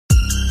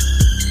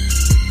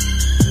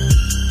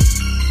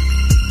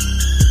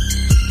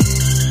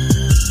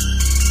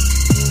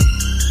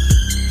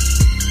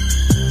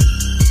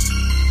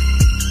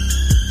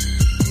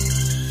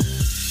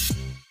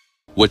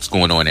What's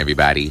going on,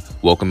 everybody?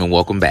 Welcome and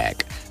welcome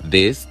back.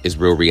 This is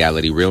Real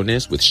Reality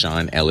Realness with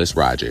Sean Ellis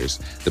Rogers,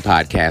 the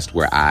podcast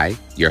where I,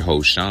 your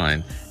host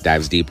Sean,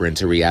 dives deeper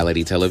into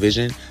reality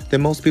television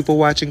than most people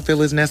watching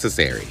feel is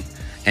necessary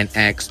and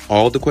asks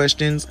all the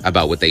questions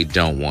about what they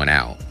don't want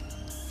out.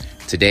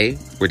 Today,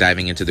 we're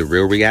diving into the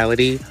real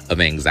reality of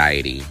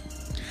anxiety.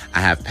 I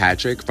have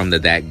Patrick from the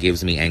That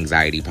Gives Me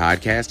Anxiety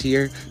podcast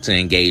here to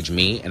engage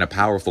me in a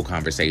powerful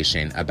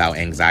conversation about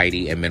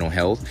anxiety and mental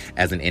health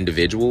as an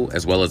individual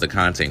as well as a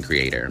content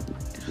creator.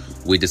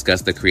 We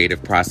discuss the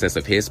creative process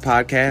of his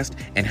podcast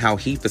and how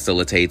he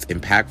facilitates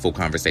impactful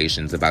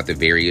conversations about the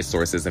various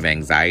sources of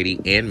anxiety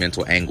and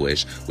mental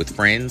anguish with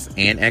friends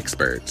and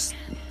experts.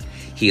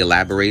 He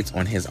elaborates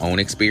on his own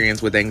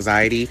experience with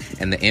anxiety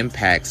and the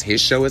impacts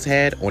his show has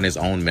had on his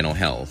own mental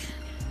health.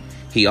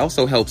 He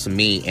also helps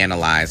me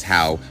analyze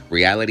how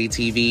reality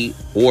TV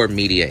or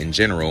media in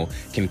general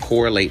can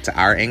correlate to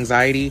our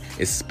anxiety,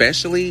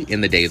 especially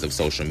in the days of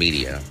social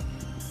media.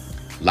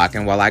 Lock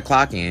in while I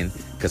clock in,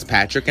 because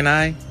Patrick and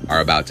I are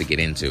about to get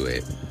into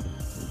it.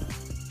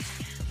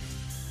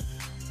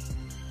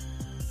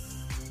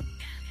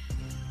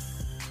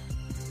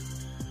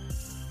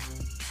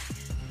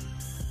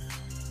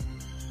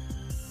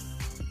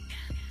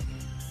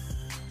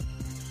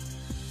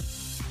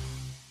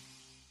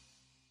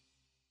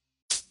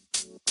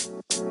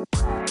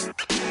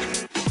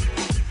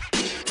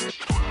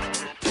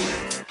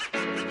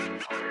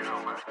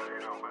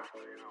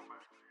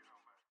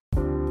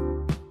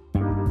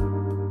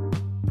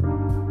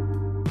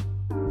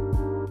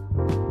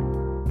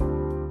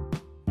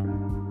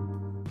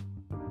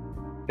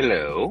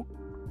 Hello.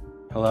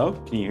 Hello,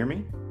 can you hear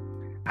me?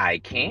 I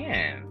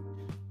can.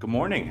 Good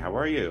morning, how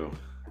are you?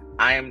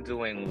 I am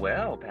doing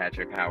well,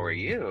 Patrick. How are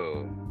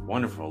you?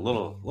 Wonderful, a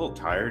little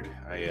tired.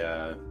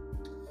 I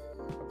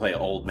play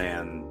old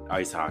man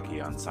ice hockey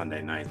on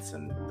Sunday nights,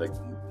 and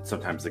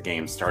sometimes the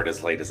games start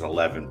as late as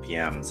 11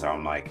 p.m. So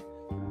I'm like,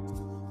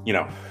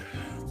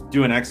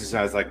 doing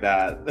exercise like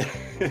that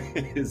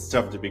is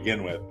tough to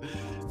begin with.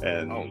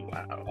 And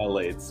a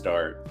late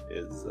start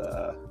is,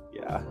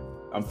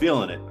 I'm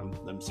feeling it.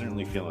 I'm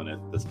certainly feeling it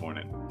this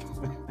morning.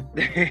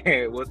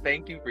 Well,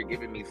 thank you for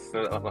giving me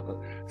some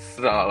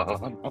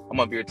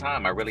of your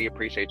time. I really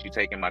appreciate you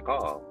taking my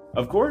call.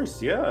 Of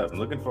course, yeah. I'm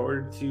looking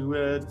forward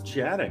to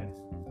chatting.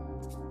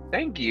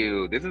 Thank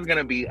you. This is going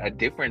to be a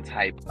different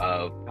type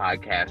of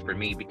podcast for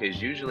me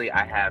because usually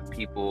I have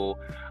people,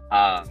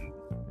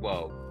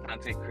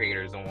 content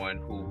creators on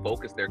who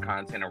focus their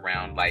content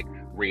around like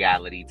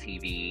reality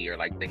TV or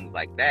like things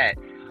like that.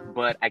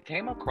 But I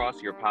came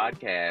across your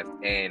podcast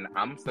and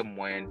I'm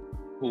someone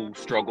who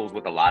struggles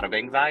with a lot of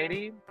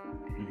anxiety.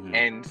 Mm-hmm.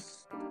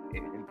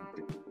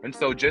 And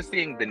so just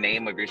seeing the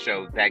name of your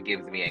show, That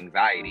Gives Me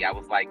Anxiety, I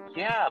was like,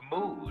 yeah,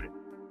 mood.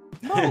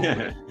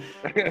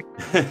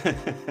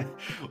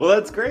 Well,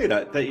 that's great.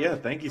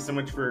 Thank you so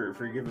much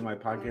for giving my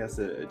podcast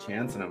a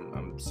chance. And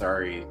I'm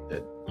sorry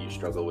that you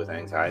struggle with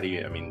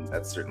anxiety. I mean,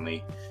 that's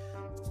certainly,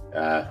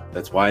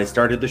 that's why I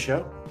started the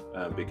show.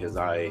 Because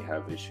I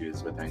have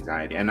issues with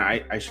anxiety. And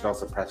I should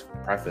also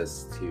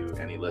preface to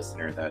any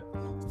listener that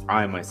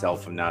I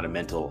myself am not a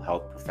mental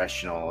health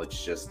professional.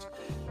 It's just,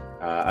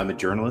 I'm a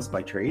journalist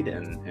by trade,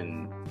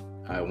 and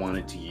I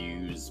wanted to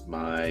use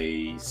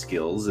my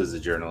skills as a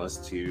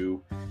journalist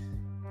to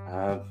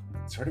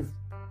sort of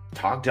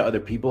talk to other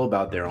people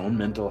about their own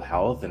mental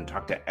health and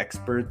talk to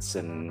experts.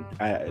 And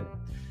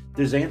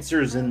there's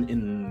answers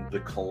in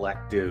the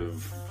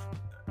collective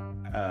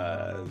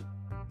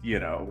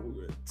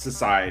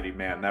society,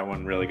 man. That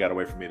one really got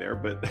away from me there,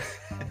 but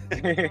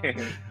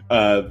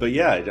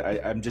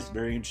I'm just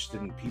very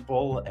interested in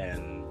people,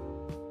 and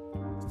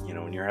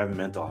when you're having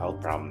mental health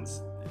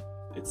problems,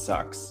 it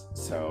sucks.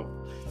 So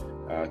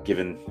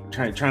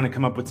trying to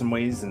come up with some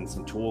ways and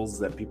some tools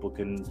that people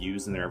can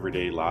use in their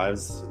everyday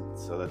lives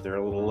so that they're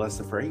a little less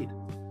afraid.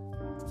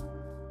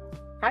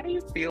 How do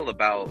you feel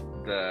about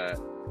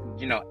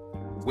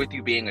with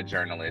you being a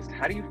journalist,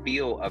 how do you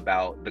feel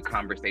about the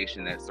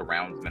conversation that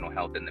surrounds mental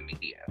health in the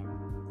media?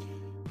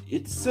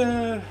 It's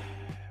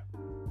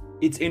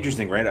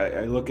interesting, right?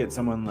 I look at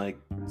someone like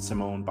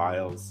Simone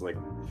Biles, like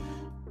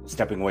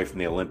stepping away from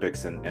the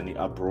Olympics and the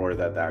uproar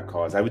that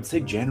caused. I would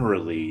say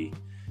generally,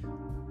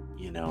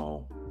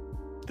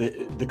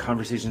 the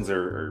conversations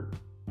are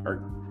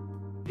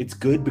it's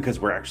good because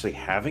we're actually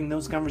having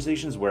those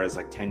conversations, whereas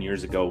like 10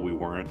 years ago we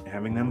weren't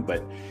having them.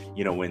 But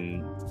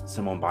when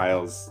Simone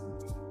Biles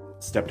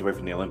stepped away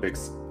from the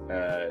Olympics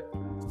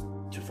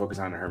to focus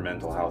on her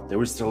mental health, there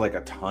was still like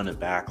a ton of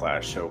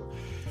backlash. So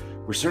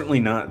we're certainly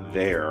not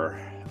there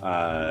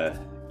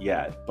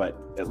yet, but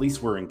at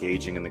least we're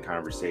engaging in the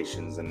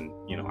conversations. And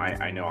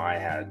I know I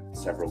had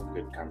several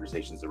good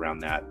conversations around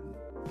that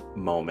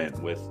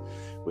moment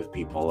with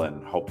people,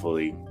 and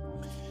hopefully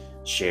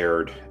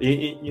shared.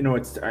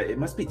 It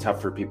must be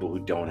tough for people who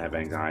don't have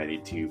anxiety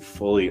to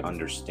fully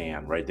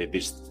understand, right? They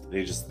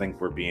just think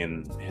we're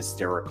being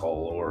hysterical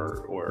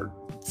or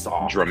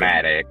soft,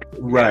 dramatic,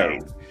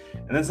 right?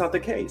 And that's not the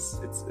case.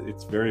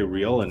 It's very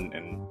real, and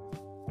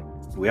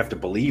we have to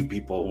believe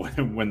people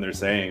when they're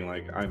saying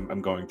like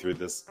I'm going through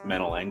this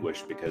mental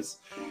anguish, because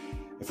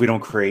if we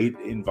don't create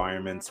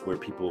environments where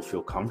people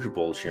feel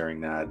comfortable sharing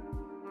that,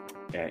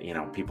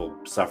 people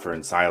suffer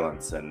in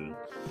silence. And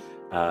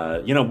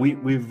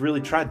we've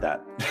really tried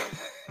that.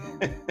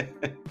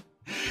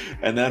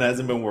 And that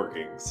hasn't been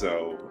working.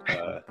 So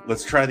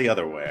let's try the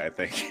other way, I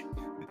think.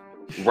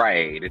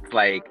 Right. It's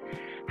like,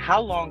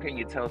 how long can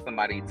you tell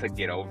somebody to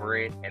get over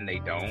it and they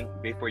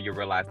don't, before you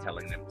realize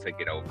telling them to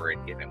get over it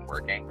isn't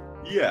working?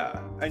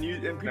 Yeah. And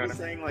people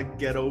saying like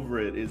get over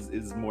it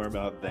is more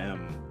about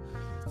them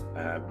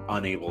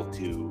unable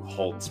to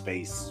hold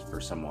space for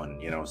someone.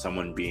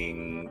 Someone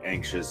being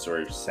anxious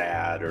or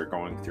sad or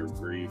going through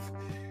grief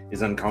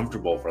is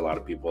uncomfortable for a lot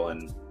of people,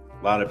 and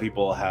a lot of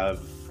people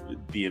have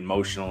the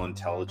emotional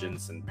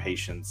intelligence and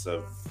patience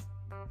of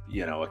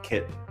a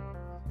kitten.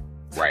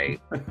 Right.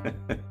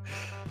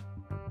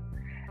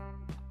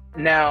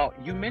 Now,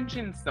 you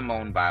mentioned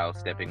Simone Biles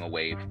stepping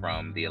away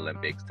from the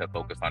Olympics to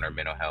focus on her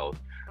mental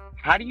health.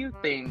 How do you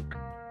think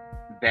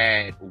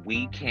that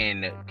we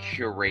can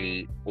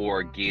curate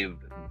or give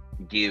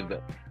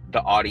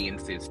the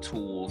audiences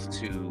tools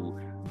to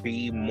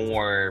be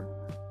more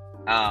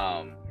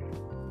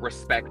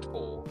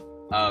respectful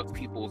of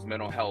people's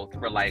mental health?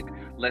 For like,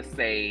 let's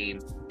say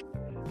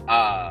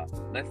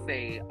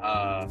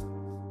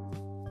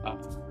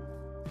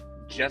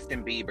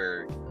Justin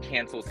Bieber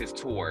cancels his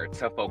tour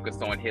to focus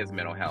on his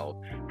mental health.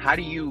 How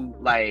do you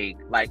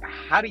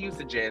how do you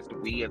suggest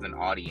we as an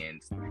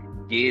audience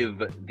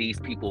give these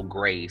people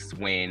grace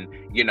when,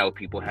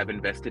 people have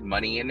invested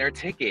money in their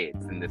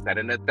tickets and this, that,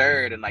 and the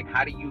third? And like,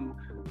 how do you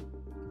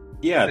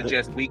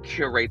suggest we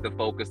curate the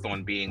focus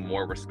on being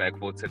more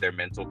respectful to their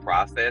mental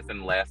process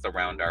and less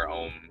around our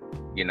own,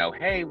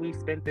 hey, we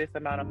spent this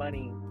amount of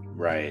money.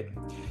 Right.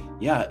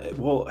 Yeah.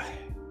 Well,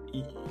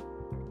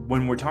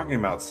 when we're talking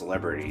about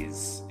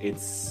celebrities,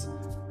 it's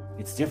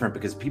different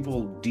because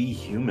people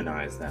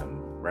dehumanize them,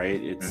 right?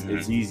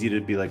 It's easy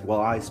to be like, well,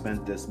 I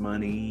spent this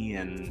money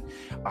and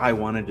I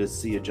wanted to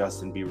see a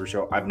Justin Bieber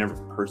show. I've never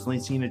personally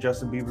seen a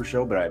Justin Bieber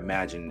show, but I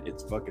imagine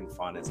it's fucking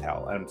fun as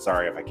hell. I'm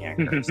sorry if I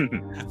can't curse.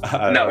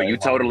 No, you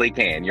totally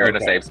can. You're in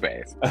a safe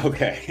space.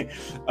 Okay.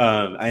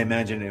 I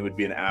imagine it would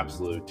be an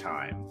absolute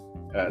time.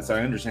 So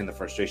I understand the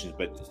frustrations,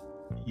 but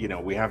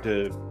we have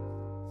to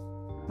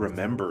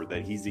remember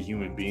that he's a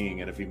human being,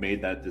 and if he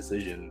made that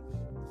decision,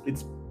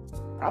 it's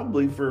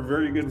probably for a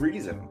very good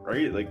reason,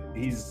 right? Like,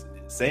 he's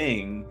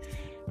saying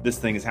this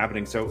thing is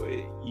happening. So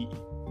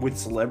with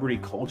celebrity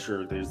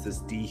culture, there's this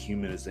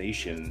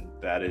dehumanization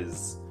that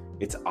it's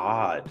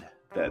odd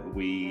that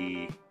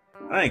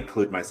I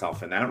include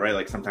myself in that, right?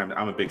 Like, sometimes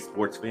I'm a big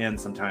sports fan.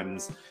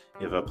 Sometimes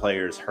if a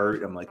player's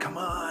hurt, I'm like, come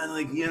on,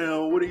 like,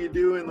 what are you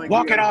doing? Like,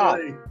 walk it off.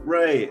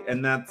 Right.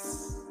 And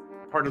that's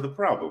part of the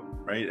problem,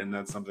 right? And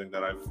that's something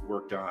that I've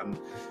worked on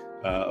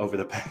over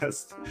the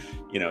past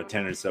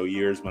 10 or so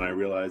years, when I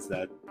realized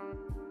that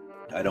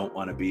I don't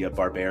want to be a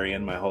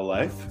barbarian my whole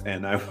life,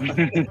 and I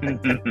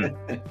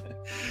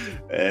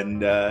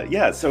and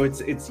so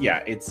it's I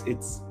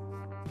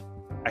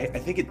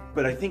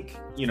think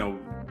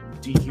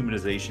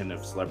dehumanization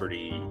of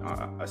celebrity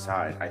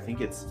aside, I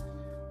think it's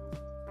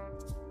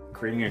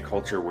creating a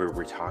culture where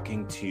we're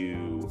talking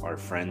to our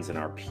friends and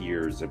our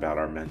peers about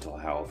our mental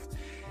health.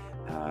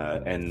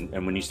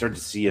 And when you start to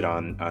see it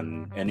on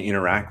and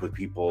interact with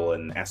people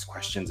and ask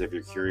questions if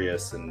you're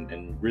curious,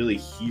 and really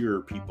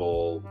hear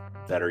people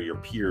that are your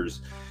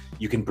peers,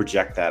 you can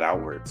project that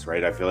outwards,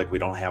 right? I feel like we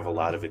don't have a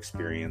lot of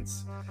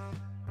experience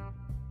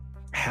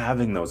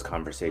having those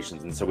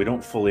conversations, and so we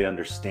don't fully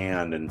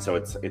understand, and so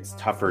it's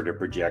tougher to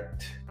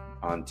project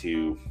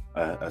onto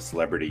a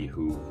celebrity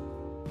who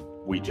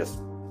we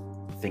just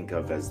think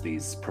of as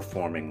these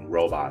performing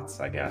robots,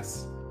 I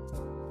guess.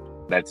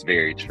 That's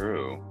very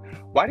true.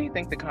 Why do you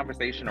think the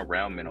conversation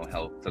around mental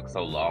health took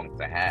so long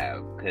to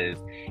have? Because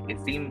it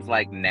seems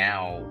like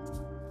now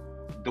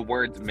the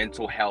words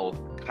mental health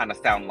kind of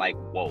sound like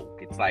woke.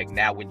 It's like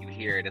now when you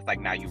hear it, it's like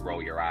now you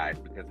roll your eyes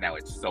because now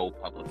it's so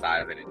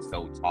publicized and it's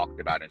so talked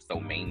about and so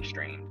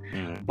mainstream.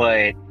 Mm-hmm.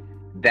 But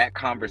that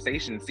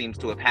conversation seems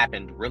to have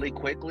happened really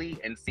quickly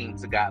and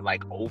seems to got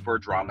like over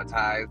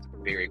dramatized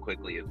very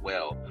quickly as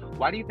well.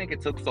 Why do you think it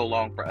took so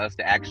long for us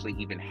to actually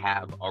even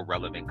have a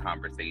relevant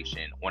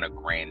conversation on a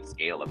grand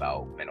scale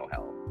about mental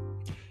health?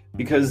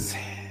 Because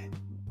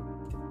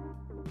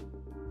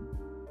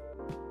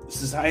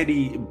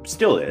society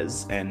still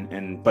is,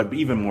 but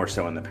even more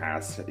so in the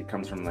past, it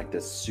comes from like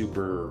this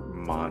super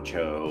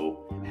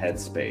macho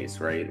headspace,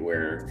 right?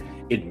 Where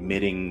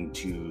admitting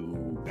to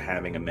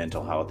having a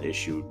mental health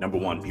issue, number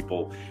one,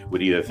 people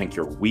would either think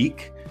you're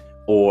weak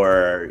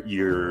or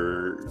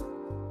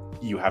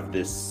you have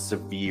this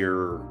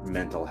severe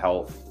mental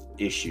health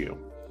issue.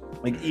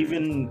 Like,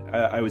 even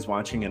I was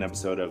watching an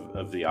episode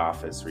of The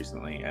Office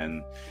recently,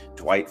 and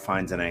Dwight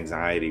finds an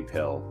anxiety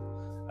pill.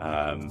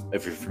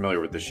 If you're familiar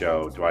with the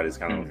show, Dwight is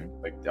kind of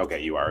like,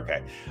 okay, you are,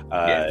 okay.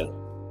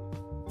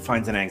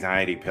 finds an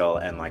anxiety pill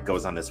and like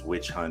goes on this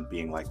witch hunt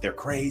being like they're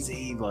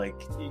crazy, like,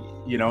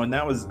 you know. And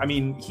that was, I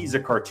mean, he's a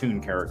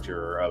cartoon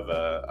character of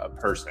a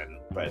person,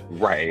 but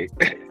right.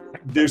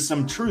 there's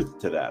some truth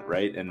to that,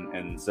 right?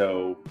 And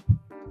so,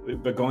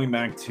 but going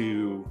back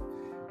to,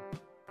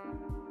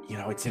 you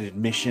know, it's an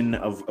admission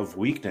of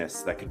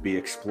weakness that could be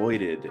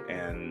exploited,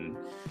 and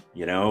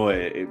you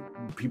know,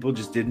 people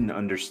just didn't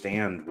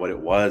understand what it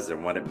was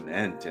and what it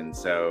meant. And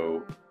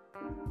so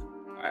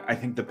I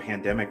think the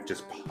pandemic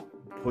just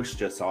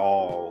pushed us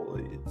all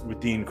with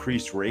the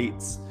increased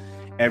rates.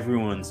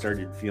 Everyone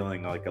started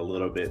feeling like a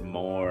little bit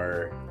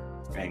more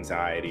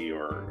anxiety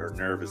or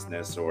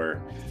nervousness,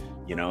 or,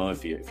 you know,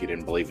 if you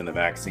didn't believe in the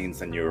vaccines,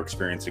 then you were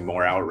experiencing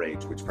more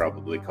outrage, which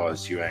probably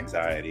caused you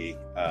anxiety,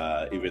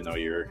 even though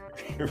you're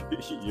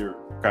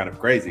kind of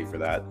crazy for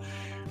that.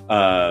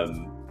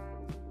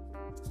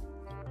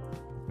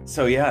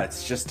 So yeah,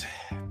 it's just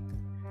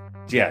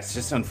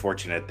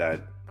unfortunate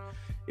that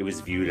it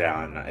was viewed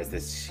on as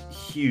this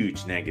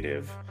huge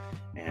negative,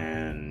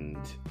 and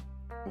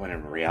when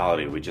in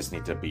reality we just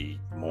need to be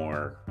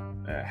more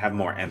have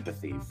more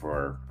empathy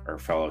for our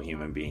fellow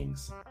human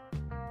beings.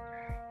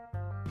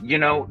 You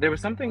know, there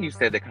was something you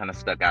said that kind of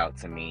stuck out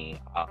to me,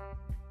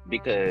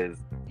 because,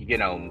 you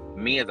know,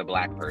 me as a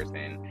Black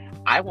person,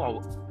 I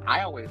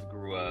always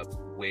grew up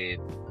with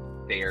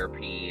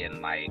therapy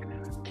and like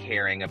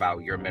caring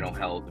about your mental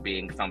health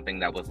being something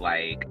that was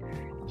like,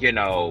 you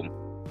know,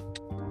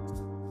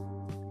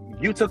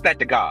 you took that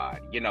to God.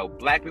 You know,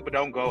 Black people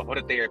don't go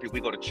to therapy,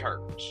 we go to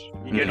church,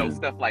 you know,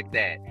 stuff like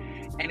that.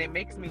 And it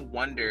makes me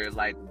wonder,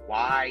 like,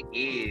 why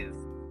is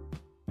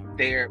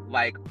there,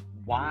 like,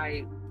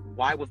 why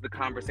was the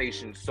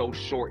conversation so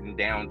shortened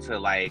down to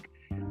like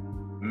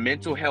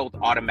mental health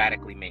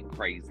automatically meant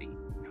crazy,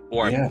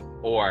 or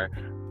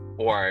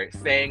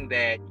saying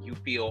that you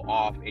feel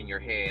off in your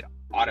head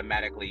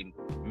automatically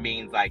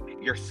means like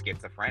you're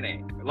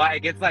schizophrenic?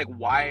 Like, it's like,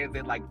 why is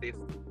it like this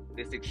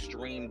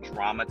extreme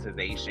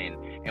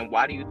dramatization, and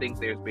why do you think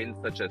there's been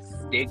such a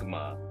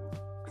stigma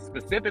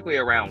specifically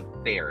around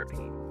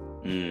therapy?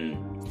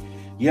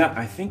 Yeah,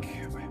 I think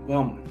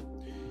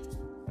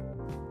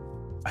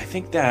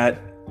that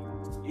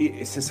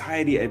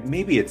society,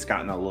 maybe it's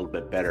gotten a little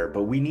bit better,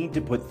 but we need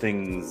to put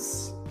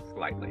things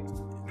slightly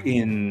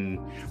in,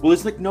 well,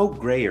 it's like no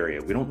gray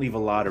area. We don't leave a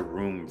lot of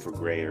room for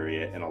gray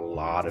area in a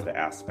lot of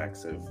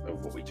aspects of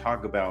what we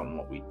talk about and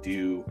what we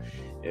do.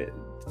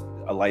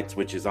 A light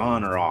switch is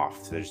on or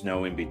off. So there's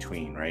no in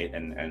between, right?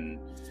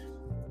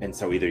 And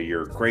so either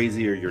you're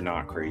crazy or you're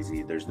not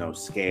crazy. There's no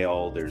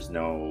scale, there's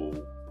no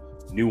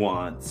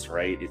nuance,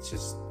 right? It's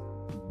just,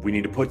 we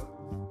need to put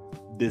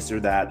this or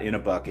that in a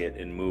bucket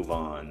and move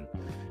on.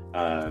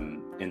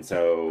 And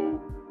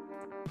so,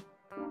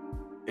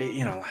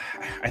 you know,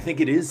 I think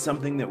it is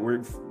something that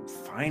we're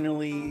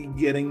finally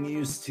getting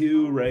used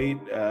to, right?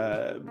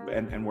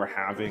 And we're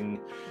having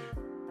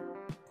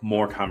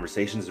more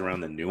conversations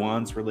around the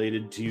nuance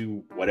related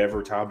to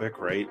whatever topic,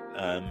 right?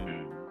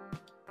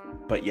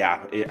 But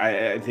yeah,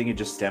 I think it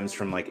just stems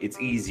from like, it's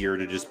easier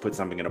to just put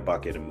something in a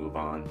bucket and move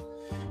on.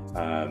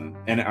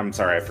 And I'm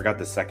sorry, I forgot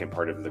the second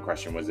part of the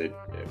question. Was it,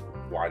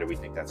 why do we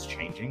think that's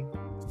changing?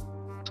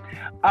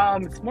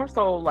 It's more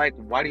so like,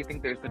 why do you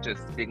think there's such a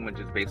stigma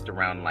just based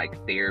around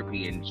like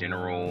therapy in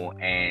general,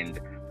 and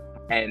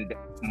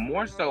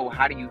more so,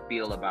 how do you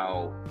feel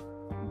about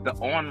the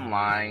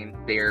online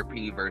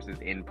therapy versus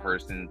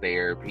in-person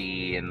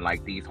therapy, and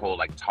like these whole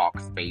like talk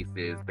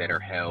spaces that are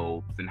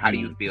held, and how do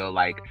you feel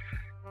like,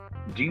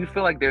 do you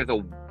feel like there's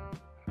a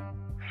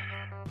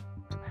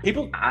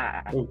people?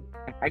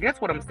 I guess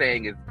what I'm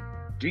saying is,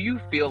 do you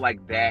feel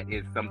like that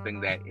is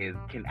something that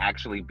can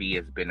actually be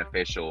as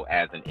beneficial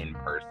as an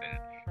in-person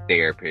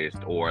therapist,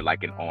 or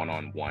like a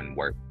one-on-one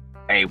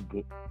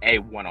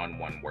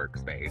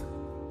workspace?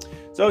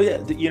 So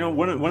yeah, you know,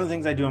 one of the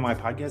things I do on my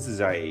podcast is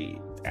I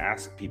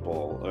ask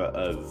people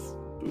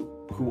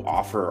who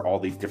offer all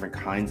these different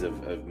kinds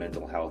of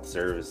mental health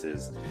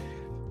services,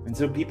 and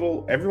so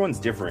everyone's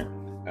different.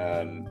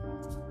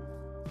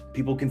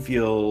 People can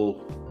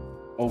feel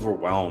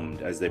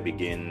overwhelmed as they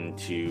begin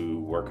to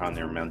work on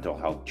their mental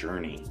health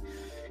journey,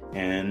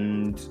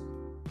 and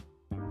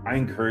I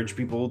encourage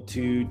people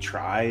to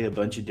try a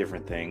bunch of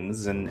different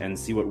things and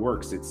see what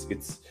works.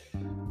 It's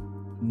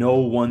no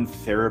one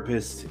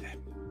therapist,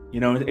 you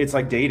know, it's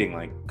like dating,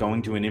 like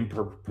going to an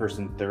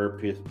in-person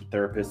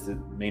therapist that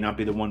may not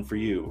be the one for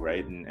you,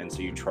 right? And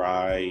so you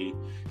try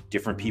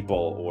different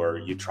people, or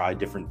you try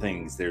different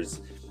things.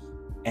 There's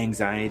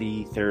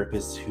anxiety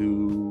therapists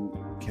who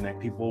connect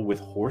people with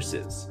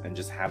horses and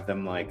just have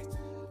them like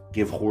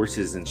give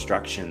horses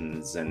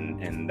instructions,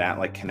 and that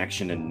like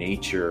connection to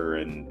nature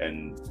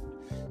and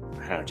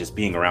I don't know, just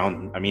being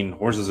around. I mean,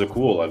 horses are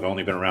cool. I've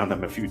only been around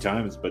them a few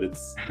times, but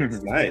it's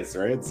nice,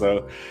 right?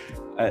 So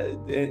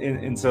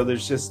and so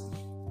there's just,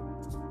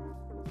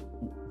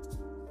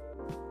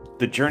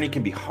 the journey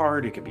can be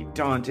hard, it can be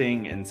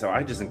daunting, and so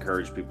I just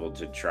encourage people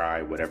to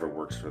try whatever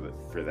works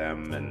for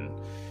them. And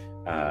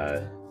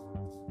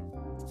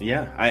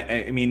yeah,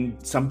 I mean,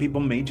 some people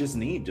may just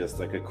need just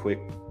like a quick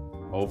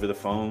over the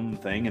phone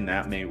thing, and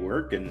that may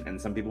work,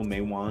 and some people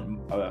may want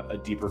a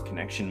deeper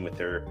connection with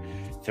their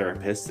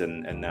therapist,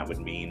 and that would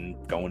mean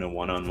going to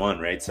one-on-one,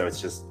 right? So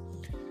it's just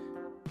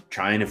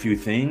trying a few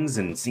things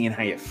and seeing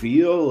how you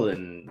feel,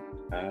 and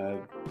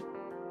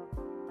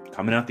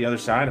coming out the other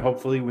side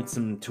hopefully with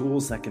some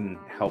tools that can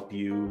help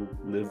you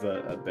live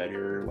a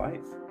better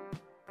life.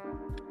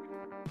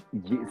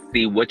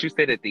 See, what you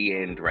said at the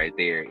end right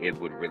there is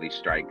what really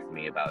strikes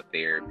me about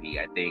therapy.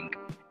 I think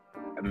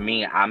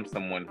I'm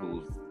someone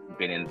who's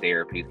been in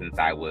therapy since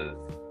I was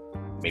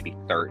maybe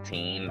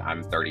 13.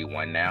 I'm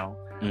 31 now.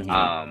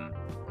 Mm-hmm.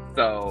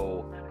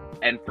 So,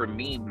 and for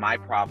me, my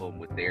problem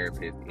with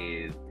therapists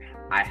is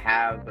I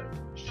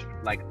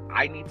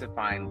need to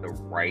find the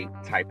right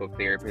type of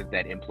therapist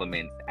that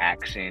implements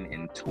action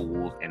and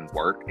tools and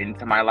work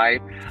into my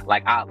life. There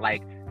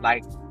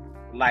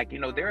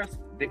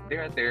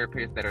are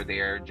therapists that are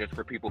there just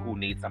for people who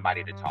need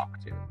somebody to talk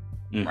to,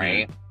 mm-hmm.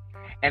 right?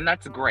 And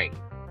that's great.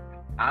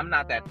 I'm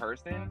not that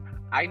person.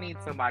 I need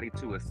somebody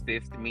to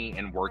assist me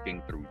in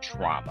working through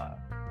trauma.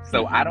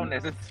 So mm-hmm. I don't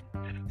necessarily.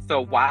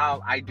 So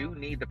while I do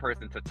need the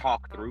person to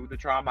talk through the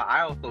trauma,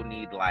 I also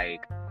need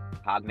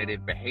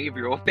cognitive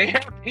behavioral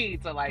therapy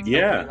to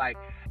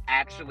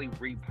actually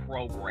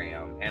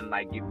reprogram and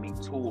give me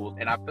tools.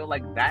 And I feel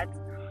like that's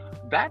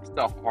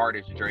the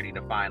hardest journey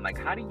to find.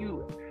 How do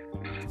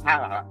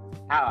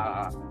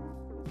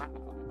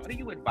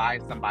you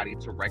advise somebody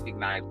to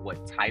recognize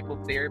what type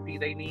of therapy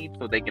they need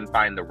so they can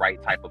find the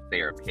right type of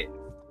therapist?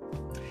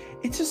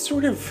 It's just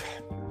sort of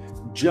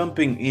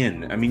jumping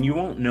in. I mean, you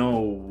don't know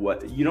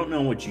what you don't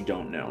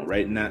know,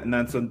 right? And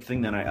that's the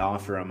thing that I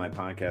offer on my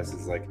podcast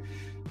is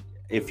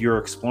if you're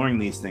exploring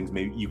these things,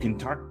 maybe you can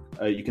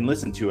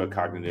listen to a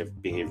cognitive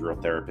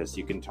behavioral therapist.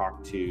 You can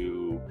talk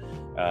to,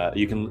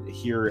 you can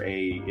hear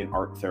an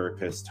art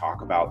therapist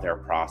talk about their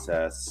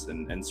process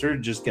and sort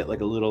of just get a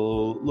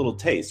little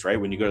taste, right?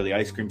 When you go to the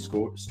ice cream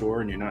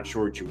store and you're not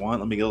sure what you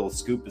want, let me get a little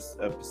scoop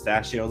of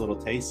pistachio, a little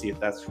taste, see if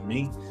that's for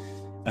me.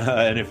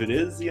 And if it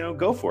is,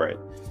 go for it.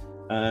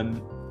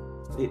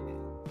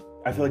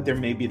 I feel like there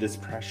may be this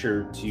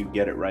pressure to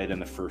get it right in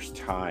the first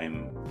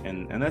time,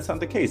 and that's not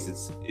the case.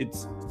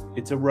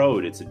 It's a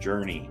road, it's a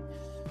journey,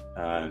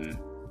 and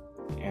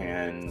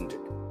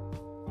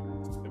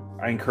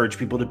I encourage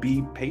people to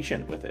be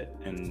patient with it.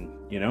 And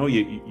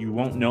you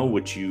won't know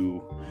what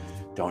you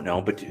don't know,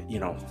 but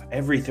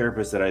every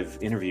therapist that I've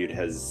interviewed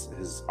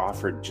has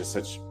offered just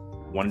such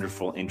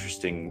wonderful,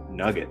 interesting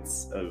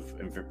nuggets of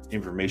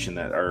information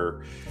that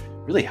are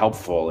really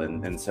helpful,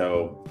 and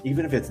so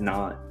even if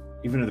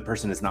the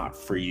person is not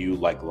for you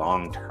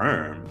long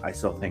term, I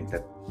still think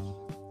that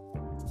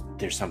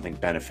there's something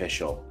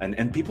beneficial,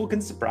 and people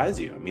can surprise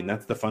you. I mean,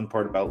 that's the fun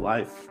part about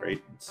life,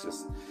 right? It's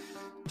just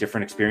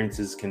different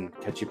experiences can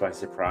catch you by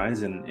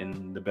surprise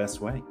in the best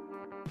way.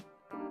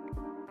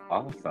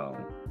 Awesome.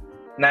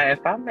 Now, if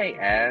I may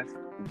ask,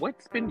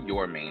 what's been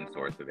your main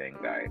source of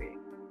anxiety?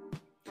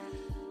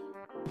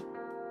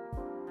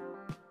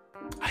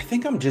 I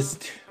think I'm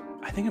just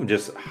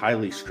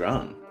highly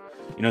strung.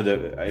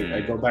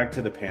 I go back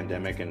to the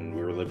pandemic, and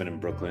we were living in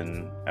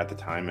Brooklyn at the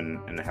time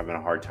and having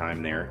a hard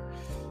time there.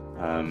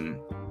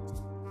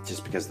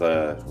 Just because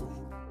the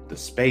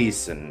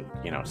space and,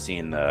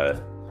 seeing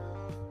the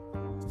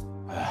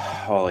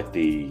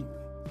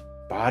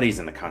bodies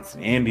and the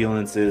constant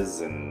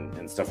ambulances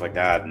and stuff like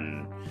that.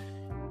 And,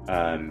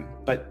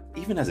 but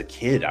even as a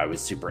kid, I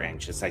was super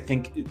anxious. I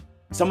think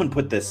someone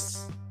put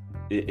this,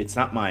 it's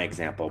not my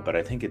example, but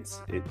I think it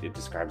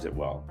describes it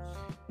well.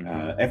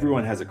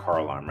 Everyone has a car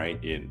alarm, right?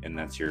 And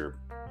that's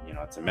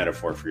it's a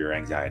metaphor for your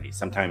anxiety.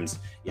 Sometimes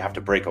you have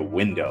to break a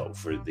window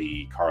for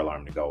the car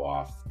alarm to go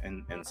off.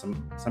 And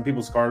some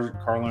people's car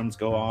alarms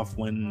go off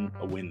when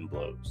a wind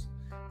blows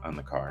on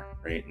the car,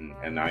 right?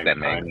 And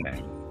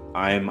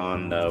I'm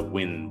on the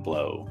wind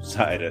blow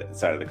side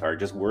of the car,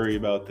 just worry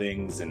about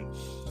things. And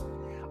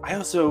I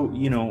also,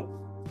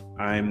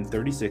 I'm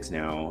 36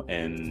 now,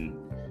 and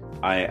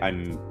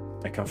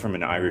I come from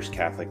an Irish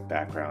Catholic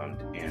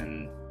background,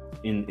 and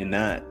in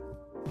that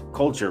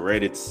culture,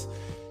 right, it's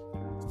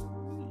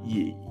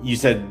you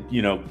said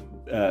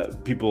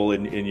people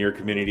in your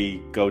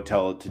community go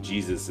tell it to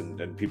Jesus,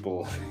 and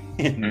people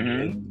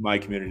in my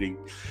community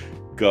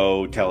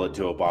go tell it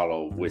to a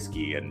bottle of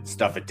whiskey and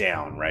stuff it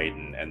down, right?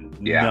 And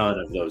none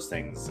of those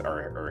things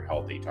are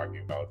healthy,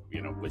 talking about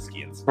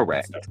whiskey and stuff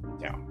it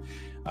down.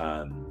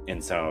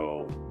 And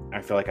so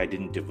I feel like I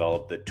didn't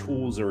develop the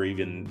tools or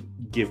even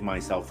give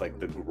myself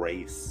the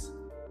grace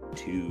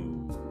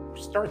to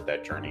start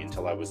that journey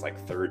until I was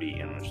 30,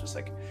 and it was just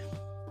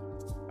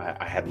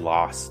I had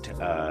lost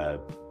a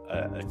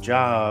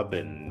job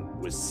and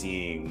was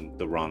seeing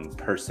the wrong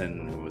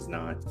person who was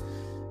not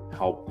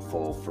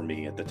helpful for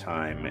me at the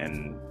time,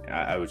 and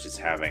I was just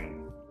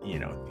having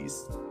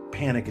these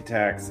panic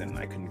attacks, and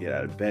I couldn't get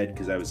out of bed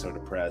because I was so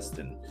depressed.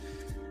 And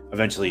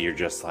eventually you're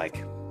just I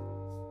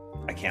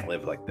can't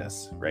live like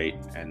this, right?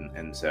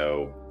 And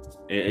so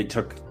it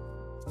took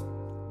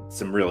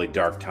some really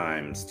dark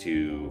times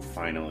to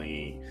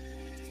finally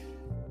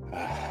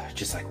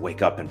just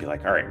wake up and be all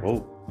right,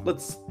 well,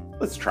 let's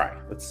let's try.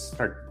 Let's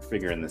start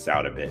figuring this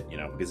out a bit, you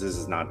know, because this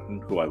is not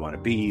who I want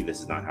to be. This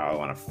is not how I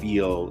want to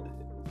feel.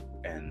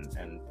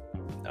 And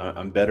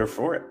I'm better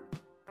for it.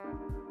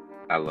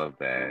 I love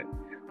that.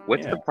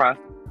 What's the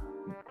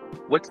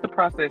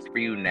process for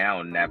you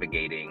now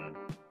navigating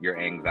your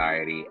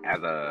anxiety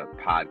as a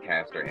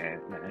podcaster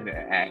and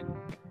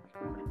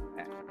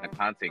a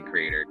content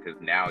creator?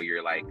 Because now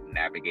you're like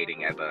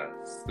navigating as a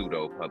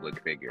pseudo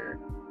public figure.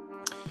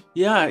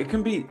 Yeah, it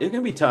can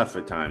be tough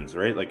at times,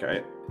 right? Like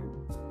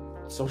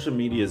social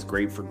media is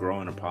great for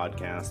growing a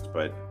podcast,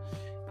 but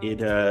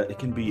it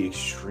can be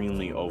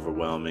extremely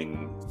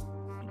overwhelming,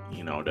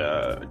 you know,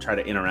 to try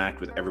to interact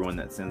with everyone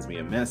that sends me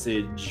a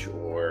message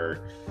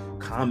or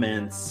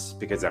comments,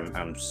 because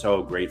I'm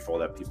so grateful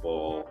that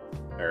people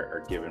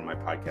are giving my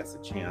podcast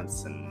a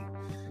chance. And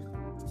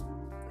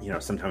you know,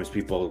 sometimes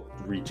people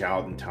reach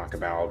out and talk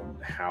about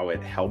how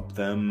it helped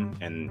them,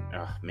 and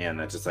man,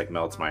 that just like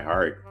melts my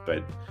heart.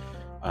 But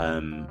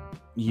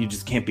you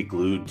just can't be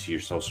glued to your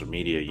social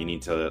media. You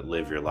need to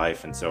live your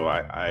life. And so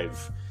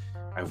I've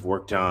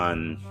worked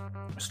on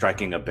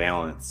striking a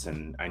balance,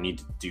 and I need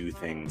to do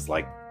things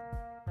like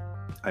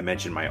I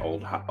mentioned my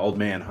old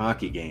man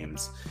hockey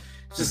games,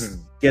 just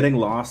getting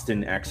lost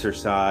in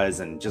exercise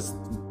and just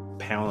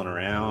palling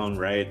around,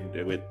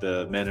 right, with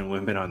the men and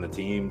women on the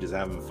team, just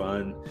having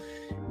fun.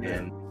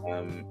 And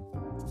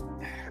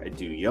I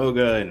do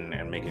yoga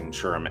and making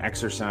sure I'm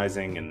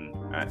exercising. And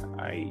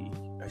I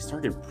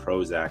started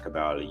Prozac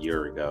about a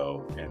year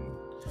ago, and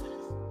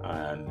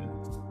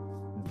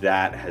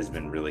that has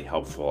been really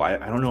helpful. I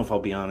don't know if I'll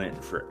be on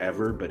it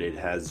forever, but it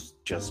has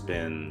just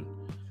been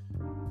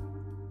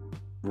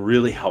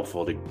really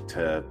helpful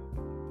to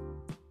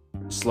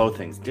slow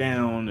things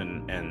down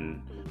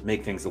and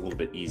make things a little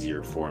bit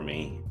easier for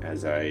me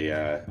as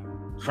I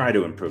try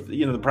to improve.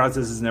 You know, the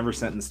process is never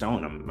set in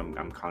stone.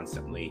 I'm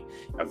constantly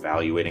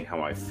evaluating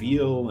how I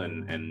feel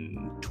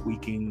and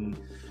tweaking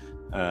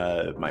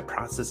my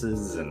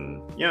processes,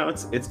 and you know,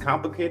 it's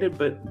complicated,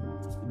 but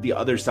the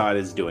other side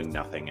is doing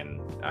nothing.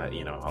 And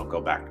you know,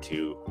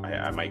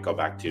 I might go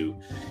back to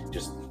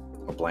just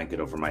a blanket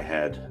over my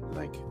head,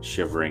 like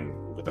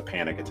shivering with a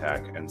panic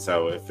attack. And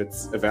so if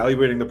it's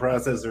evaluating the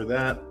process or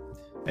that,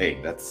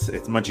 hey,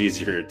 it's much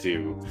easier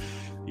to,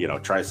 you know,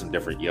 try some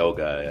different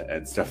yoga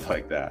and stuff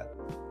like that.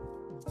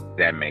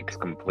 That makes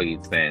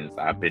complete sense.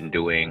 I've been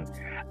doing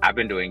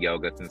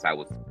yoga since I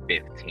was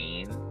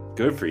 15.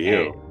 Good for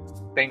you.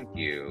 Thank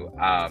you.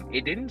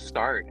 It didn't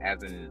start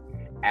as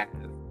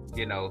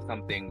you know,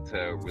 something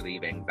to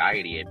relieve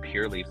anxiety. It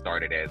purely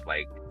started as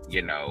like,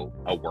 you know,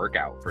 a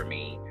workout for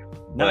me.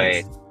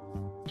 Nice.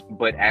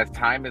 But as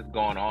time has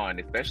gone on,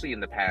 especially in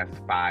the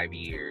past 5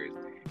 years,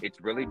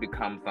 it's really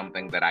become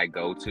something that I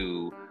go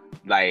to,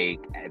 like,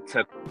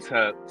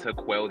 to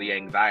quell the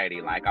anxiety.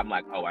 Like, I'm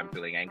like, oh, I'm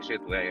feeling anxious.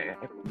 Let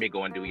me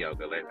go and do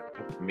yoga.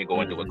 Let me go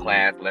and do a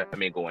class. Let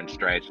me go and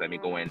stretch. Let me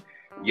go and,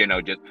 you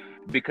know, just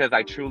because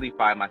I truly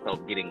find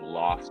myself getting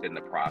lost in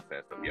the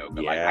process of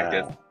yoga.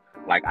 Yeah.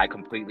 I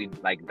completely,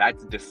 like,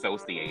 that's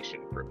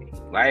dissociation for me.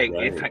 Like, right.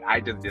 It's like I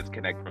just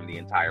disconnect from the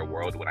entire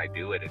world when I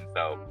do it. And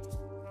so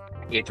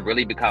it's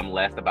really become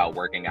less about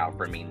working out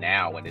for me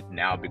now, and it's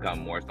now become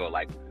more so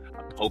like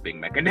a coping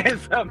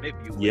mechanism, if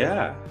you will.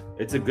 Yeah,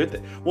 it's a good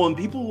thing. Well, and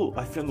people,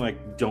 I feel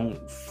like, don't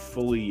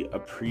fully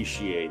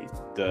appreciate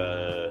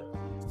that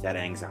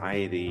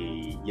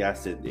anxiety.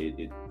 Yes,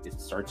 it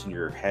starts in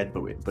your head,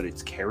 but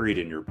it's carried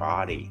in your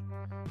body,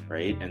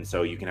 right? And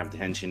so you can have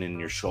tension in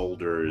your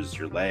shoulders,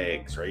 your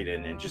legs, right?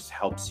 And it just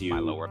helps you. My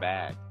lower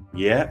back.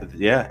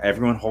 Yeah.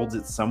 Everyone holds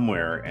it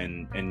somewhere,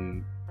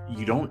 and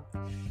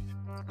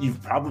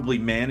you've probably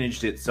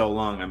managed it so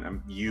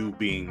long. You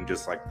being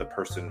just like the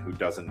person who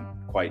doesn't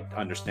quite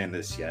understand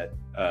this yet.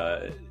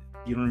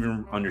 You don't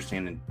even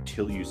understand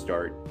until you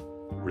start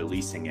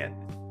releasing it,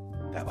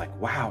 that like,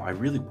 wow, I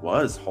really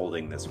was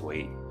holding this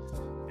weight,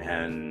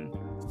 and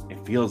it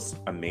feels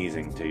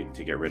amazing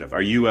to get rid of.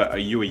 Are you a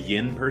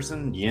yin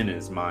person? Yin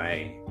is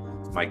my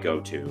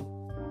go-to.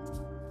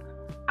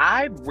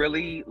 I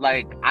really,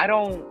 like, I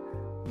don't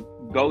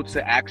go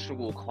to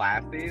actual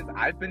classes.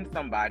 I've been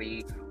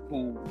somebody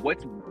who,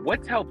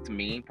 what's helped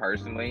me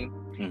personally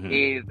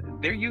is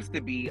there used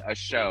to be a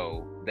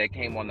show that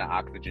came on the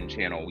Oxygen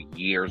Channel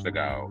years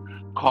ago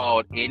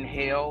called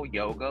Inhale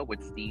Yoga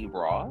with Steve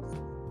Ross.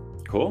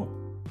 Cool.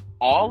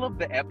 All of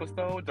the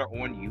episodes are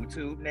on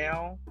YouTube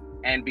now,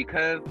 and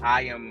because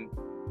I am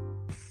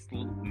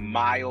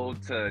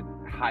mild to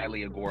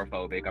highly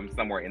agoraphobic, I'm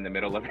somewhere in the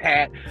middle of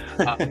that.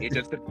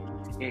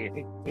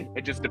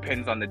 It just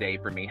depends on the day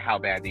for me how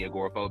bad the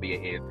agoraphobia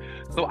is.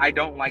 So I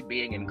don't like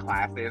being in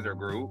classes or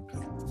groups.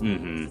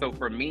 So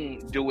for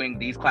me, doing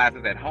these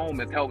classes at home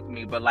has helped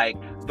me. But like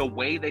the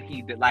way that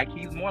he did, like,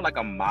 he's more like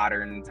a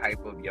modern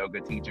type of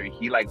yoga teacher.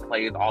 He like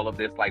plays all of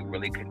this like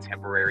really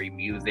contemporary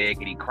music,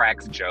 and he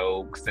cracks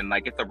jokes, and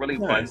like it's a really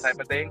fun type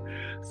of thing.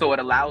 So it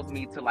allows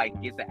me to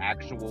like get the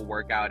actual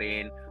workout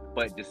in,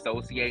 but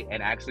dissociate,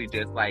 and actually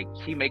just like,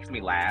 he makes me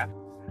laugh.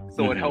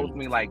 So it helps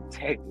me like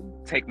take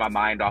my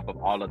mind off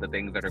of all of the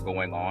things that are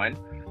going on.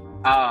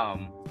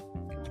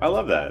 I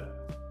love that.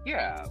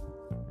 Yeah.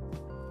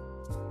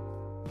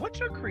 What's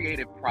your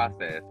creative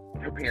process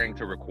preparing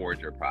to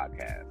record your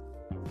podcast?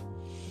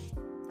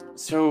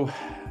 So,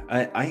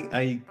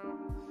 I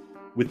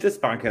with this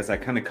podcast, I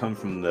kind of come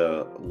from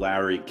the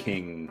Larry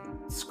King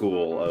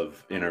school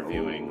of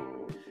interviewing,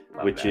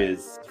 which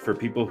is, for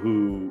people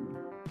who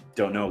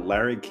don't know,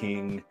 Larry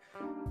King,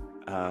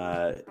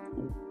 a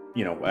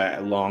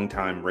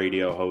longtime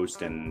radio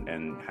host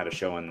and had a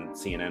show on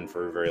CNN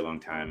for a very long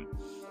time.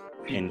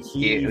 And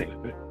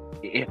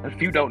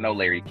if you don't know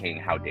Larry King,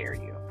 how dare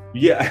you?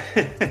 Yeah.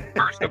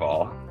 First of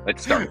all,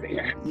 let's start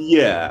there.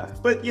 Yeah,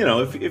 but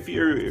if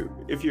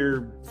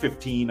you're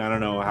 15, I don't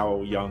know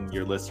how young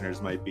your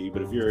listeners might be,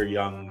 but if you're a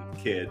young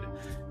kid,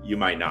 you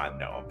might not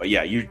know. But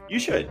yeah, you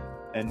should,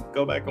 and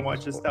go back and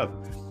watch his stuff.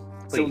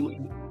 Please. So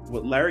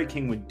what Larry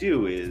King would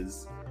do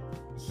is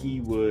he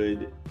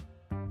would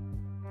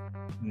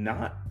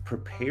not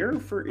prepare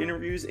for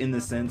interviews, in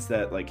the sense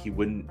that, like, he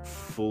wouldn't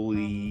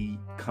fully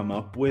come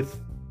up with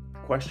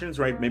questions,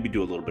 right? Maybe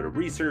do a little bit of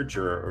research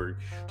or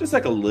just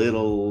like a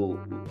little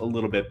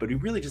bit, but he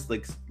really just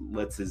like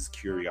lets his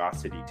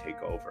curiosity take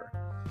over.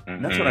 Mm-hmm.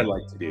 And that's what I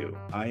like to do.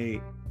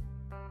 I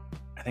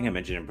think I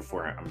mentioned it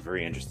before, I'm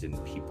very interested in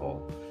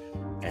people,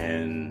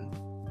 and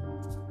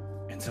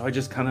so I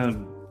just kind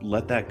of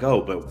let that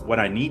go. But what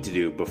I need to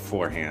do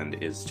beforehand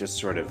is just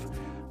sort of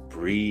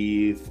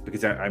breathe,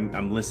 because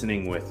I'm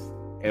listening with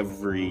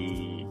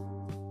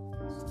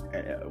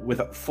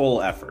with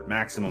full effort,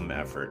 maximum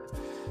effort,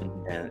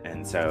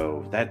 and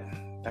so that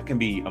can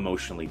be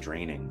emotionally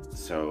draining.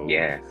 So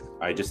yeah,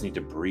 I just need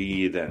to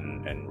breathe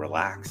and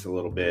relax a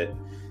little bit,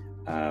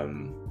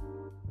 and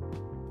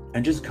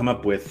just come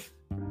up with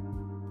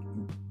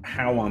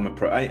how I'm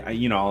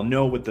I'll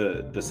know what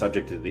the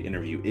subject of the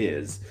interview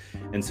is,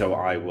 and so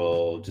I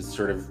will just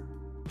sort of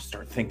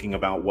start thinking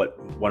about what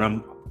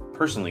I'm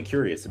personally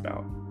curious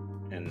about,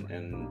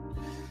 and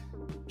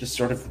just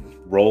sort of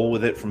roll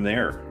with it from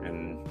there.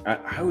 And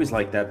I always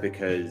like that,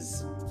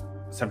 because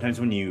sometimes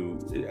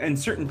and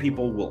certain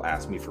people will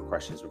ask me for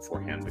questions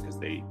beforehand because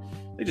they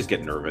just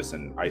get nervous,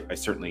 and I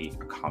certainly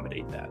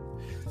accommodate that.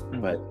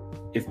 Mm-hmm. But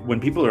when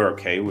people are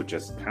okay with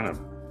just kind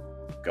of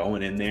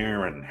going in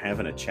there and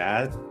having a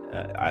chat,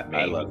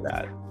 I love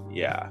that.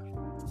 Yeah.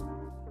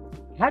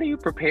 How do you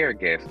prepare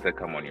guests to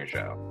come on your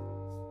show?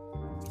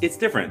 It's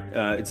different.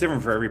 It's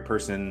different for every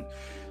person.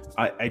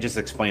 I just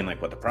explain like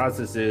what the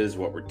process is,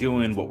 what we're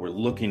doing, what we're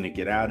looking to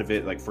get out of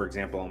it. Like, for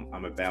example,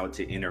 I'm about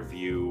to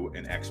interview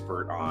an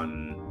expert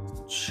on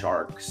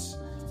sharks,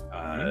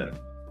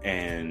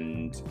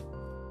 and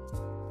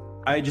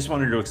I just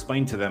wanted to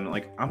explain to them,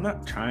 like, I'm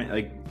not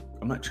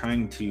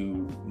trying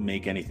to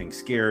make anything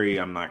scary.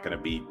 I'm not going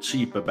to be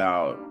cheap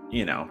about,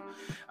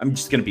 I'm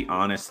just going to be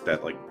honest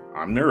that, like,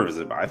 I'm nervous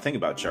I think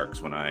about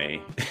sharks when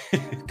I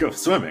go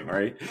swimming,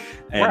 right?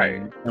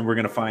 And we're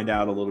going to find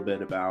out a little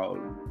bit about,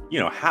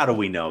 how do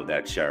we know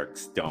that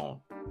sharks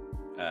don't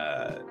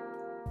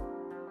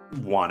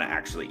want to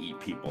actually eat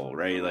people,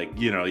 right? Like,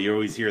 you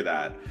always hear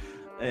that.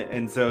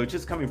 And so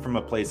just coming from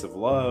a place of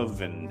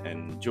love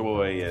and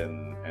joy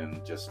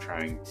and just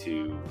trying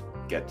to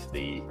get to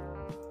the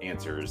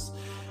answers.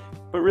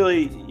 But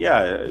really,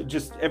 yeah,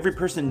 just every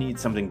person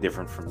needs something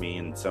different from me,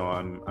 and so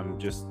I'm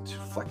just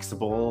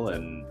flexible,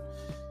 and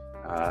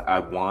I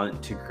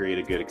want to create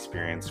a good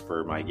experience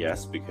for my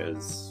guests,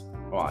 because,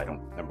 well,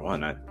 number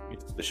one,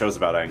 the show's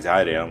about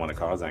anxiety. I don't want to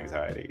cause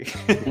anxiety.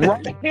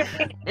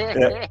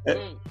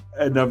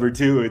 And number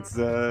two,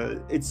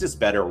 it's just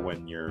better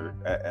when you're,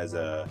 as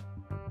a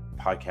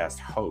podcast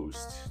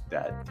host,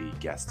 that the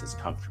guest is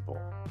comfortable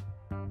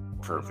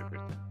for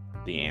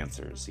the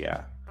answers.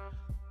 Yeah.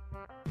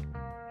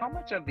 How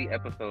much of the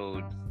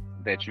episodes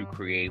that you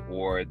create,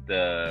 or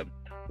the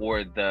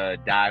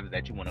dives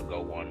that you want to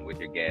go on with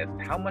your guests,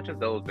 how much of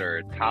those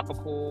are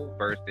topical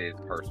versus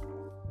personal?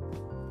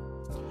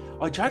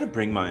 I try to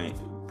bring my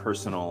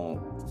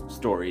personal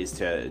stories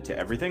to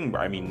everything.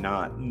 I mean,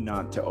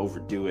 not to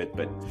overdo it,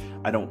 but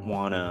I don't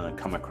want to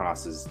come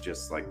across as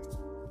just like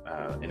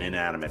an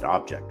inanimate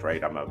object,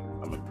 right? I'm a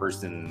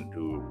person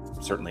who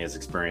certainly has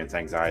experienced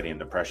anxiety and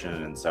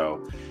depression, and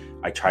so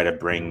I try to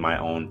bring my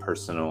own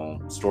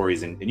personal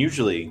stories, and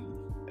usually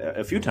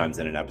a few times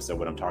in an episode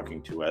when I'm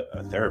talking to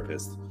a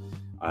therapist,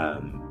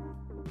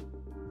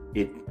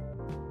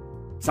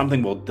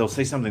 they'll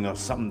say something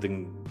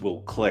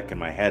will click in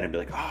my head and be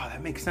like, oh,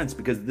 that makes sense,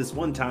 because this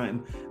one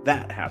time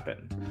that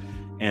happened.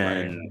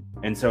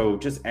 And so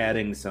just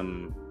adding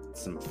some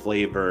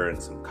flavor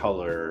and some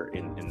color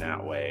in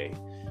that way.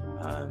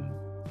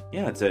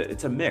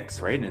 It's a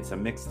mix, right? And it's a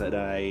mix that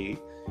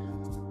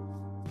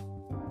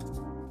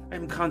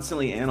I'm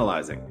constantly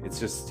analyzing. It's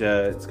just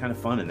it's kind of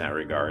fun in that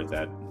regard,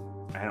 that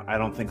I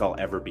don't think I'll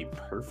ever be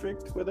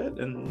perfect with it,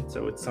 and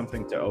so it's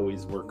something to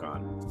always work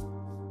on.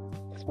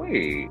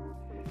 Sweet.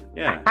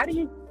 Yeah. How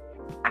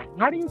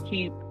do you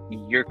keep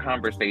your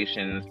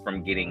conversations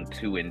from getting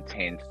too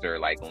intense or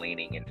like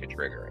leaning into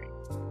triggering?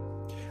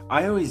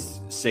 I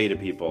always say to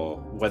people,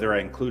 whether I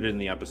include it in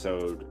the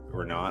episode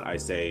or not, I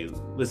say,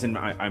 listen,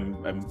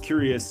 I'm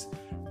curious,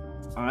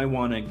 I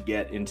want to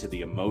get into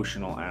the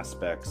emotional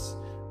aspects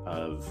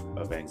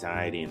of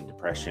anxiety and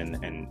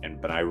depression,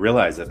 but I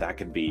realize that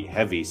can be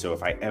heavy. So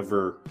if I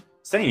ever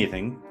say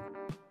anything,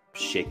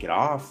 shake it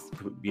off,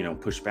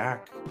 push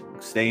back,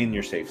 stay in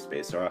your safe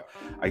space. So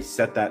I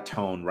set that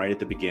tone right at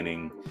the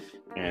beginning,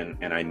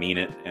 and I mean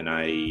it. And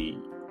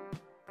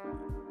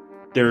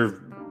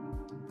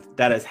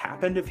that has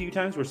happened a few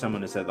times where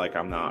someone has said, like,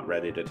 I'm not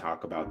ready to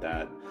talk about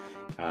that.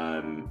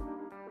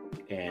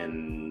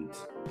 And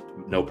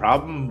no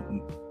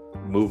problem,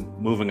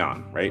 moving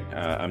on, right?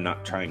 I'm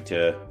not trying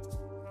to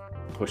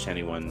push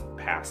anyone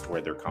past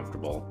where they're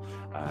comfortable.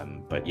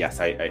 But yes,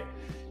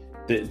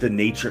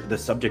 the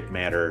subject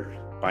matter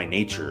by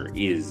nature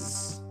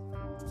is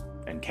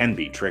and can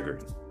be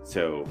triggering.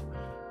 So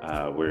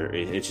where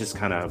it's just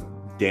kind of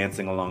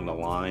dancing along the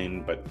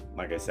line. But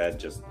like I said,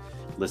 just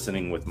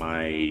listening with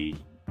my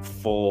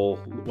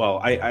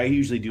I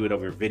usually do it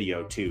over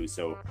video too,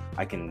 so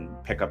I can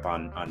pick up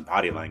on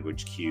body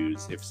language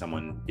cues if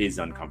someone is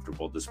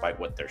uncomfortable despite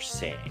what they're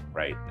saying,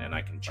 right? And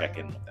I can check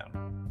in with them.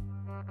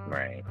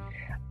 Right.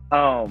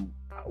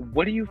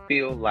 What do you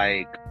feel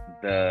like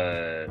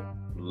the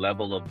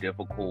level of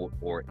difficult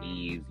or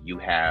ease you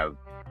have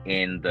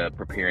in the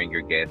preparing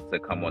your guests to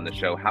come on the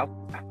show? How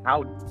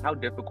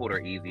difficult or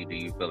easy do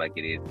you feel like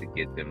it is to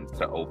get them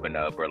to open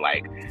up, or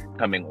like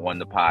coming on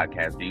the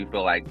podcast? Do you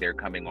feel like they're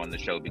coming on the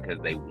show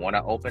because they want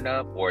to open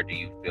up, or do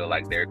you feel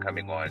like they're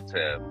coming on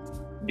to,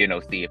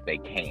 see if they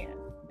can?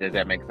 Does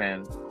that make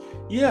sense?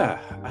 Yeah.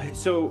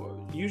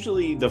 So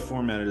usually the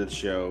format of the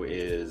show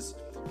is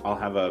I'll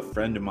have a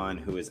friend of mine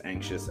who is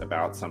anxious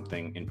about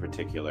something in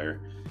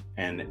particular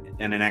and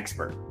an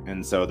expert.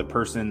 And so the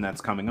person that's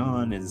coming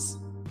on is,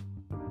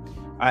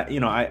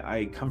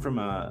 I come from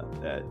a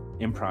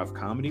improv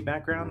comedy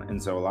background, and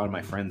so a lot of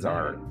my friends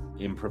are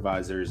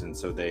improvisers, and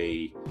so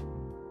they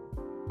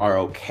are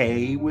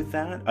okay with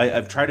that.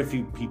 I've tried a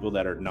few people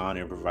that are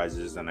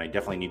non-improvisers, and I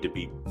definitely need to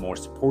be more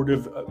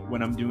supportive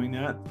when I'm doing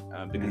that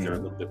because they're a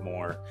little bit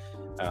more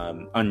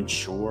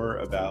unsure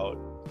about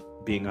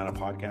being on a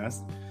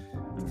podcast.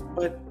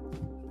 But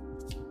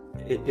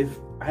if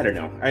I don't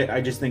know,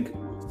 I just think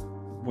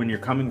when you're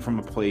coming from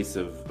a place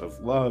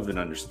of love and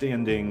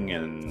understanding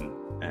and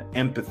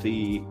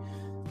empathy,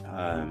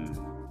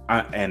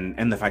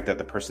 and the fact that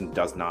the person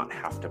does not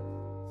have to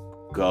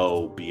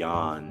go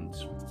beyond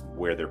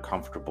where they're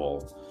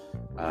comfortable,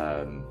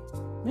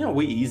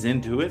 we ease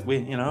into it.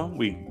 We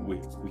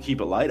keep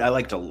it light. I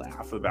like to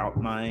laugh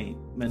about my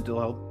mental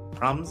health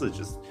problems. It's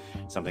just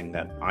something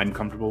that I'm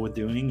comfortable with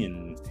doing,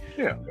 and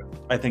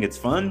I think it's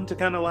fun to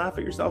kind of laugh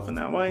at yourself in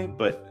that way.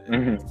 But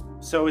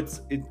so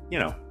it's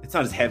not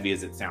as heavy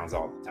as it sounds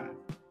all the time.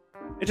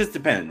 It just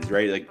depends,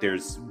 right? Like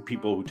there's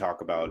people who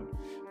talk about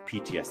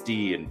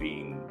PTSD and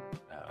being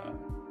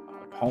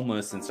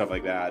homeless and stuff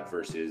like that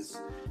versus,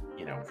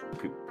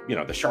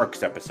 the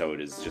sharks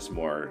episode is just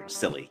more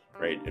silly,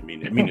 right? I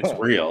mean it's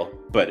real,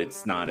 but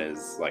it's not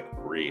as like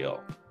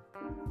real.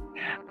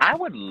 I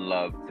would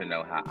love to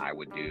know how I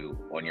would do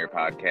on your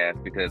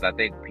podcast, because I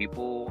think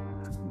people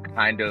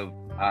kind of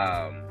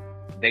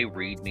they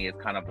read me as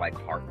kind of like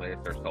heartless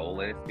or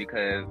soulless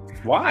because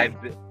why?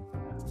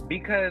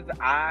 Because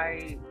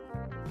I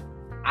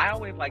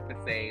always like to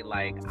say,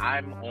 like,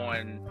 I'm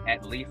on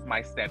at least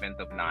my 7th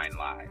of 9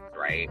 lives,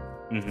 right?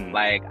 Mm-hmm.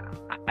 Like,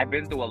 I've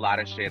been through a lot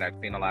of shit. I've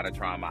seen a lot of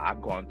trauma.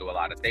 I've gone through a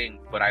lot of things,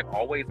 but I've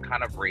always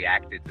kind of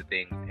reacted to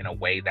things in a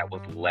way that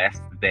was less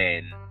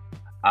than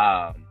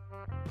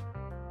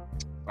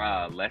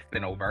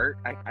overt,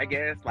 I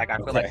guess. Like, I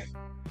feel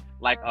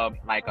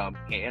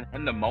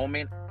in the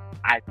moment,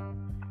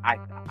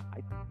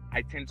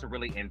 I tend to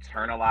really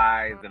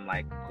internalize and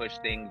like push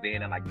things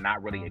in and like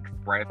not really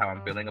express how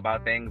I'm feeling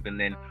about things. And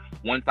then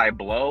once I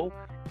blow,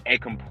 a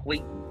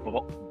complete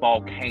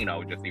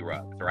volcano just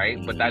erupts, right?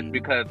 But that's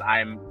because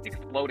I'm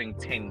exploding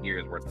 10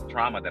 years worth of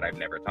trauma that I've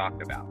never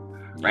talked about,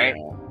 right?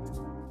 Yeah.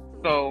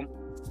 So,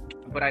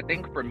 but I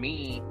think for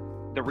me,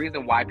 the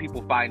reason why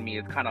people find me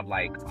is kind of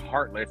like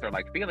heartless or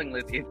like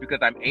feelingless is because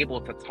I'm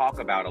able to talk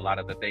about a lot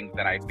of the things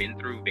that I've been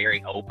through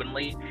very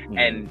openly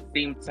and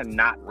seem to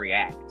not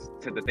react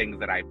to the things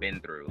that I've been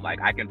through. Like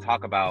I can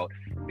talk about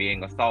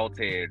being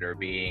assaulted or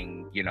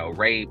being,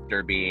 raped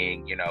or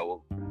being,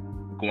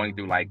 going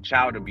through like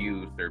child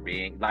abuse or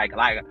being like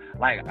I've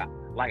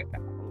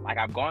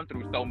gone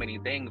through so many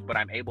things, but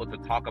I'm able to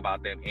talk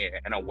about them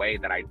in a way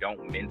that I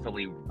don't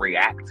mentally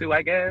react to,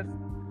 I guess.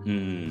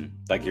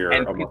 Like you're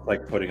almost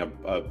like putting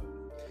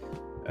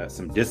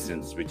some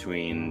distance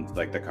between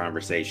like the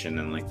conversation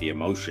and like the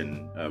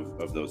emotion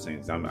of those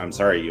things. I'm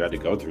sorry you had to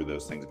go through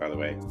those things, by the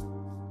way.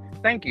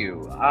 Thank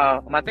you.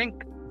 I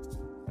think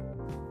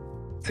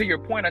to your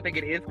point, I think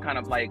it is kind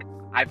of like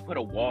I've put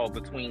a wall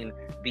between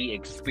the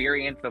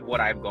experience of what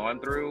I've gone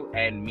through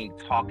and me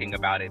talking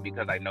about it,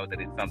 because I know that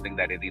it's something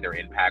that is either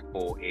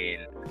impactful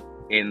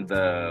in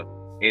the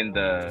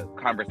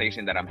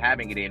conversation that I'm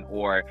having it in,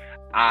 or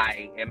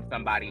I am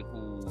somebody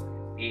who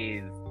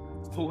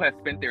has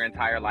spent their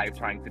entire life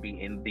trying to be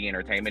in the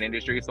entertainment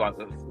industry. So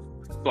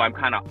I'm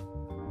kind of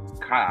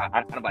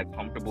kind of like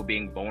comfortable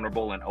being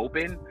vulnerable and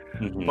open,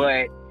 Mhm.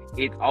 but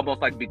it's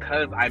almost like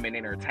because I'm an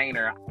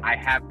entertainer, I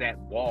have that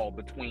wall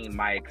between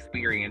my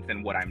experience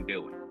and what I'm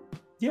doing.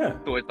 Yeah.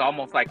 So it's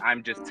almost like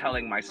I'm just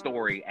telling my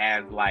story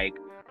as like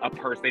a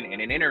person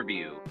in an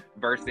interview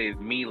versus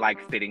me like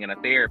sitting in a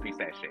therapy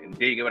session.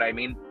 Do you get what I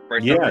mean? For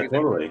some Yeah, reason,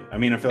 totally. I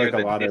mean, I feel like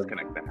there's a a lot of,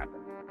 disconnect that happens.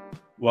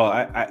 well,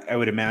 I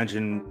would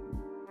imagine,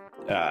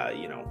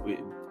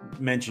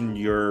 mention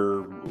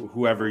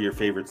whoever your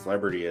favorite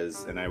celebrity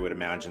is, and I would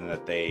imagine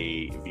that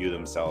they view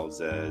themselves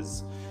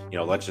as,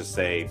 let's just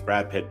say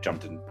Brad Pitt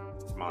jumped in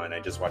mind. I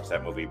just watched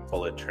that movie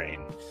Bullet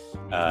Train.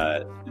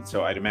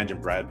 So I'd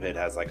imagine Brad Pitt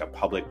has like a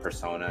public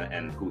persona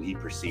and who he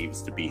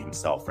perceives to be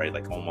himself, right?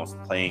 Like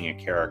almost playing a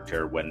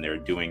character when they're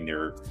doing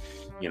their,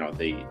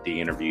 the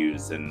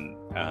interviews and,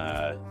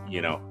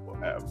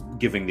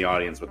 giving the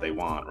audience what they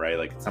want, right?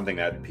 Like it's something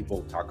that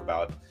people talk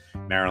about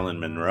Marilyn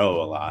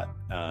Monroe a lot.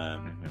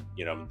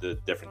 The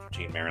difference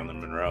between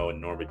Marilyn Monroe and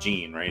Norma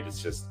Jean, right?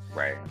 It's just,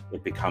 right.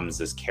 It becomes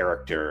this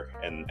character,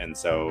 and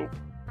so,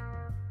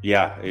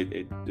 yeah,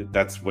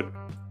 that's what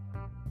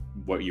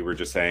you were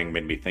just saying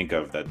made me think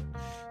of that.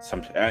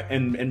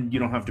 And you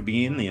don't have to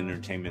be in the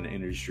entertainment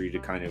industry to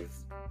kind of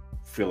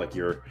feel like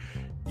you're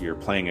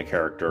playing a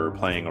character or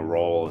playing a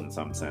role in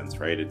some sense,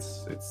 right?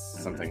 It's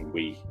something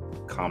we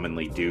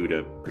commonly do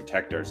to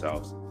protect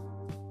ourselves.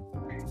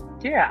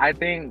 Yeah, I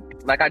think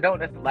I don't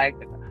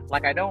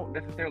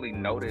necessarily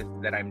notice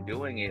that I'm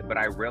doing it, but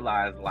I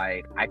realize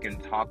like I can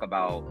talk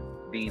about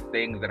these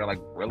things that are like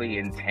really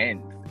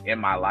intense in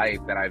my life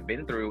that I've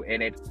been through,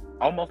 and it's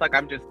almost like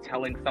I'm just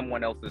telling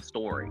someone else's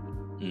story.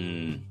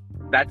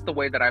 That's the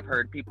way that I've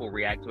heard people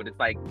react to it. It's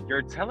like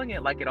you're telling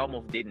it like it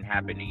almost didn't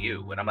happen to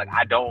you, and I'm like,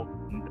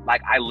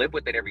 I live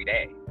with it every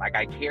day. Like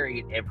I carry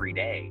it every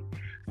day,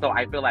 so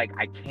I feel like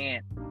I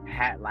can't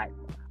have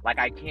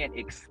I can't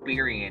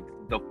experience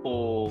the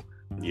full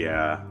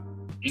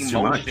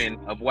emotion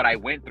of what I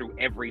went through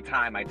every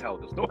time I tell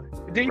the story.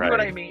 Do you know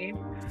what I mean?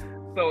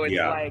 So it's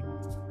like,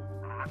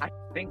 I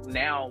think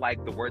now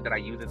like the word that I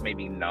use is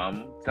maybe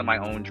numb to my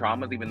own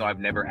traumas, even though I've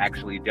never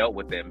actually dealt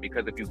with them,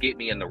 because if you get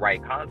me in the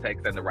right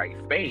context and the right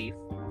space,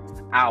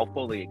 I'll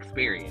fully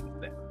experience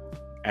them.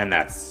 And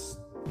that's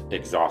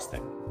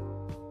exhausting.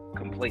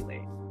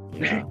 Completely.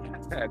 Yeah.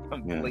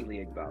 Completely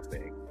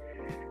exhausting.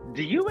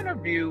 Do you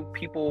interview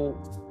people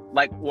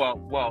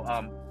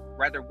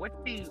rather, what's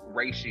the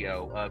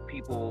ratio of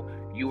people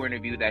you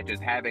interview that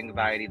just have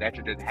anxiety, that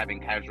you're just having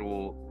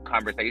casual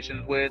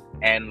conversations with,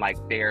 and like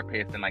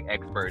therapists and like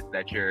experts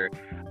that you're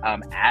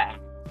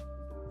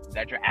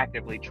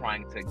actively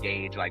trying to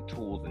gauge like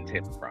tools and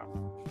tips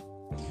from?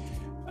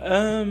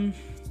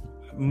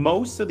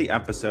 Most of the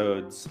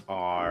episodes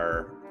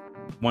are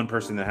one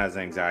person that has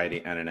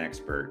anxiety and an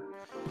expert,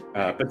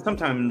 but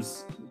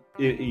sometimes,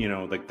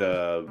 like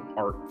the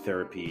art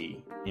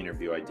therapy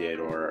interview I did,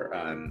 or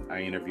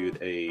I interviewed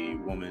a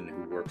woman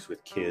who works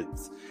with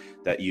kids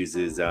that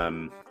uses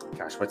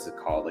what's it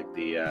called, like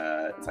the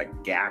it's like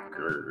GAC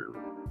or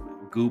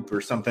Goop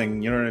or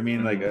something, you know what I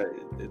mean? Like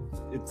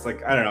it's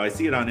like, I don't know, I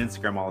see it on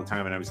Instagram all the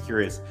time, and I was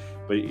curious,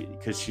 but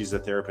because she's a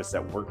therapist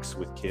that works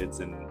with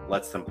kids and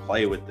lets them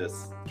play with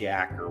this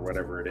GAC or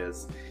whatever it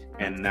is,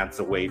 and that's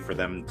a way for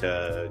them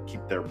to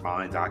keep their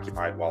minds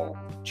occupied while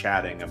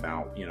chatting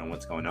about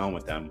what's going on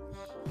with them.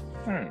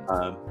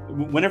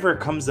 Whenever it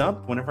comes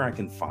up, whenever I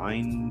can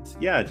find,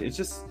 it's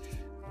just,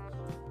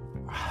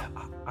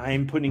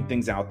 I'm putting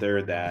things out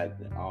there that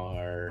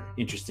are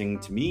interesting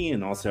to me,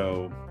 and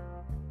also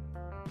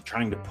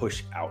trying to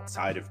push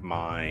outside of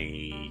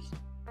my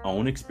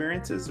own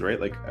experiences, right?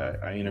 Like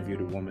I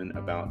interviewed a woman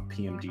about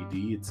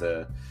PMDD. It's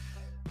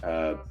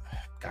I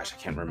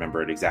can't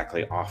remember it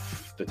exactly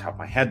off the top of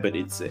my head, but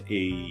it's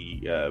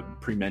a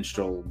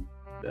premenstrual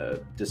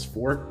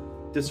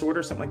dysphoric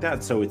disorder, something like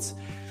that. So it's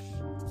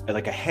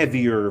like a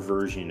heavier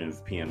version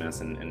of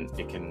PMS, and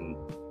it can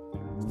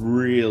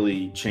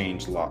really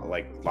change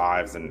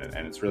lives, and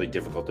it's really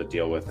difficult to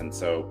deal with. And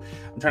so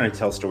I'm trying to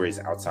tell stories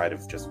outside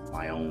of just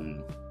my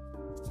own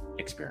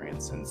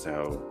experience. And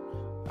so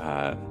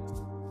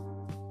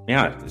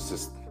it's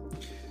just,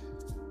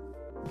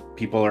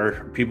 people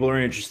are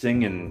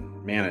interesting,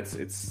 and man,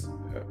 it's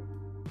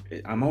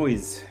I'm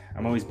always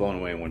blown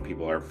away when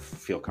people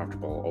feel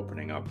comfortable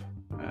opening up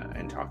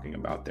and talking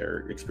about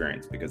their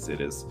experience, because it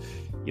is,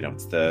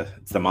 it's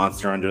the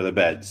monster under the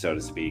bed, so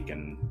to speak,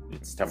 and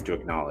it's tough to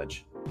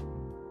acknowledge.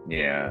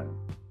 Yeah.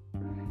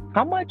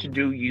 How much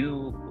do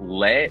you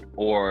let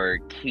or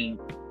keep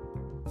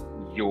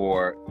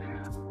your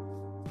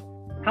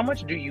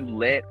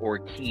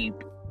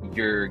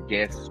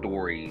guest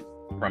stories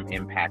from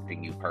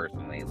impacting you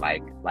personally?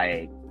 Like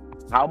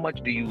how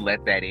much do you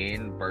let that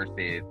in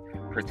versus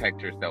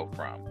protect yourself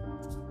from?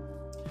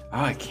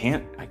 I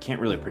can't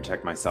really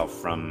protect myself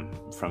from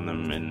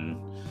them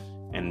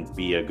and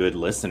be a good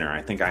listener.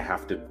 I think I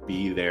have to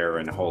be there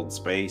and hold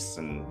space,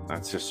 and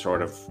that's just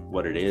sort of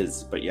what it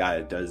is. But yeah,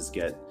 it does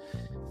get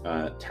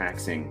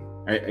taxing.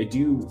 I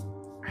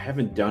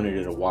haven't done it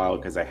in a while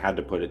because I had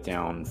to put it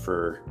down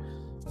for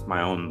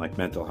my own like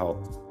mental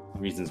health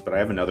reasons, but I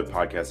have another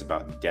podcast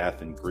about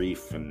death and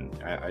grief, and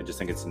I just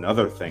think it's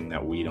another thing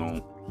that we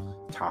don't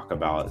talk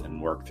about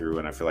and work through.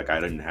 And I feel like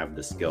I didn't have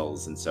the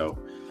skills, and so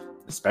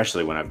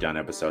especially when I've done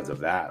episodes of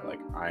that, like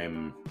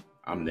I'm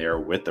there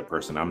with the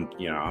person.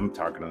 I'm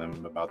talking to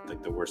them about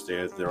like the worst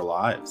day of their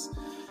lives.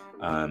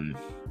 And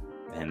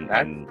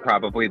that's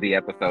probably the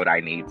episode I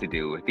need to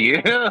do with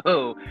you.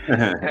 Because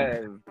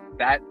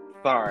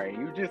sorry,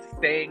 you just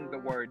saying the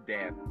word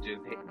death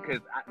just hit,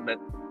 because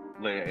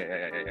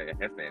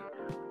listen,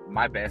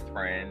 my best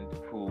friend,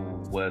 who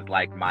was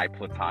like my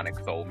platonic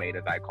soulmate,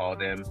 as I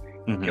called him,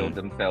 killed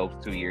themselves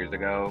 2 years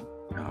ago.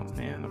 Oh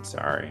man, I'm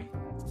sorry.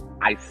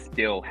 I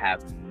still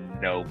have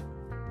no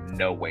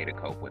way to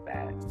cope with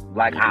that.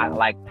 Like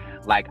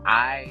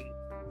I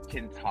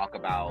can talk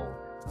about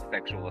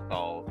sexual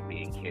assault,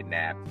 being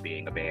kidnapped,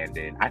 being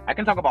abandoned. I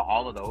can talk about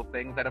all of those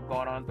things that have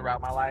gone on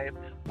throughout my life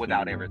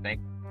without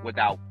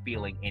without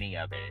feeling any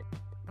of it.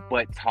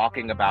 But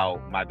talking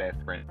about my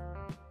best friend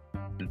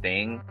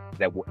thing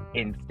that will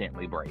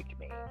instantly break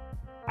me.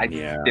 I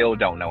still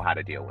don't know how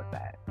to deal with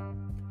that.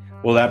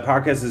 Well, that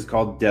podcast is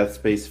called Death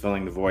Space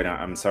Filling the Void.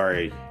 I'm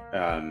sorry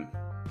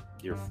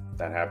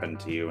that happened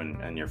to you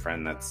and your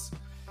friend. That's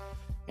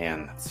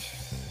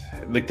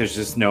like there's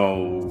just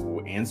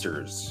no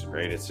answers,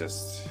 right? It's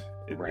just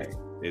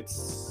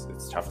it's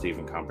tough to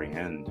even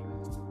comprehend.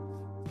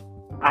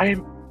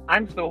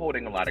 I'm still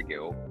holding a lot of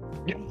guilt.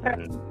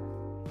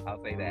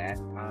 I'll say that.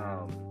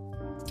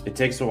 It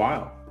takes a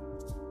while.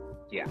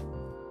 Yeah.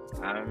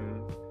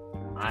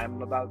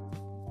 I'm about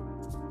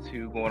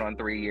 2 going on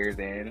 3 years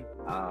in.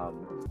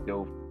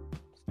 Still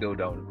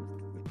don't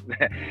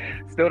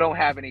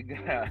have any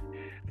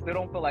still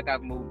don't feel like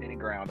I've moved any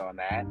ground on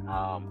that.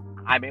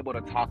 I'm able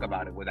to talk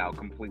about it without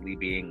completely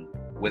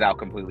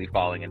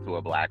falling into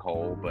a black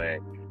hole, but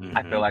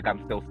I feel like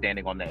I'm still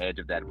standing on the edge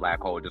of that black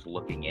hole, just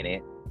looking in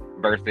it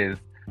versus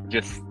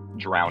just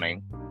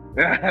drowning.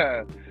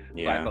 Yeah.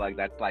 So I feel like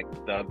that's like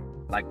the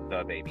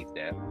baby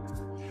step.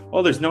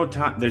 Well, there's no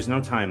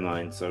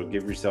timeline, so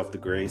give yourself the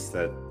grace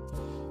that,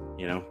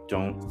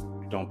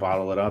 don't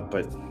bottle it up,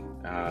 but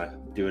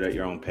do it at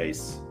your own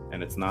pace.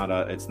 And it's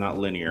not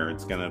linear.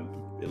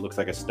 It looks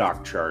like a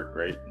stock chart,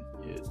 right?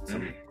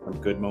 Some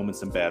good moments,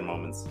 some bad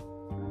moments.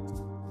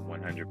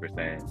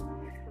 100%.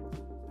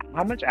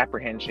 How much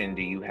apprehension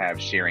do you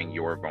have sharing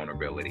your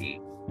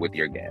vulnerability with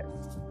your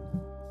guests?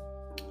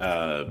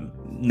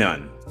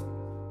 None.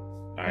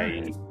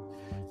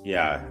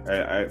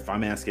 If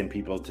I'm asking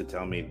people to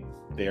tell me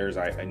theirs,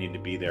 I need to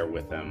be there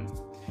with them.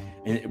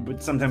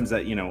 But sometimes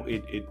that,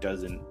 it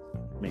doesn't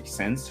make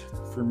sense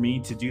for me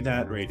to do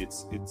that, right?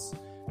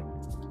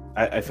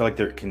 I feel like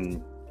it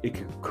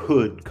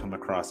could come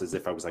across as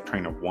if I was like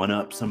trying to one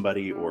up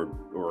somebody or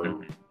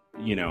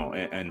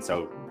and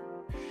so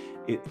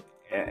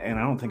and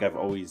I don't think I've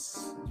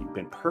always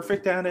been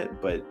perfect at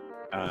it, but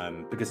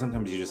because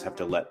sometimes you just have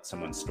to let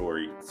someone's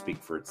story speak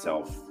for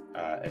itself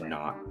and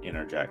not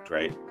interject,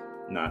 right?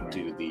 Not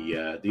do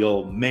the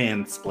old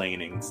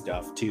mansplaining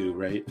stuff too,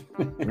 right?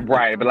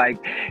 Right, but like,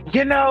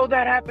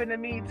 that happened to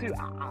me too.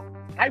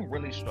 I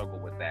really struggle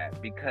with that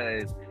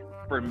because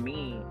for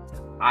me,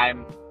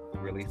 I'm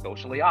really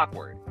socially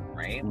awkward,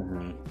 right?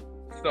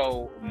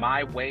 So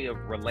my way of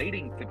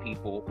relating to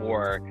people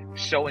or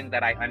showing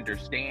that I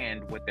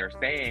understand what they're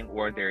saying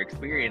or their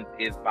experience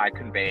is by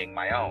conveying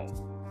my own.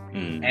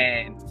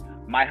 And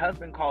my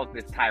husband calls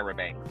this Tyra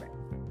Banks thing,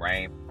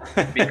 right?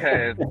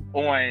 Because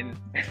on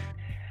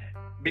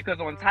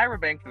Tyra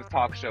Banks'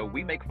 talk show,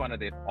 we make fun of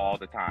this all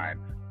the time.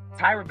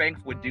 Tyra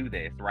Banks would do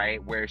this,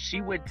 right? Where she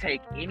would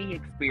take any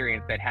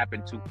experience that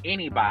happened to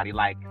anybody,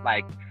 like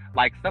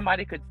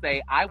somebody could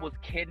say, I was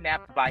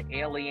kidnapped by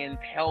aliens,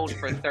 held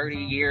for 30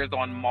 years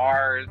on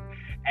Mars,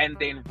 and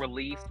then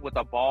released with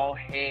a bald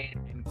head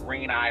and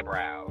green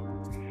eyebrows.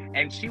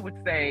 And she would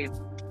say,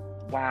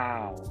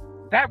 wow,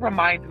 that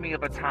reminds me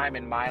of a time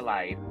in my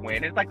life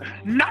when it's like,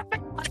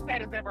 nothing like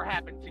that has ever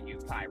happened to you,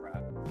 Tyra.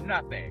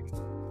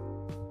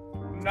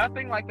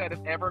 Nothing like that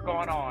has ever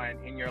gone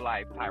on in your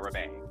life, Tyra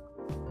Banks.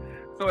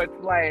 So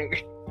it's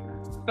like,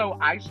 so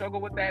I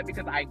struggle with that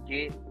because I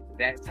get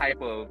that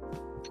type of,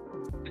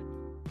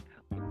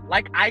 it's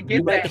like,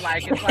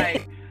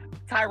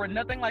 Tyra,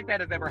 nothing like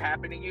that has ever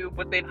happened to you,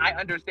 but then I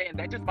understand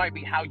that just might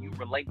be how you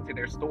relate to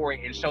their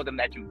story and show them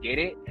that you get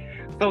it.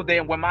 So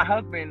then when my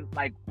husband,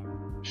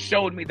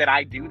 showed me that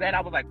I do that, I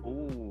was like,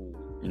 ooh.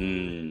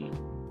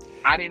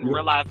 I didn't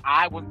realize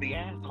I was the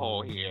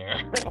asshole here.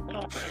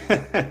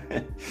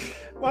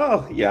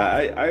 Well,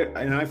 yeah,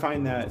 I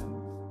find that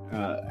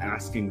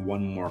asking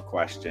one more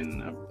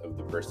question of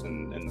the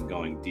person and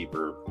going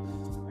deeper,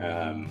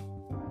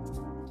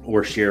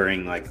 or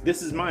sharing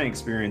this is my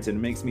experience and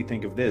it makes me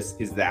think of this.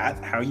 Is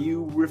that how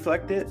you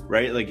reflect it,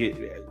 right?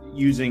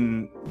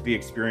 Using the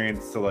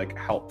experience to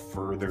help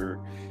further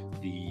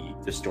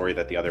the story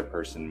that the other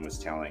person was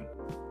telling.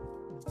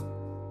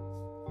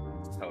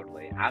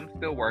 Totally. I'm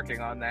still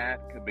working on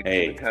that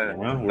because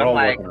we're all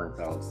working on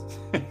ourselves.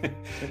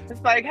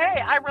 It's like,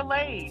 hey, I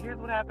relate. Here's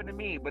what happened to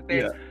me. But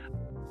then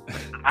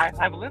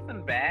I've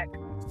listened back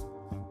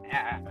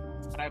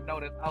I've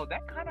noticed, oh,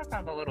 that kind of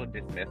sounds a little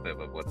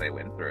dismissive of what they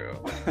went through.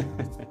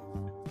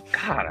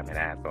 God, I'm an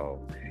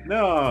asshole.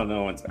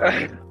 No one's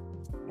bad.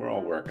 We're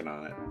all working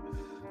on it.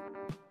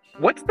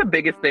 What's the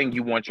biggest thing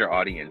you want your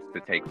audience to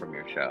take from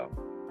your show?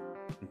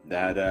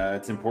 That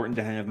it's important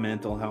to have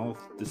mental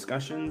health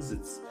discussions.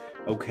 It's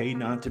okay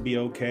not to be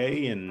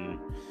okay, and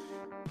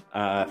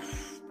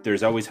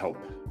there's always hope,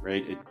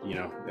 right?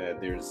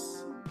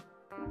 There's,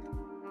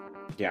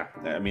 yeah.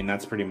 I mean,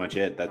 that's pretty much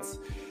it. That's,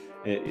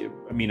 I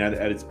mean, at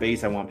its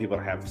base, I want people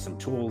to have some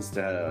tools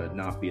to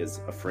not be as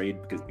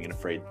afraid, because being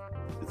afraid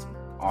is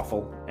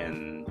awful.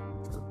 And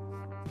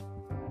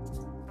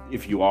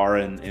if you are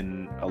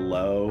in a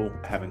low,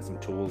 having some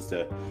tools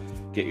to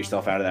get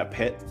yourself out of that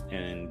pit,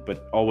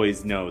 but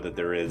always know that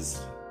there is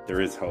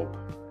hope,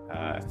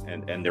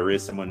 and there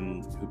is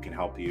someone who can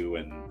help you,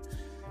 and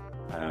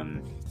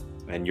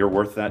you're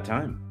worth that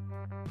time.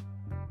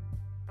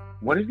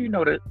 What have you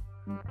noticed?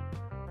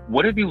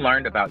 What have you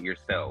learned about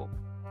yourself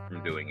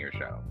from doing your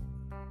show?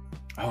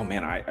 Oh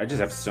man, I just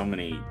have so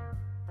many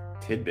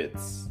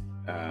tidbits.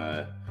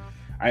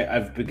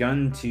 I've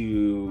begun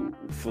to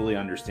fully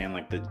understand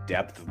like the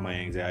depth of my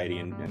anxiety,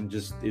 and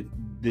just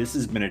this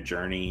has been a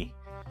journey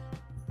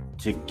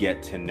to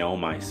get to know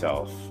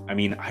myself. I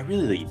mean, I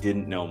really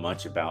didn't know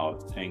much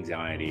about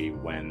anxiety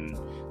when,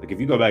 like, if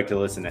you go back to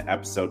listen to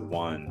episode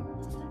 1,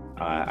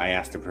 I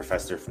asked a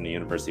professor from the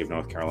University of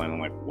North Carolina, I'm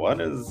like,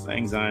 what is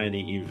anxiety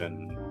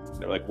even?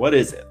 They're like, what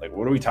is it? Like,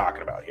 what are we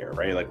talking about here,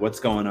 right? Like, what's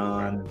going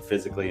on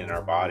physically in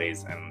our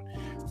bodies? And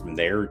from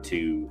there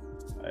to,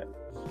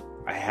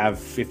 I have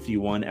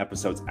 51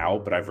 episodes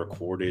out, but I've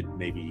recorded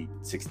maybe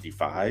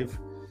 65.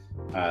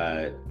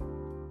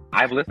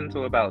 I've listened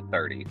to about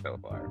 30 so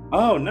far.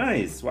 Oh,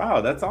 nice.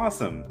 Wow, that's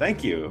awesome.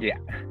 Thank you. Yeah,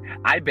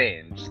 I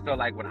binge. So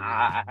like when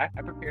I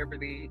prepare for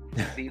these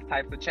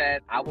types of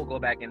chats, I will go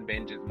back and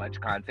binge as much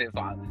content.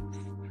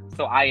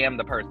 So I am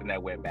the person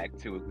that went back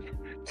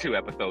to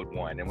episode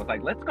 1 and was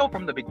like, let's go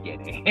from the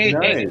beginning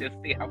and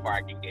just see how far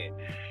I can get.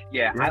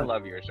 Yeah. I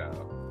love your show.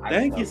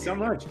 Thank you so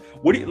much.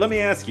 Let me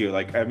ask you,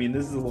 like, I mean,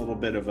 this is a little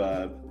bit of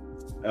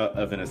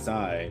an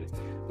aside,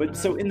 but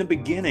so in the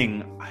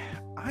beginning,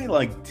 I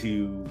like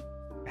to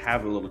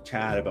have a little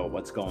chat about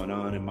what's going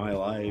on in my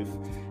life.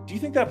 Do you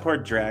think that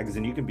part drags?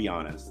 And you can be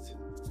honest.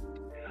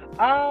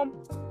 I'm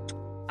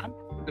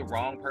the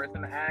wrong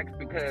person to ask,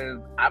 because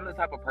I'm the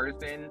type of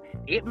person,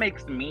 it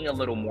makes me a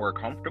little more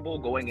comfortable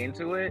going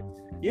into it.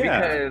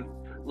 Yeah. Because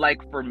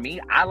like for me,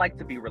 I like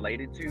to be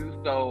related to.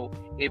 So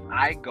if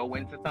I go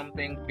into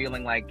something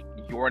feeling like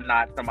you're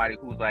not somebody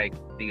who's like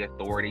the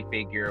authority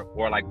figure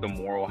or like the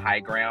moral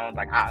high ground,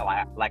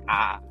 I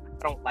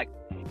don't like,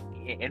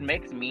 it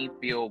makes me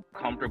feel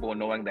comfortable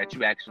knowing that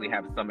you actually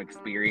have some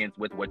experience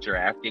with what you're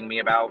asking me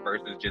about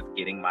versus just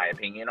getting my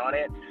opinion on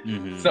it.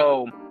 Mm-hmm.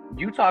 So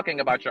you talking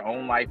about your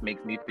own life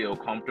makes me feel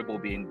comfortable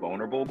being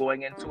vulnerable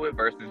going into it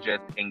versus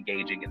just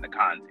engaging in the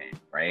content,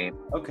 right?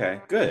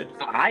 Okay, good.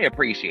 So I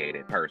appreciate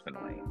it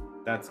personally.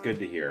 That's good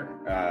to hear.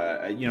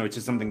 It's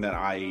just something that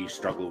I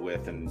struggle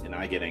with and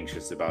I get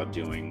anxious about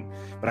doing.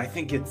 But I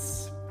think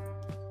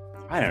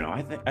I don't know.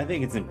 I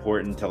think it's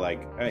important to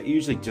like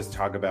usually just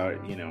talk about,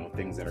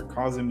 things that are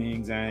causing me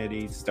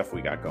anxiety, stuff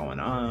we got going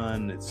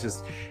on. It's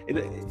just,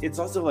 it's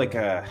also like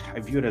I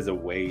view it as a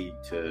way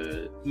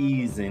to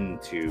ease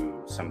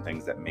into some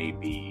things that may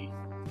be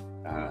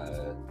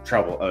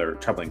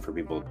troubling for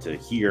people to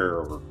hear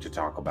or to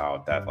talk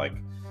about, that like,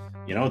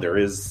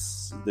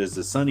 there's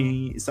a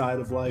sunny side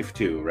of life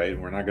too, right?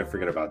 We're not going to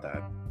forget about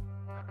that.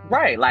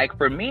 Right. Like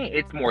for me,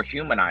 it's more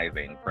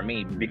humanizing for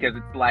me, because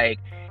it's like,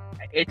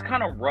 it's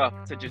kind of rough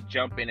to just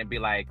jump in and be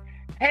like,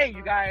 hey,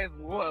 you guys,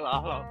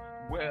 welcome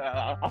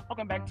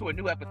back to a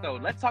new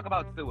episode. Let's talk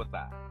about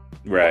suicide.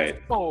 Right.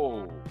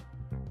 Oh.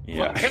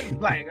 Yeah. It's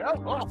like,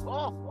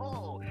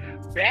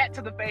 bat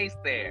to the face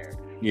there.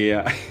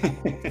 Yeah. I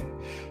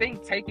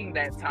think taking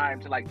that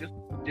time to like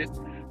just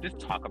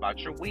talk about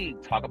your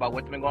week, talk about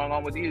what's been going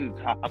on with you,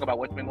 talk about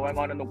what's been going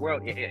on in the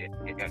world. It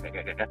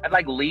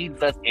like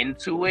leads us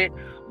into it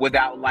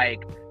without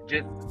like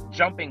just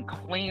jumping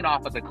clean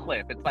off of the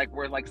cliff. It's like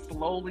we're like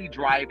slowly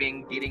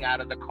driving, getting out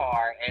of the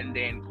car, and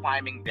then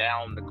climbing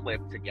down the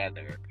cliff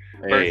together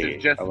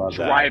versus just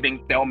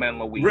driving Thelma and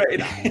Louise. Right.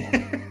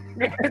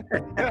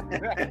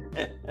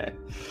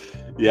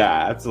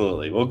 Yeah,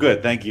 absolutely. Well,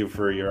 good. Thank you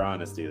for your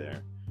honesty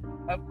there.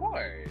 Of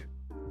course.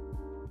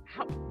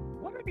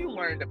 What have you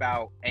learned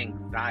about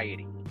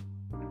anxiety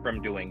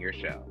from doing your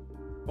show?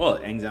 Well,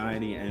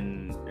 anxiety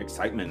and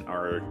excitement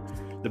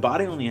the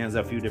body only has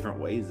a few different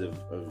ways of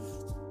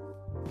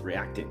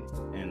reacting,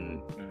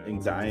 and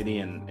anxiety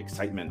and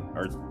excitement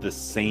are the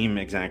same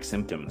exact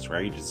symptoms,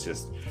 right? It's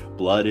just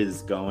blood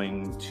is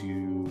going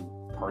to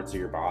parts of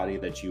your body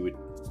that you would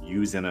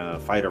use in a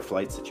fight or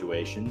flight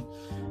situation.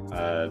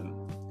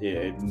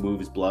 It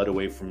moves blood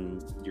away from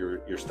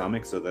your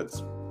stomach, so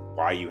that's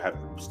why you have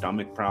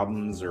stomach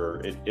problems, or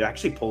it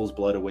actually pulls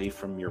blood away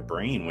from your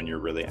brain when you're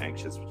really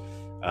anxious,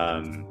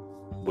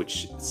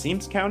 which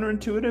seems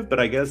counterintuitive, but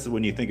I guess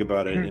when you think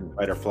about it, in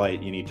fight or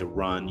flight, you need to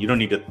run. You don't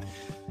need to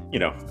you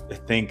know,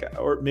 think,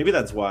 or maybe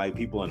that's why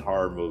people in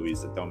horror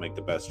movies that don't make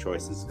the best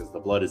choices, because the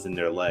blood is in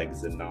their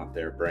legs and not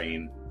their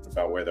brain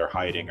about where they're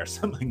hiding or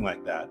something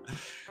like that.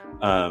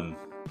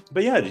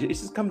 But yeah, it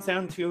just comes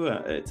down to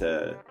it's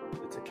a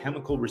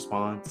chemical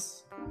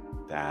response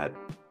that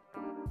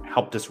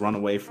helped us run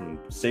away from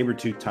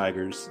saber-toothed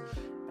tigers,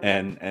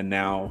 and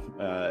now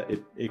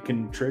it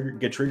can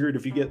get triggered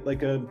if you get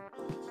like a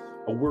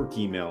work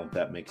email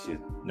that makes you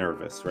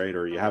nervous, right?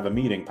 Or you have a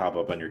meeting pop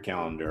up on your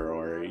calendar,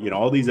 or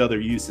all these other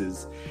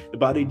uses. The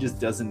body just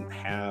doesn't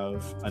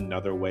have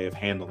another way of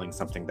handling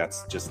something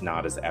that's just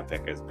not as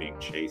epic as being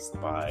chased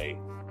by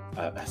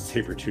a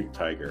saber-toothed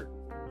tiger.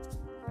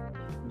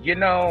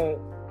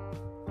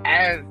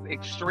 As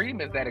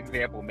extreme as that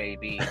example may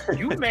be,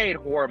 you made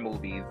horror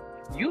movies.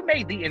 You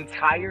made the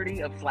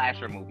entirety of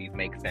slasher movies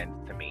make sense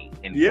to me.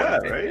 Yeah,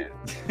 right?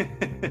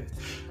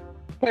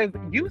 Because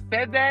you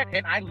said that,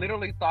 and I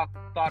literally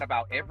thought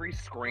about every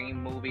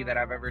Scream movie that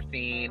I've ever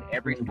seen,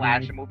 every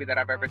slasher movie that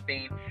I've ever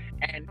seen,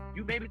 and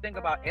you made me think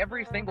about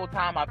every single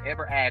time I've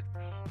ever asked,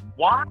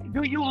 why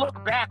do you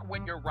look back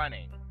when you're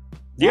running?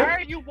 Yeah. Why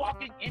are you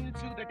walking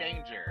into the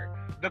danger?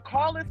 The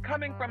call is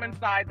coming from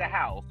inside the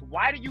house.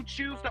 Why do you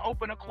choose to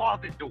open a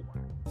closet door?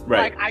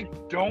 Right. Like, I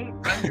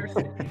don't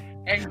understand.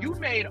 And you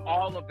made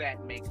all of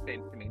that make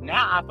sense to me.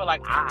 Now I feel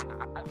like I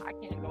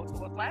can't go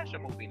to a slasher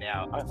movie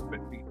now.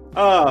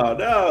 Oh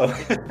no!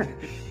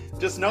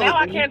 Just know now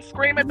I can't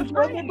scream at the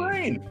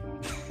brain.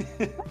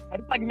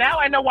 It's like, now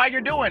I know why you're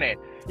doing it.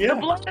 Yeah.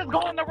 The blood is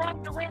going the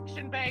wrong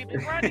direction, baby.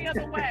 Run the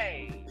other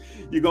way.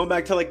 You're going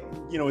back to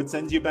it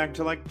sends you back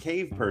to like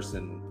cave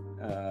person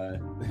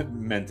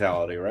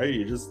mentality, right?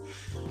 You're just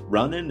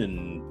running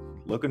and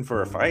looking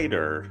for a fight,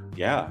 or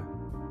yeah.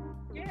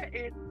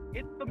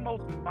 It's the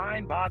most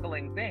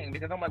mind-boggling thing,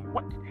 because I'm like,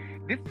 what?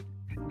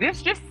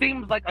 This just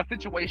seems like a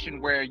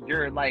situation where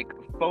your like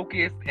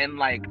focus and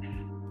like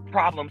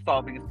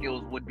problem-solving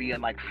skills would be in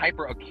like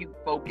hyper acute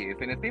focus,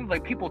 and it seems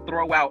like people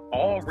throw out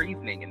all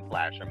reasoning in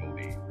slasher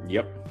movies.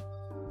 Yep.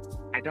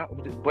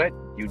 But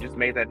you just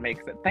made that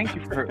make sense. Thank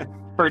you for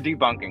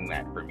debunking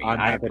that for me.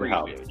 I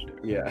appreciate it.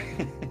 Yeah.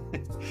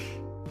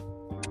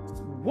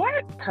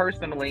 What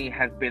personally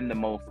has been the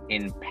most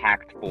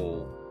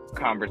impactful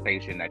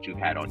conversation that you've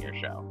had on your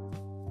show?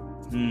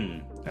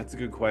 That's a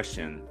good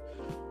question.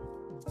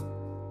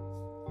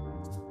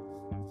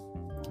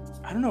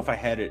 I don't know if I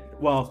had it.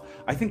 Well,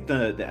 I think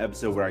the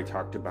episode where I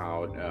talked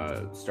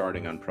about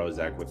starting on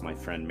Prozac with my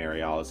friend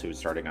Mary Alice, who was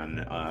starting on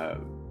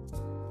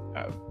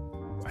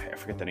I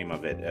forget the name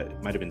of it.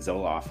 It might have been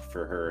Zoloft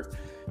for her.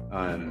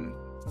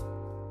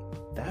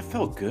 That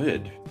felt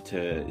good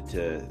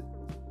to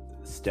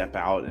step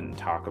out and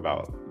talk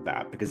about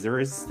that, because there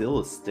is still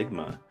a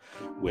stigma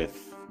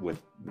with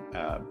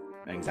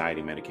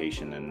anxiety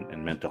medication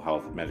and mental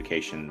health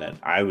medication that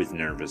I was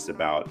nervous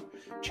about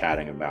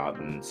chatting about.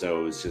 And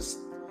so it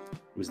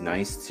was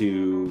nice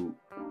to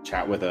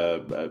chat with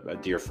a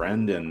dear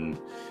friend and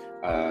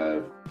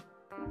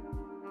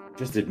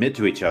just admit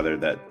to each other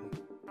that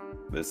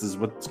this is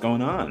what's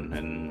going on,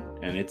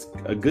 and it's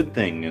a good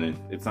thing, and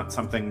it's not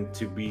something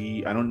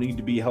I don't need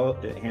to be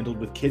handled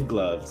with kid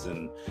gloves.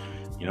 And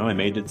I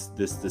made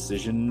this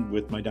decision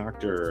with my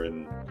doctor,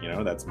 and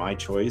that's my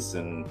choice,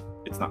 and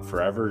it's not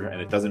forever, and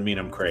it doesn't mean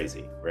I'm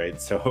crazy, right?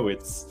 So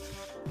it's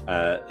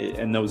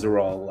and those are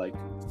all like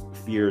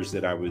fears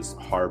that I was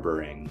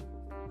harboring,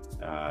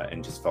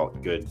 and just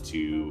felt good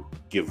to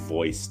give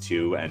voice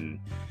to. And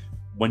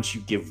once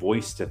you give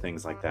voice to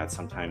things like that,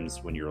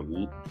 sometimes when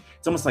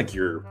it's almost like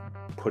you're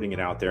putting it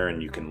out there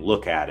and you can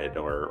look at it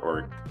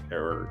or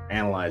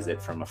analyze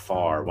it from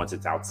afar once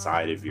it's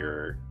outside of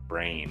your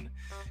brain.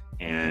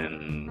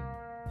 And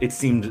it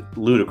seemed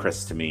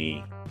ludicrous to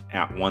me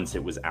once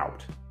it was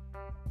out,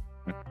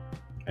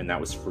 and that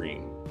was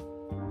freeing.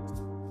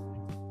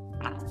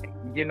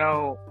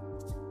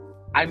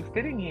 I'm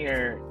sitting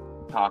here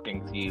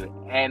talking to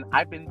you, and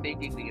I've been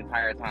thinking the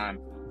entire time,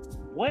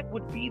 what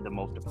would be the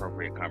most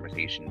appropriate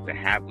conversation to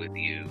have with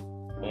you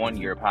on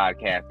your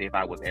podcast if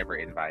I was ever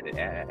invited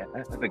as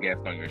a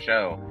guest on your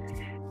show?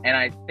 And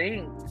I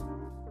think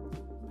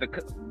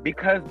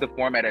because the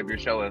format of your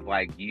show is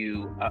like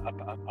you,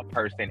 a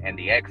person, and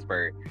the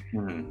expert,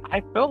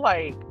 I feel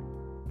like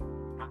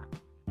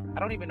I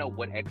don't even know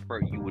what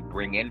expert you would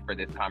bring in for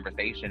this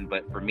conversation,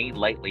 but for me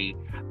lately,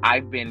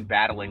 I've been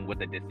battling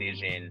with a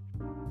decision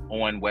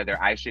on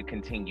whether I should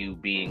continue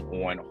being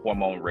on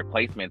hormone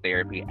replacement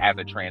therapy as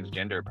a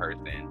transgender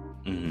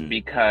person,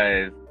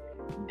 because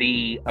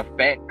the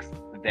effects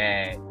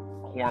that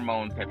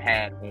hormones have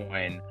had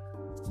on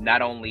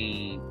not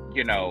only,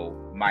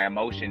 my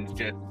emotions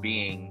just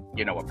being,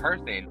 a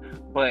person,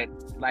 but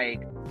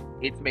like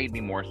it's made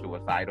me more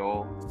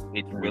suicidal.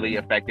 It's really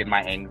affected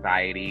my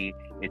anxiety.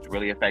 It's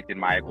really affected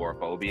my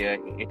agoraphobia.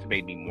 It's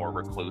made me more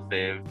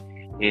reclusive.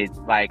 It's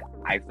like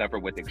I suffer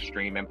with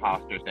extreme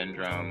imposter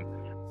syndrome.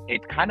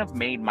 It's kind of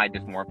made my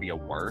dysmorphia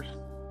worse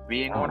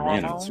being on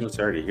hormones. I'm so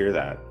sorry to hear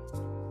that.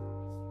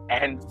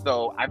 And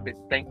so I've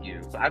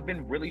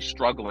been really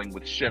struggling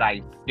with, should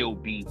I still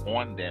be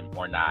on them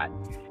or not?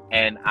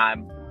 And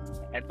I'm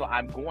so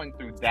I'm going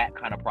through that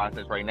kind of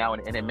process right now,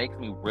 and it makes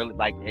me really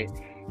like it.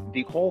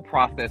 The whole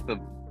process of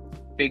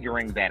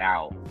figuring that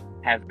out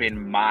has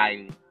been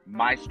my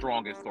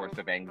strongest source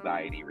of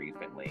anxiety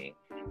recently.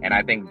 And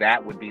I think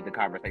that would be the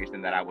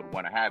conversation that I would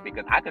want to have,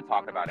 because I could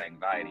talk about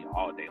anxiety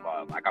all day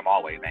long. Like, I'm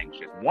always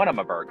anxious. One, I'm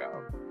a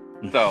Virgo.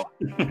 So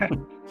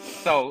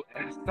so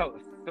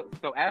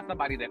as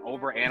somebody that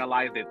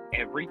overanalyzes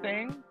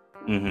everything,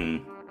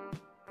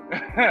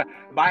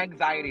 my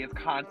anxiety is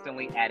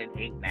constantly at an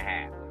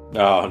 8.5.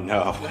 Oh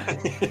no.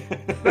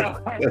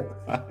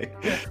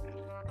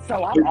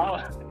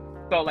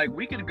 So like,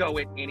 we could go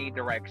in any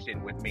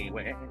direction with me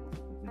when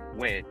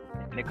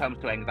it comes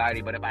to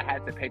anxiety, but if I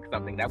had to pick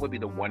something, that would be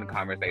the one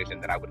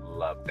conversation that I would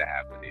love to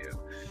have with you.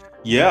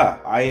 Yeah,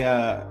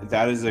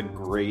 that is a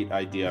great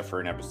idea for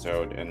an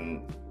episode.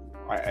 And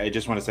I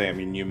just want to say, I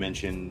mean, you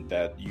mentioned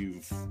that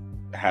you've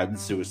had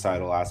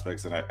suicidal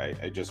aspects, and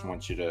I just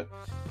want you to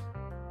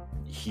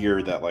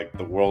hear that, like,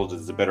 the world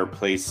is a better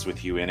place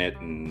with you in it,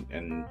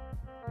 and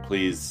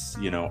please,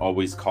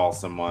 always call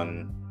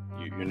someone.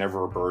 You're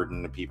never a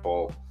burden to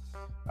people.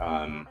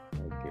 Thank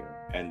you.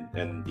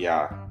 And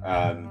yeah,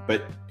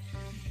 but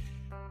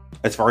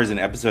as far as an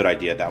episode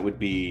idea, that would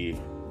be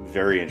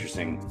very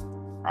interesting.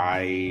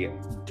 I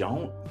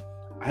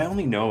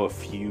only know a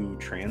few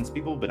trans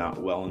people, but not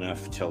well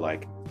enough to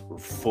like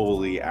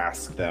fully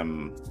ask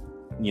them.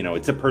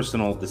 It's a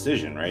personal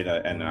decision, right?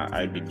 And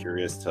I'd be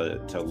curious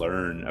to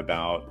learn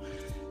about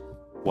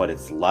what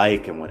it's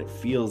like and what it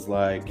feels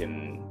like,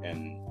 and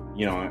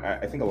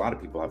I think a lot of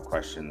people have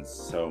questions.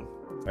 So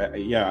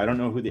I don't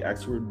know who the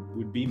expert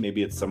would be.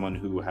 Maybe it's someone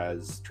who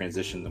has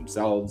transitioned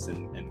themselves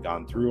and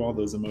gone through all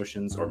those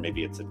emotions, or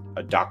maybe it's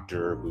a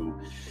doctor who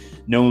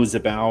knows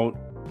about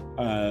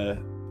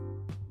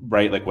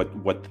right, like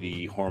what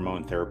the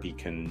hormone therapy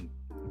can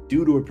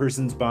do to a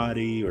person's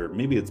body, or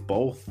maybe it's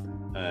both.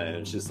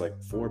 It's just like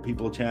 4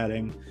 people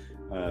chatting.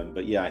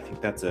 But yeah, I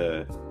think that's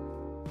a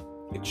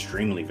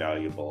extremely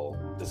valuable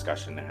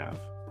discussion to have.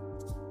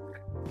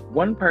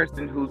 One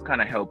person who's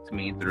kind of helped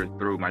me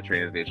through my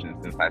transition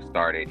since I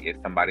started is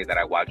somebody that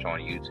I watch on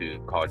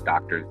YouTube called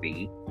Dr.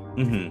 Z.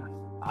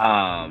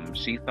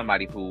 She's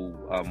somebody who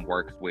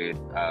works with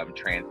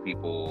trans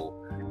people,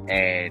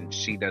 and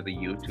she does a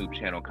YouTube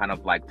channel kind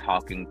of like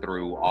talking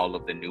through all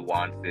of the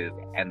nuances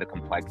and the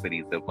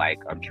complexities of like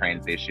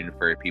transition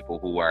for people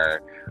who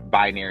are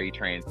binary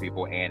trans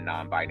people and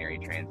non-binary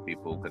trans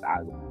people,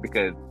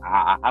 because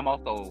I'm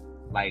also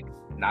like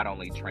not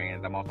only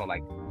trans, I'm also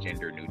like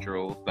gender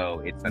neutral, so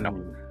it's enough.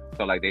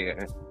 So like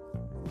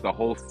the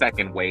whole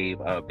second wave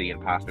of the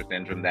imposter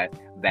syndrome that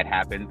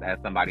happens as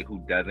somebody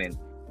who doesn't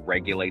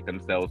regulate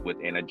themselves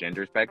within a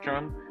gender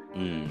spectrum.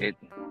 It's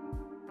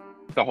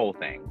the whole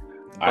thing.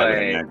 But, I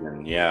would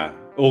imagine, yeah.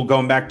 Well,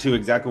 going back to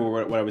exactly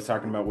what I was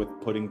talking about with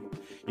putting,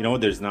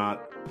 there's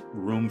not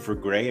room for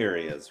gray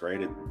areas,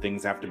 right?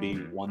 Things have to be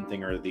one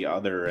thing or the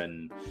other,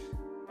 and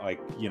like,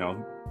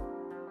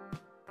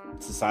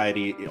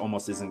 society, it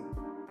almost isn't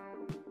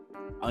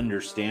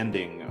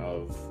understanding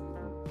of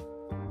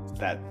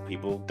that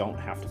people don't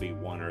have to be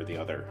one or the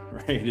other,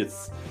 right?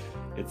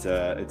 It's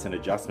an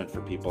adjustment for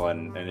people,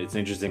 and it's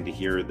interesting to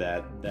hear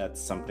that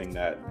that's something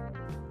that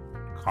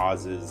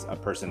causes a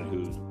person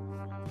who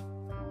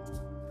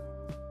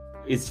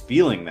is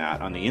feeling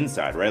that on the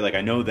inside, right? Like,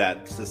 I know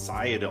that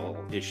societal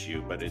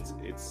issue, but it's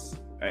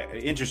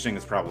interesting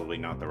is probably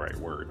not the right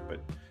word, but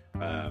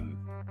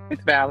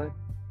it's valid.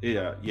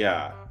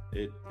 Yeah.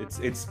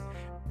 It's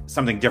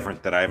something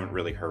different that I haven't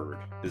really heard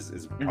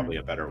is probably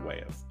a better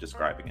way of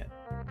describing it.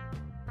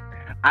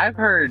 I've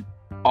heard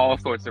all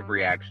sorts of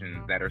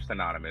reactions that are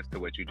synonymous to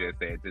what you just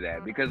said to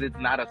that, because it's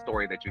not a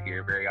story that you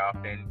hear very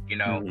often.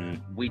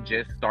 We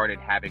just started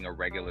having a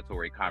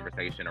regulatory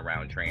conversation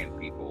around trans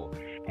people,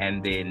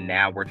 and then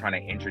now we're trying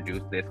to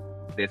introduce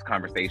this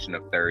conversation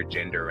of third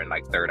gender and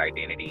like third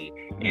identity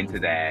into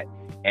that,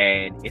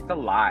 and it's a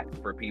lot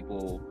for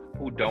people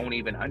who don't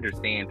even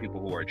understand people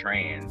who are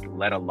trans,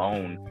 let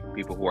alone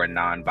people who are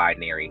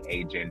non-binary,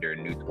 agender,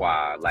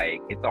 nutois. Like,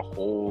 it's a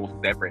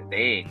whole separate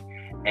thing.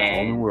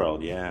 And whole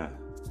world, yeah.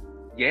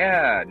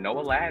 Yeah, no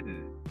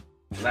Aladdin.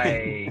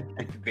 Like,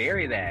 it's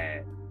very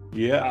that.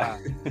 Yeah.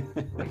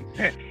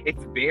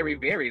 It's very,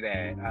 very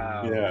that.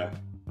 Yeah.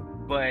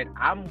 But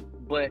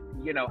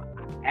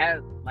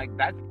as like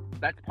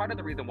that's part of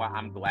the reason why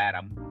I'm glad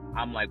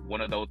I'm like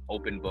one of those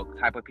open book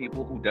type of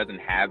people who doesn't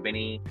have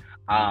any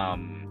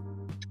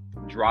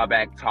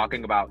drawback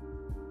talking about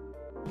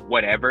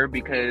whatever,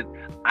 because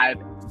I've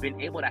been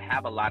able to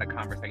have a lot of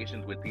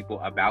conversations with people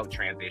about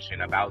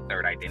transition, about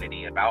third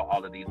identity, about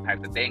all of these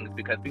types of things,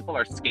 because people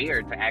are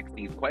scared to ask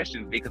these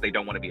questions because they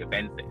don't want to be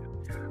offensive,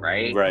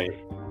 right?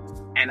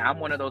 And I'm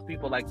one of those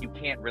people, like, you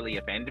can't really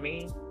offend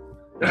me.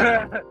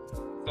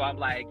 So I'm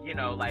like,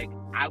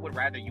 I would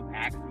rather you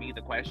ask me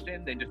the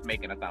question than just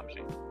make an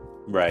assumption.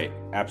 Right.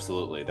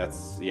 Absolutely.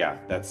 That's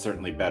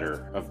certainly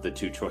better of the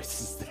two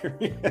choices there.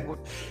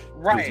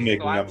 Right. Just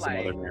making so up some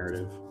other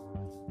narrative.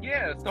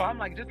 Yeah, so I'm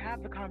like, just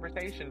have the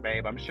conversation,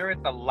 babe. I'm sure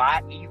it's a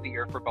lot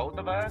easier for both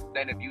of us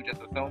than if you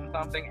just assume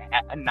something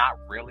and not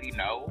really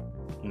know.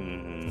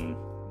 Mm-hmm.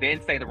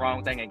 Then say the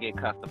wrong thing and get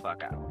cussed the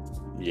fuck out.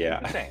 Yeah.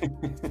 Just saying.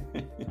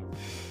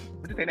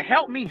 Just saying,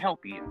 help me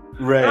help you.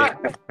 Right.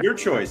 Your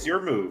choice,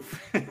 your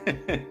move.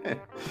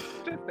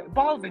 Just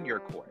balls in your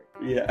court.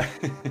 Yeah.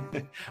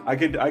 I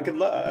could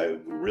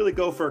really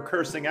go for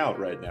cursing out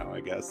right now,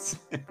 I guess.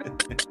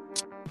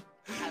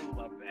 I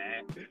love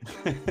that.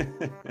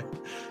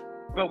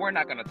 But we're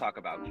not going to talk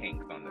about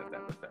kinks on this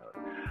episode.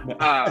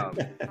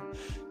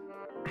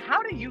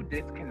 How do you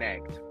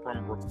disconnect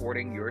from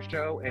recording your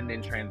show and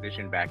then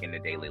transition back into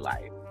daily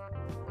life?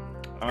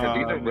 Because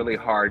these are really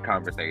hard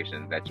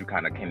conversations that you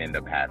kind of can end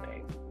up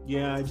having.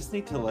 Yeah, I just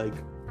need to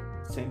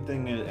same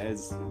thing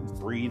as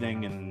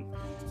breathing and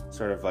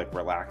sort of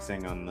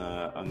relaxing on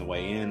the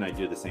way in. I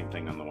do the same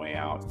thing on the way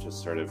out.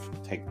 Just sort of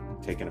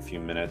taking a few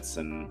minutes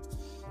and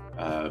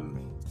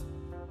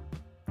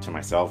to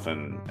myself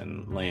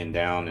and laying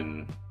down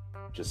and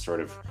just sort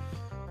of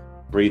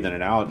breathing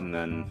it out, and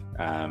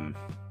then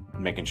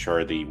making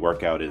sure the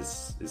workout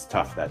is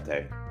tough that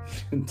day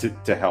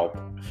to help.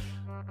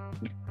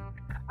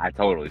 I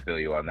totally feel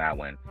you on that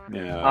one.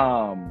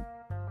 Yeah.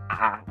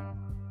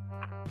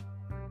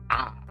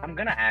 I'm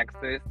gonna ask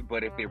this,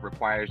 but if it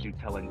requires you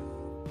telling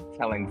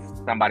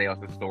somebody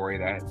else's story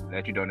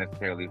that you don't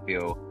necessarily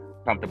feel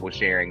comfortable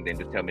sharing, then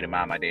just tell me to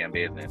mind my damn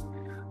business.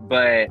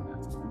 But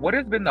what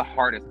has been the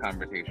hardest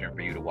conversation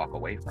for you to walk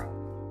away from?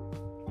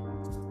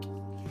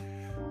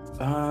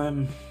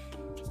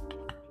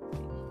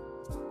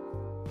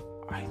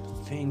 I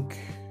think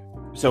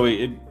so.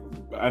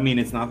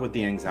 It's not with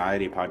the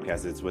anxiety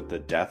podcast, it's with the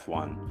death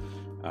one.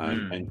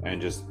 And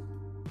just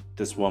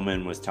this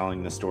woman was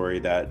telling the story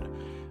that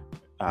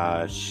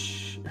her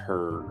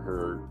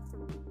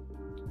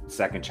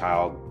second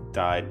child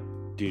died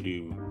due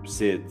to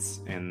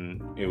SIDS,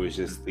 and it was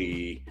just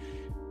the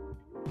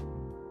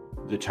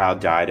child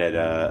died at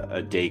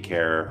a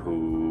daycare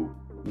who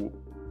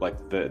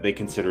they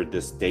considered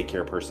this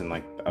daycare person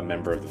like a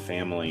member of the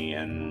family,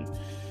 and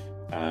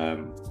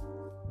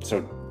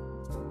so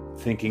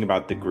thinking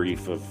about the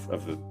grief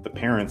of the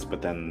parents,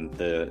 but then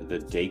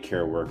the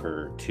daycare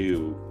worker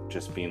too,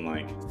 just being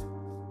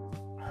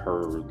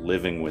her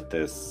living with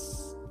this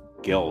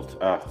guilt.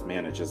 Oh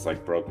man, it just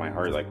broke my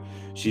heart.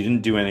 She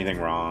didn't do anything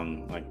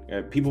wrong.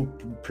 People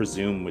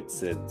presume with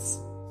SIDS,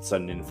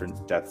 sudden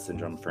infant death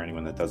syndrome, for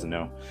anyone that doesn't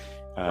know,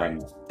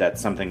 right, that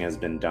something has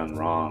been done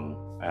wrong,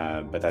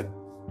 but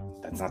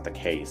that's not the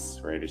case,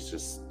 right? It's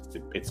just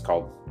it's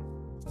called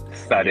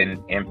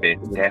sudden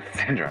infant death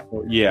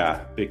syndrome.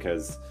 Yeah,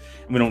 because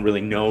we don't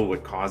really know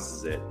what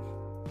causes it.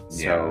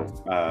 So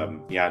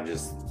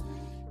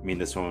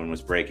this woman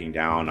was breaking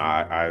down.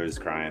 I was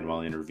crying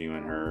while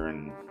interviewing her,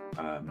 and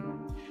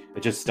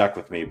it just stuck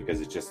with me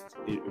because it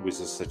was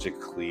just such a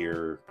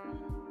clear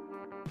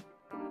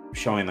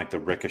showing the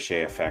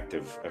ricochet effect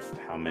of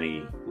how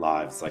many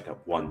lives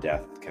one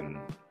death can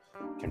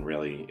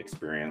really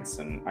experience.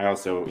 And I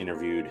also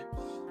interviewed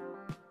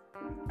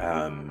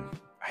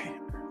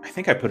I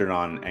think I put it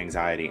on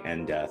anxiety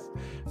and death,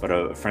 but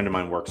a friend of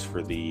mine works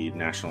for the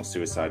National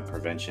Suicide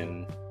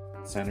Prevention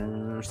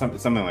Center or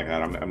something like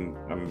that.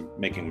 I'm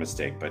making a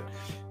mistake, but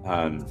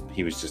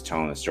he was just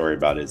telling a story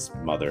about his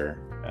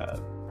mother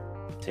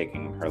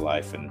taking her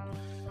life. And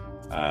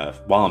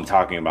while I'm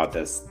talking about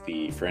this,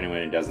 for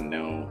anyone who doesn't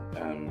know,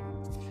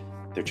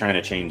 they're trying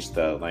to change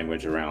the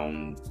language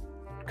around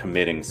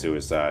committing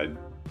suicide.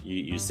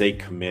 You say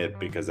commit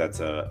because that's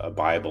a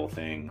Bible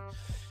thing,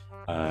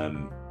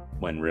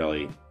 when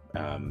really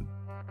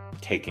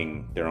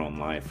taking their own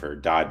life or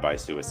died by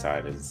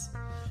suicide is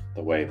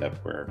the way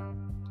that we're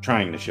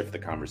trying to shift the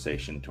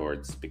conversation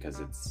towards, because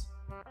it's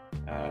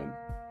I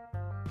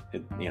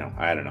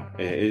don't know,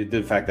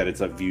 the fact that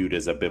it's viewed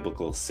as a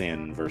biblical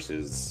sin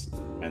versus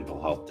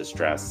mental health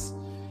distress,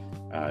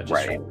 just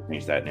right, trying to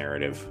change that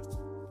narrative.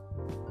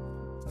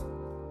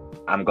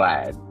 I'm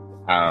glad.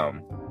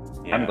 I'm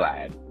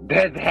glad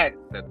that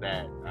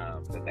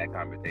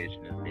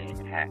conversation is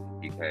being had,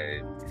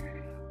 because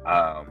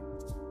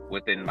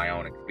within my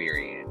own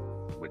experience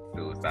with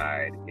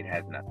suicide, it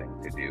has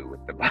nothing to do with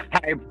the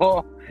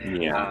Bible.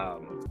 Yeah.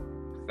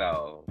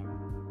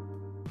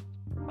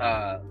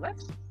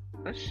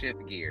 Let's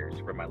shift gears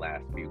for my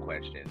last few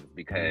questions,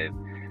 because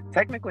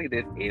technically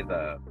this is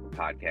a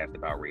podcast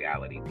about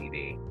reality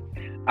TV.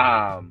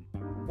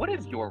 What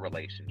is your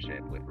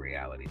relationship with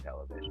reality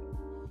television?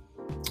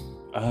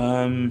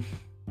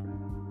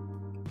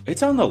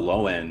 It's on the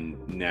low end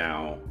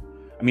now.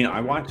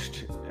 I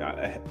watched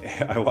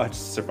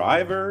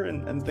Survivor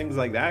and things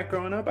like that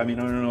growing up. I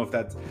don't know if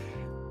that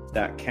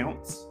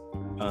counts.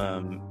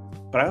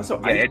 But I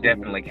also it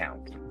definitely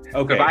counts.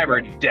 Okay.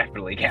 Survivor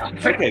definitely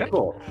counts. Okay,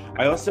 cool.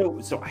 I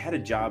had a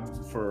job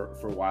for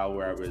a while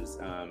where I was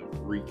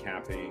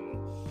recapping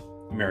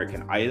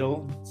American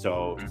Idol.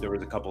 So there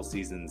was a couple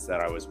seasons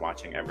that I was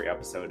watching every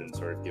episode and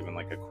sort of giving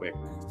a quick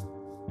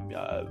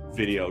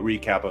video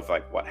recap of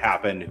what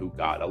happened, who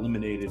got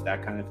eliminated,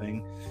 that kind of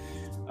thing.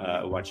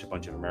 I watched a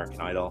bunch of American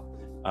Idol.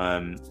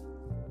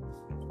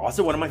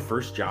 Also, one of my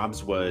first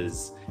jobs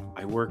was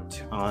I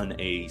worked on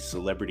a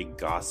celebrity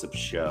gossip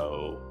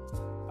show.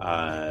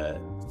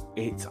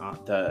 It's on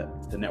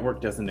the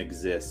network doesn't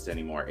exist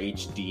anymore,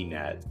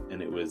 HDNet,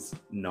 and it was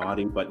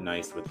Naughty But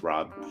Nice with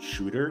Rob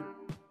Shooter.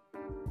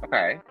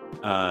 Okay.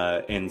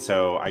 And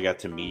so I got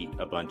to meet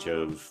a bunch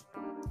of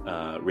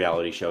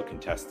reality show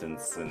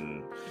contestants,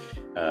 and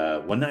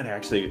one night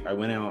I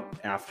went out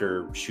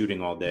after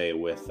shooting all day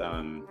with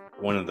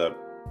one of the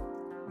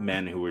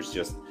men who was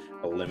just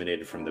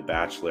eliminated from The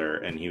Bachelor,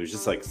 and he was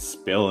just like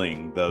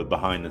spilling the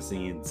behind the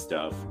scenes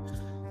stuff,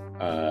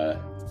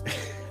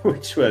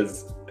 which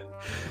was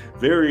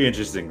very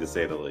interesting to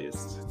say the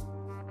least.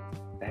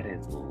 That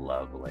is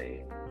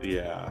lovely.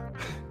 Yeah.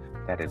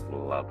 That is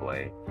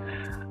lovely.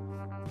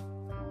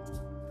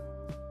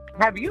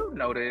 Have you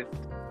noticed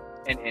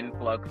an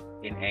influx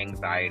in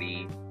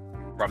anxiety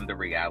from the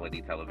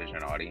reality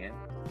television audience?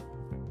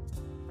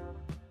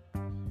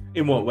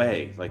 In what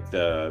way? Like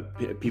the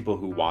people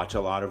who watch a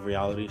lot of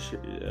reality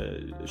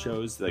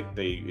shows, like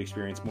they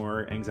experience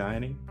more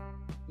anxiety?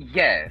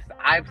 Yes,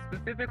 I've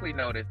specifically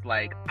noticed,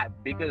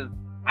 because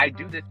I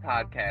do this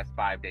podcast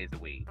 5 days a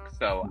week.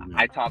 So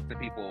I talk to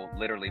people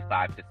literally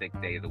 5 to 6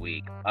 days a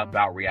week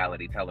about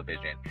reality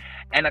television.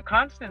 And a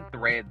constant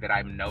thread that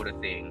I'm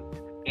noticing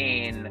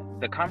in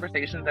the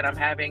conversations that I'm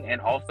having,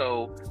 and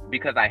also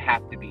because I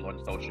have to be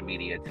on social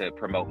media to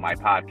promote my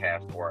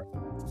podcast, or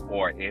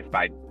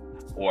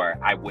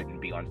I wouldn't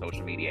be on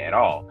social media at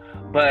all.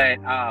 But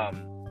I've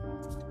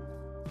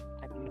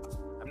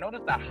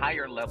noticed a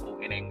higher level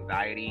in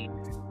anxiety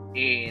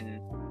in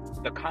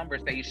the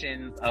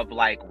conversations of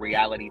like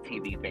reality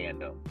TV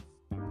fandom,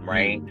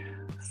 right?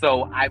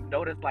 So I've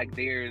noticed like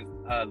there's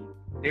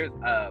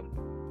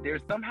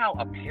somehow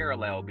a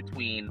parallel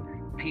between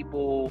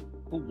people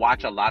who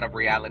watch a lot of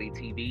reality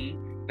TV.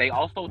 They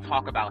also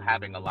talk about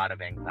having a lot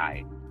of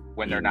anxiety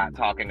when they're not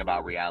talking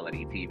about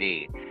reality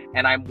TV.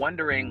 And I'm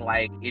wondering,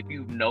 like, if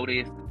you've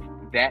noticed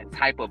that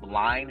type of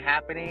line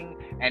happening,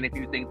 and if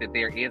you think that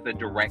there is a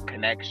direct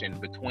connection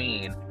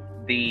between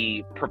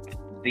the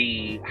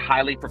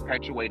highly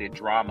perpetuated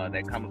drama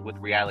that comes with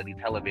reality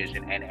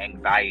television and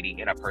anxiety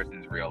in a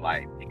person's real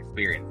life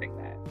experiencing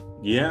that.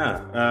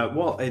 Yeah.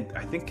 Well,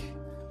 I think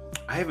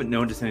I haven't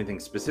noticed anything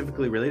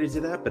specifically related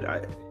to that, but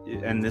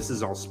and this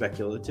is all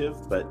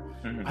speculative, but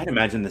I'd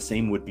imagine the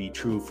same would be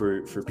true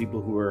for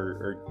people who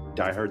are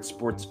diehard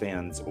sports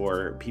fans,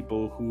 or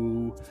people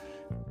who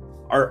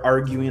are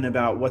arguing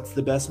about what's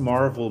the best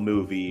Marvel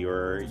movie,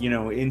 or, you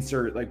know,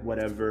 insert like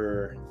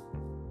whatever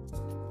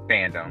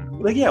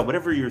fandom. Like, yeah,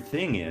 whatever your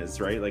thing is,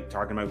 right? Like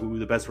talking about who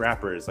the best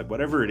rapper is, like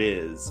whatever it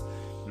is.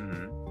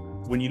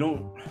 When you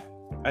don't,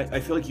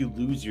 I feel like you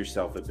lose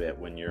yourself a bit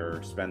when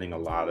you're spending a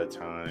lot of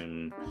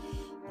time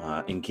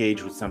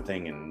engaged with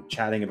something and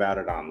chatting about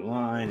it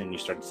online, and you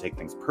start to take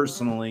things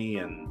personally,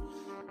 and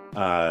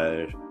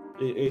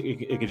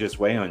it can just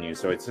weigh on you.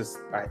 So it's just,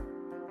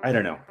 I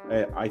don't know.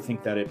 I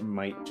think that it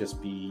might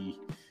just be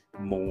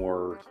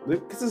more,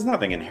 because there's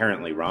nothing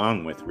inherently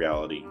wrong with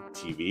reality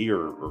TV,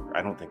 or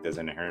I don't think there's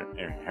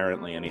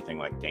inherently anything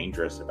like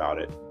dangerous about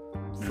it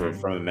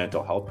from a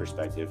mental health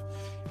perspective.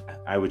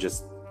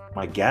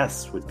 My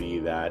guess would be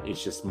that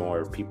it's just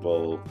more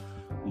people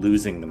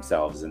losing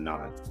themselves and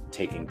not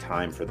taking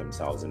time for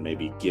themselves, and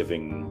maybe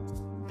giving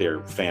their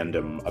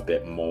fandom a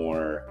bit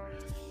more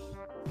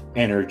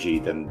energy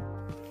than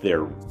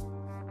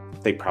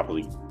they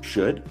probably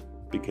should,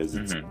 because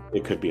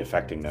it could be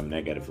affecting them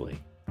negatively.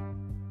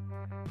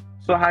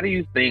 So how do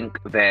you think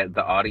that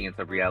the audience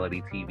of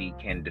reality TV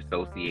can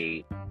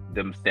dissociate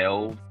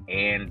themselves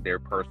and their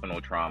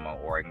personal trauma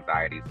or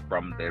anxieties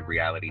from the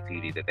reality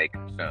TV that they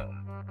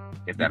consume,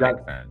 if that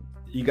makes sense?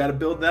 You got to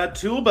build that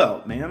tool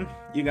belt, man.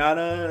 You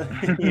gotta,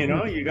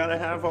 you gotta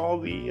have all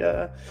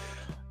the.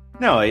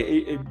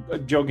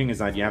 Joking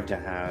aside, you have to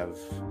have.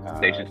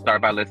 They should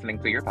start by listening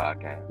to your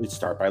podcast.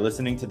 Start by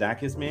listening to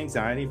That Gives Me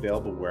Anxiety,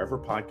 available wherever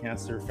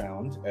podcasts are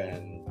found,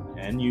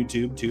 and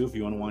YouTube too, if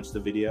you want to watch the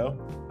video.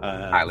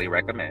 Highly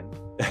recommend.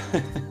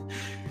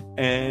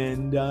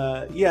 And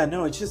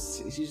it's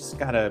just, you just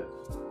gotta,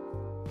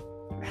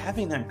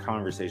 having that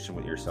conversation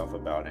with yourself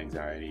about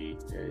anxiety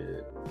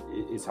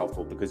is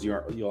helpful, because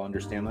you'll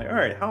understand, like, all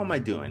right, how am I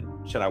doing?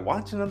 Should I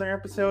watch another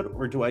episode,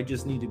 or do I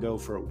just need to go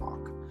for a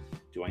walk?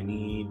 Do I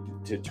need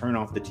to turn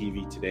off the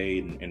TV today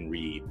and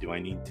read? Do I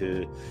need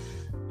to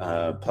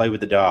play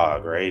with the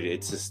dog? Right?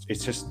 It's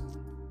just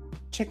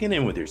checking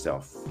in with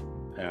yourself,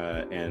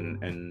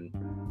 and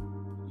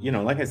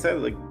like I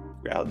said, like,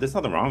 there's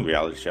nothing wrong with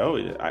reality show.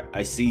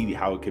 I see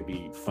how it could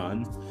be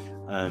fun.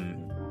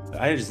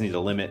 I just need to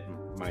limit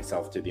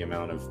myself to the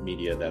amount of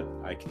media that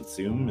I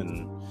consume,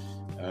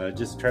 and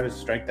just try to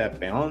strike that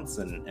balance,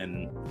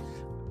 and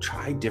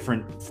try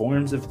different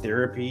forms of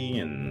therapy,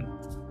 and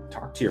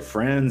talk to your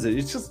friends.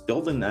 It's just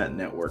building that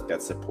network,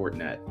 that support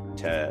net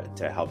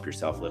to help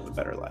yourself live a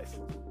better life.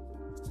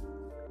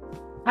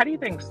 How do you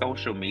think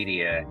social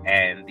media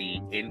and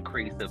the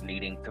increase of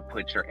needing to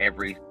put your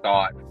every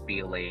thought,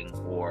 feeling,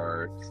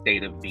 or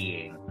state of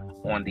being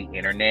on the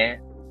internet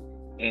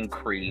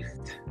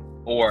increased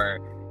or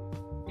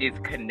is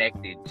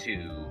connected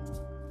to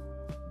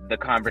the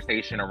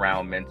conversation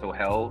around mental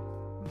health,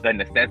 the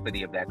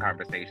necessity of that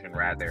conversation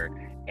rather,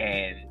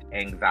 and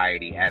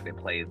anxiety as it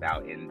plays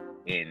out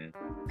in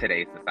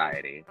today's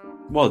society.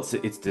 Well,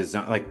 it's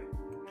designed like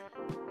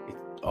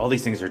all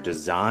these things are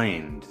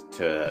designed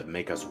to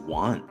make us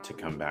want to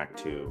come back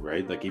to,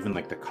 right? Like even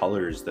like the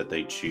colors that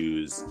they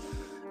choose,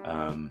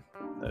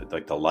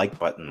 like the like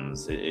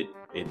buttons, it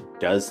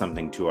does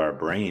something to our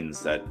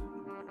brains that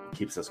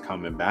keeps us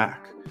coming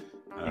back.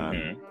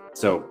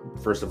 So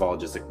first of all,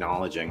 just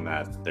acknowledging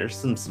that there's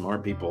some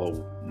smart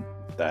people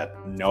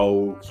that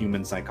know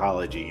human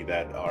psychology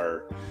that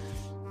are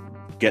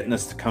getting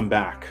us to come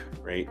back,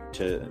 right?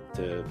 To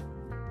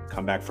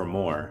come back for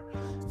more.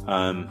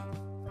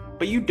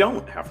 But you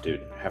don't have to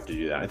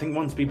do that. I think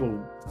once people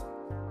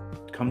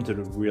come to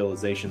the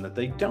realization that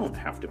they don't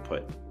have to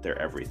put their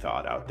every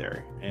thought out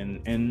there,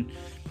 and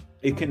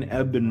it can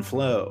ebb and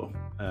flow.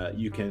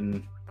 You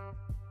can,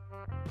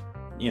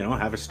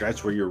 have a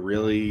stretch where you're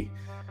really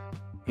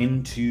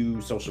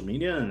into social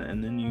media,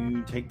 and then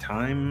you take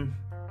time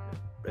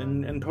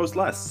and post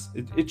less.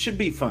 It should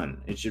be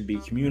fun. It should be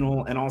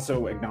communal, and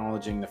also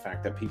acknowledging the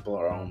fact that people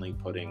are only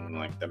putting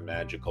like the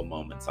magical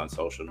moments on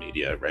social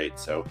media, right?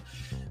 So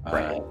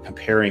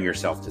comparing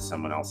yourself to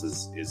someone else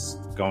is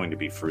going to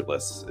be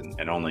fruitless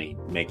and only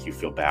make you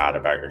feel bad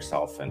about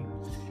yourself. And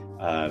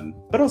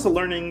but also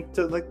learning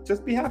to like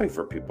just be happy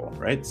for people,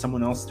 right?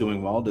 Someone else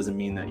doing well doesn't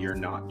mean that you're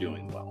not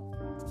doing well.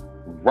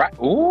 Right.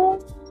 Ooh.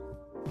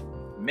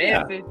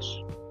 Message.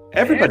 Yeah.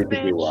 Everybody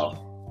can do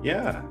well.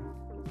 Yeah.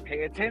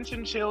 Pay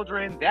attention,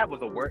 children. That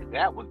was a word.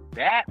 That was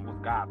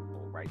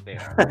gospel right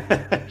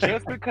there.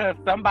 Just because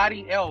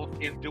somebody else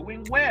is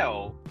doing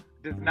well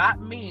does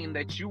not mean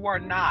that you are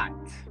not.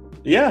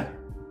 Yeah.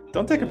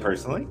 Don't take it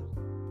personally.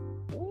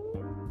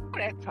 Ooh,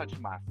 that touched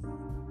my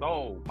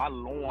soul. My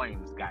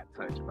loins got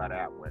touched by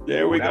that one.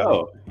 There we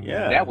go.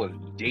 Yeah. That was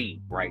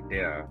deep right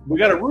there. We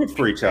got to root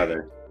for each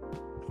other.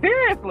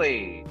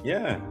 Seriously.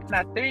 Yeah. And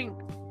I think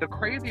the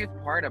craziest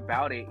part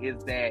about it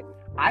is that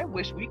I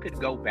wish we could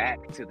go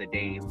back to the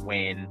days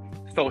when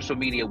social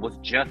media was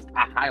just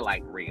a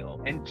highlight reel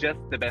and just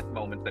the best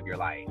moments of your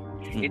life.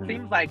 Mm-hmm. It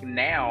seems like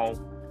now,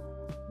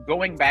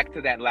 going back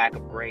to that lack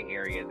of gray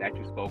area that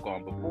you spoke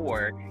on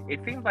before,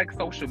 it seems like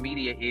social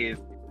media is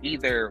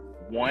either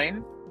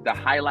one, the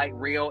highlight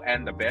reel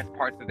and the best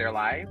parts of their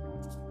life,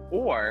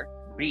 or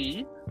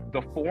B,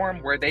 the forum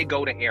where they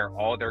go to air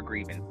all their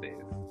grievances.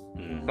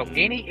 So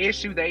any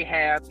issue they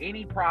have,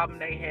 any problem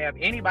they have,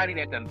 anybody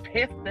that done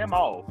pissed them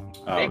off,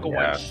 they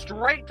going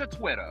straight to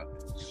Twitter,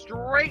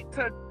 straight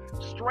to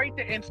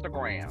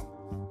Instagram,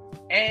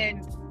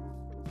 and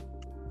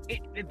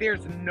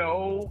there's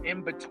no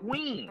in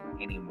between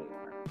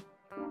anymore.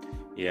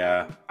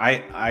 Yeah,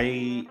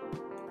 I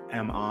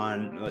am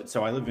on.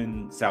 So I live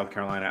in South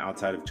Carolina,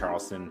 outside of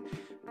Charleston,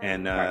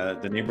 and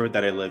the neighborhood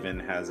that I live in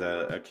has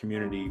a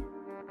community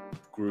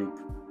group,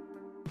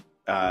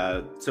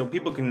 so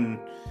people can,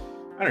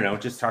 I don't know,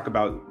 just talk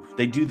about,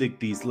 they do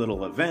these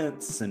little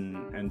events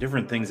and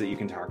different things that you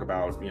can talk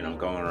about,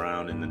 going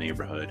around in the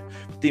neighborhood.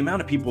 The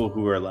amount of people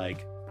who are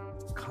like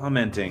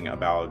commenting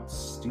about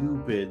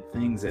stupid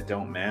things that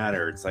don't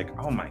matter. It's like,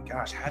 oh my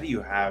gosh, how do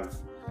you have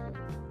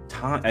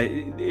time?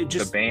 It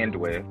just, the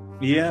bandwidth.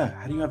 Yeah.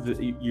 How do you have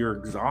you're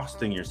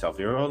exhausting yourself.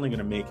 You're only going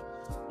to make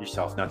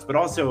yourself nuts. But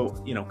also,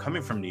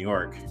 coming from New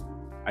York,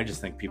 I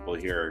just think people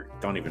here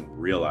don't even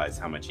realize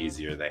how much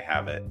easier they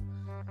have it.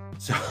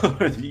 So,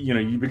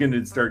 you begin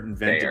to start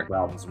inventing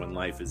problems when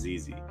life is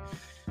easy.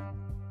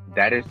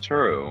 That is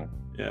true.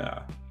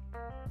 Yeah.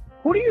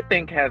 Who do you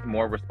think has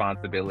more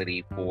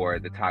responsibility for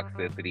the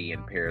toxicity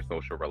in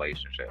parasocial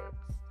relationships?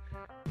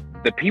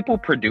 The people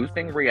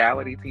producing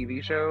reality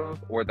TV shows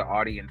or the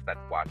audience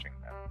that's watching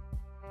them?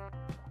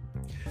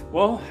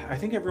 Well, I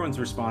think everyone's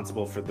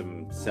responsible for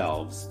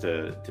themselves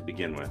to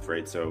begin with,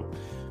 right? So,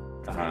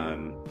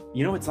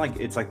 it's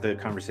like the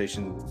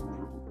conversation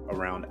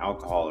around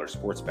alcohol or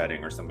sports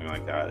betting or something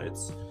like that.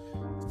 It's,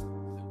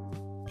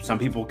 some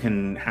people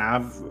can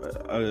have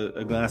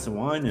a glass of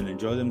wine and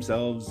enjoy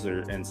themselves,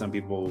 and some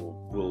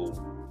people will,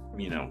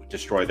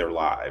 destroy their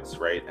lives,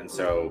 right? And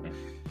so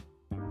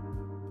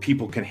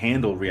people can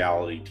handle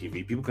reality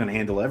TV. People can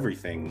handle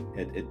everything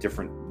at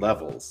different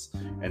levels.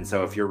 And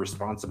so if you're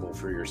responsible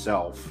for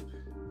yourself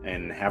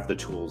and have the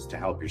tools to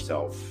help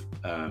yourself,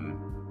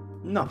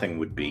 nothing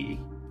would be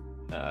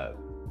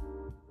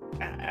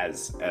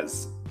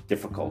as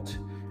difficult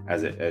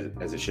as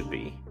it should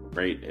be,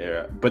 right?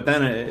 But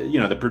then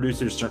the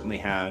producers certainly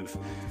have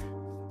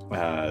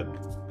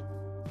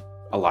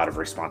a lot of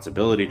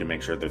responsibility to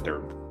make sure that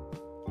they're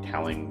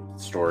telling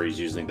stories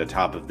using the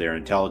top of their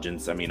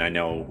intelligence. I mean, I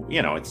know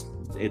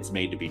it's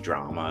made to be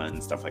drama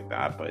and stuff like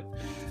that, but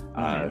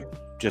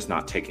just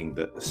not taking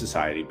the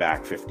society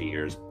back 50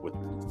 years with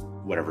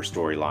whatever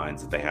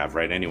storylines that they have,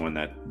 right? Anyone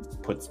that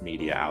puts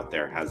media out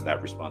there has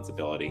that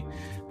responsibility.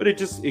 But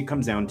it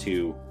comes down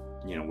to,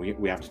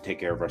 we have to take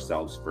care of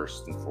ourselves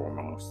first and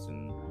foremost.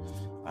 And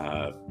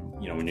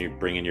when you're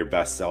bringing your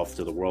best self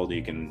to the world,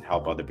 you can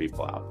help other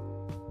people out.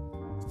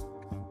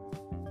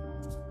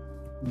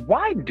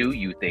 Why do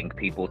you think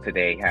people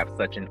today have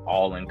such an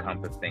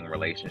all-encompassing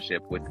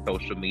relationship with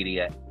social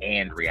media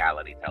and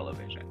reality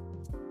television?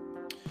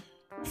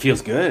 It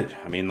feels good.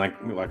 I mean, like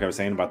I was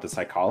saying about the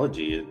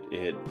psychology,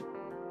 it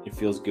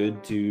feels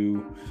good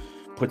to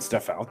put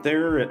stuff out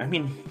there. I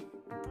mean,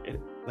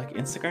 like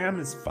Instagram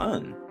is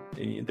fun.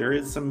 There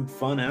is some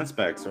fun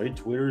aspects, right?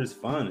 Twitter is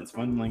fun. It's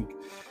fun, like,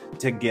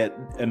 to get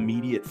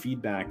immediate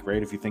feedback,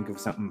 right? If you think of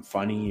something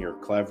funny or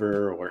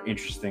clever or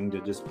interesting,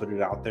 to just put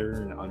it out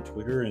there on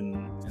Twitter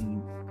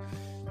and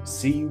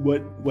see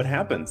what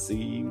happens,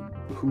 see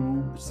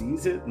who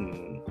sees it,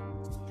 and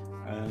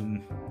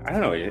I don't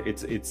know.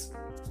 It's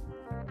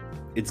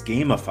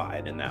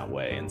gamified in that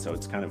way, and so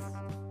it's kind of,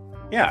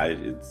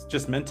 it's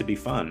just meant to be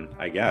fun,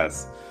 I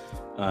guess.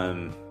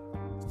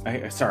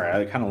 Sorry,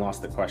 I kind of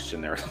lost the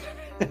question there.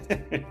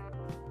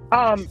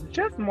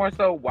 Just more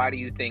so, why do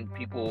you think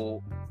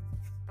people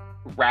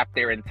wrap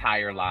their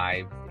entire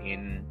lives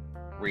in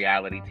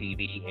reality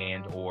TV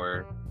and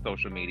or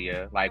social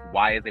media? Like,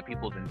 why is it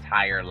people's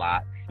entire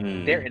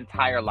their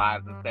entire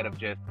lives, instead of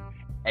just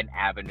an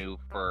avenue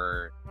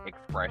for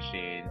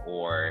expression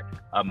or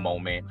a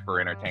moment for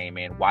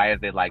entertainment? Why is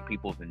it like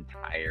people's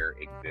entire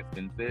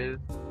existences?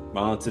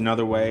 Well, it's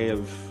another way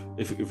of,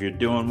 if you're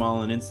doing well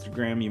on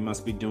Instagram, you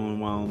must be doing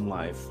well in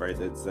life, right?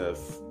 It's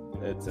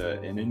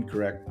an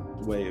incorrect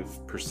way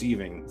of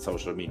perceiving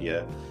social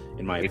media,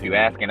 in my opinion. If you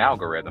ask an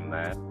algorithm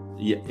that.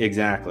 Yeah,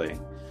 exactly.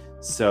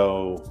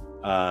 So,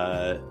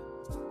 I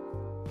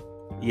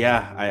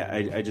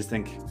just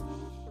think,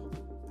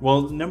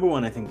 well, number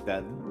one, I think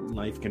that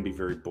life can be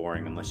very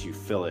boring unless you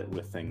fill it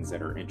with things that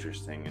are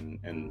interesting,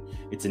 and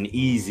it's an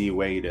easy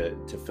way to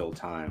fill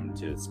time,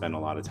 to spend a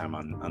lot of time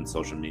on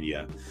social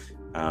media.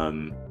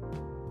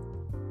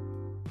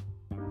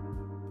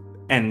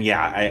 And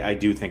I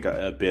do think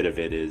a bit of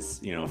it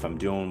is, if I'm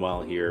doing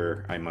well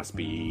here, I must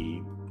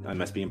be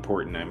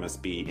important, I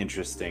must be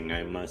interesting,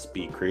 I must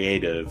be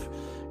creative,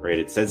 right?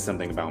 It says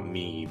something about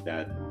me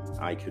that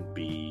I could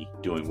be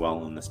doing well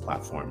on this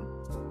platform.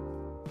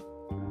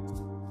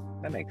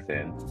 That makes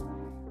sense.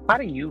 How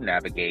do you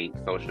navigate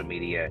social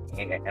media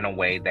in a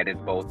way that is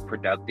both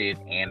productive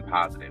and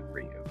positive for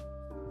you?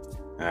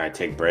 I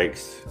take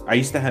breaks. I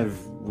used to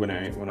have, when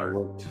I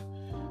worked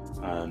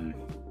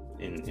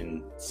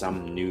in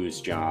some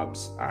news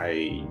jobs,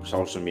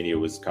 social media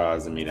was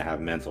causing me to have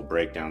mental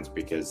breakdowns,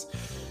 because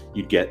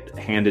you'd get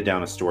handed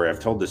down a story. I've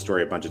told this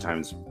story a bunch of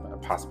times,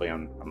 possibly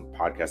on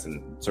podcasts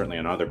and certainly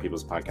on other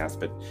people's podcasts,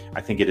 but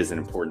I think it is an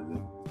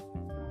important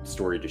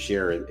story to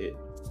share.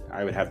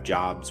 I would have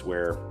jobs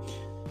where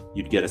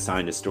you'd get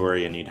assigned a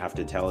story and you'd have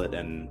to tell it,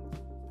 and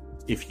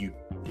if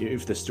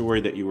the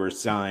story that you were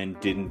assigned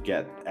didn't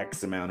get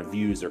X amount of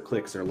views or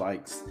clicks or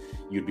likes,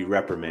 you'd be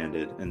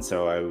reprimanded. And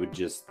so I would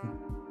just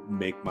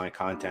make my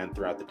content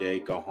throughout the day,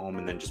 go home,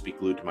 and then just be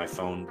glued to my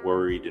phone,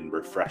 worried and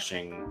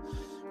refreshing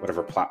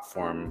whatever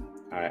platform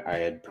I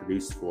had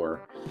produced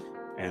for.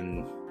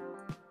 And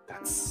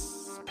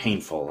that's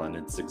painful and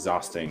it's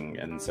exhausting.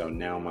 And so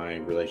now my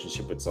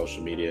relationship with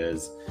social media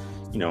is,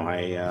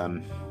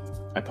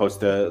 I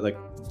post like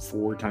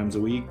 4 times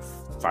a week,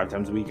 5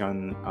 times a week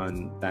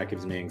on That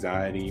Gives Me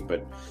Anxiety,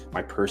 but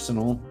my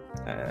personal,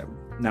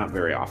 not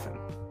very often.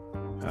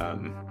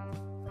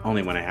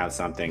 Only when I have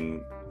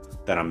something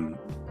that I'm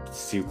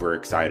super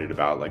excited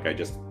about. Like I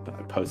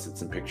posted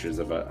some pictures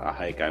of a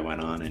hike I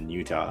went on in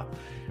Utah,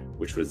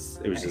 which was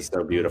just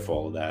so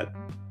beautiful that,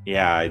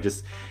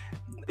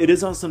 it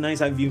is also nice.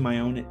 I view my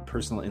own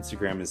personal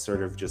Instagram as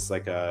sort of just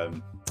like a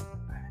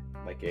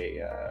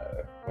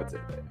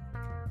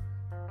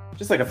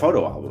just like a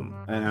photo album,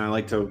 and I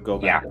like to go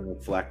back and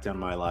reflect on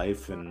my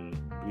life, and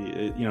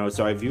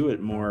so I view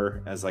it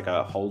more as like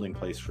a holding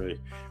place for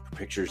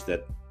pictures,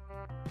 that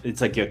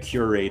it's like a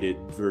curated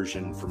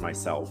version for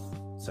myself.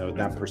 So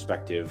that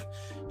perspective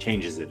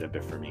changes it a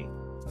bit for me.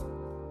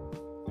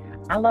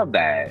 I love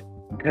that,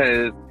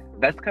 because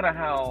that's kind of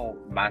how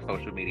my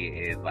social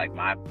media is. Like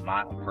my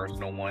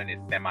personal one is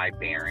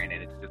semi-barren,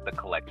 and it's just a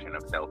collection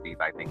of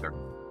selfies I think are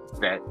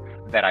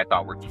that I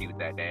thought were cute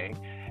that day,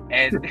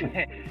 and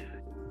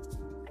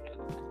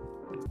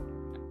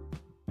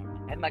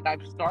and like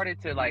I've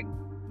started to like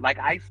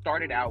I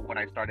started out when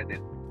I started this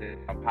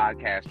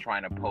podcast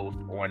trying to post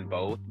on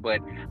both,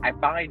 but I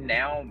find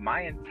now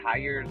my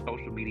entire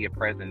social media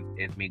presence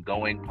is me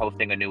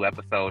posting a new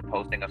episode,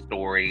 posting a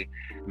story,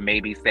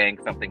 maybe saying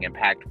something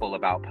impactful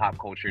about pop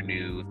culture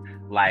news.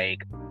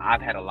 Like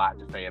I've had a lot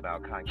to say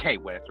about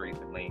Kanye West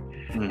recently,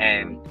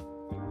 and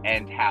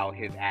how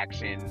his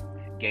actions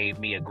gave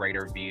me a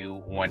greater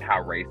view on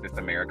how racist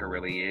America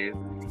really is.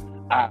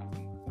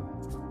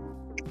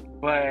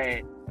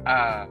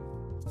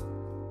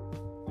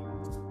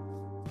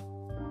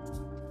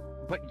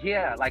 But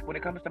yeah, like when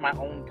it comes to my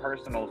own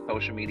personal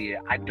social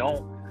media, I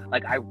go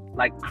back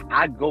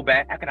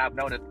and I've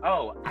noticed,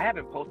 I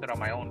haven't posted on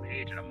my own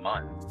page in a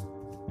month.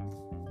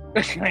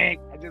 Like,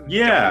 I just don't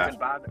even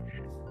bother.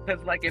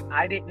 Because like if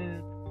I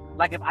didn't,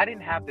 like if I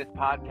didn't have this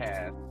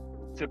podcast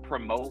to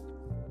promote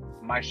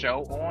my show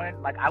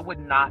on, like I would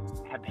not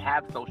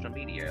have social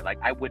media. Like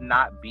I would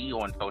not be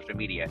on social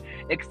media,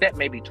 except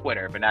maybe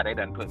Twitter. But now they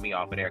done put me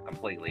off of there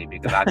completely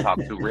because I talk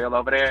too real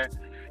over there.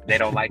 They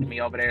don't like me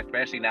over there,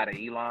 especially now that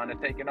Elon is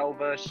taking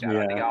over. Shout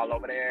out to y'all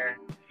over there.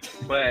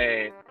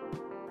 But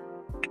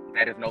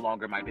that is no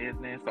longer my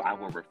business, so I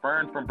will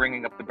refrain from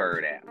bringing up the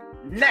Bird app.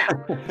 Now,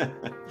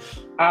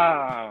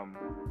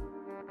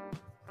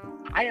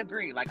 I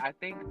agree. Like I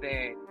think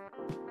that,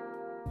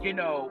 you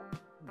know,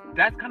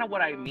 that's kind of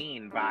what I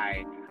mean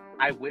by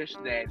I wish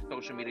that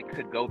social media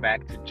could go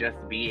back to just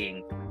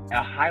being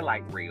a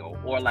highlight reel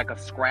or like a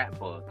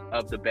scrapbook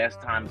of the best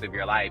times of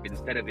your life,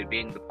 instead of it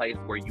being the place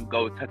where you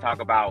go to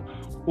talk about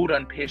who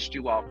done pissed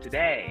you off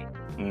today.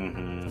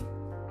 Mm-hmm.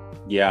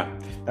 Yeah,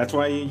 that's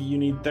why you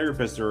need a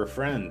therapist or a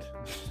friend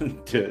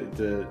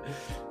to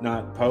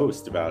not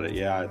post about it.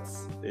 Yeah,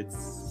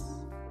 it's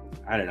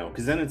I don't know,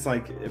 because then it's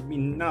like, I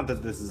mean, not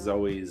that this is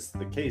always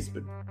the case,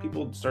 but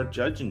people start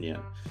judging you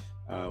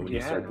when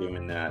you start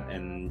doing that.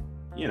 And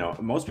you know,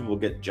 most people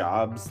get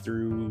jobs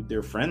through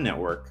their friend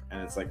network,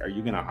 and it's like, are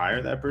you going to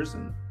hire that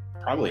person?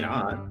 Probably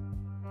not.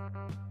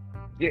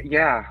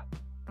 Yeah,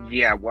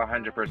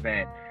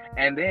 100%.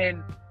 And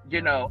then,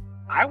 you know,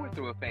 I went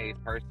through a phase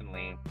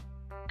personally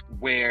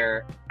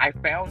where I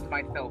found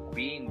myself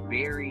being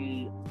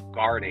very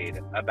guarded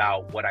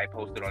about what I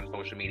posted on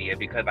social media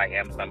because I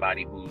am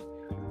somebody who's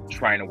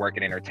trying to work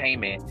in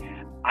entertainment.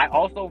 I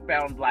also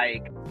found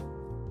like,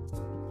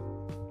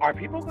 are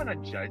people going to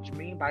judge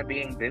me by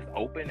being this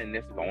open and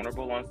this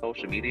vulnerable on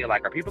social media?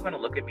 Like, are people going to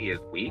look at me as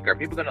weak? Are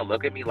people going to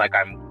look at me like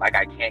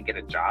I can't get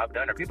a job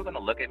done? Are people going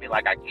to look at me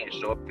like I can't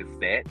show up to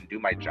set and do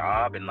my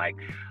job? And like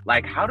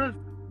how does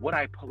what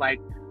I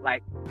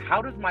like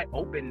how does my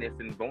openness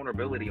and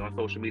vulnerability on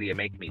social media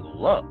make me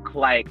look?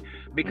 Like,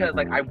 because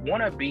like I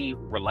want to be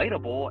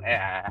relatable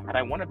and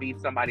I want to be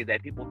somebody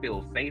that people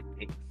feel safe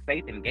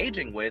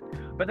engaging with,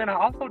 but then I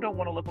also don't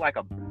want to look like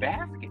a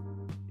basket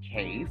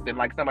case and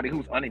like somebody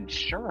who's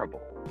uninsurable.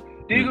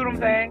 Do you get what I'm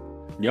saying?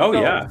 Oh,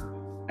 so, yeah.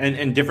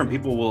 And different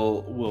people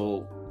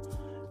will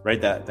right,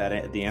 that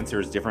the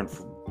answer is different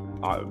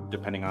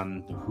depending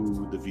on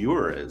who the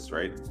viewer is,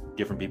 right?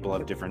 Different people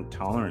have different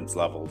tolerance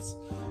levels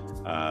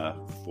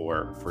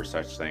for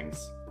such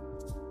things.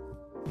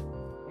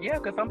 Yeah,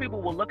 because some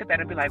people will look at that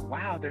and be like,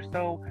 wow, they're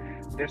so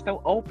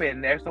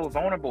open, they're so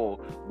vulnerable.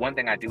 One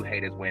thing I do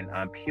hate is when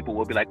people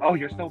will be like, oh,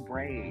 you're so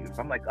brave.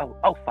 I'm like,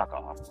 oh fuck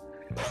off.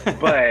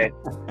 But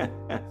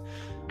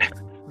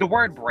the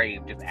word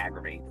brave just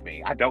aggravates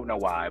me. I don't know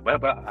why,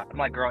 but I'm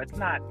like, girl, it's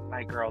not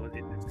like, girl,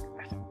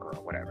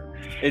 girl, whatever.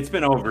 It's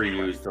been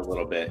overused a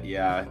little bit.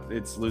 Yeah,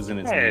 it's losing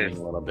its meaning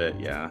a little bit.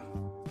 Yeah.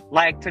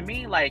 Like, to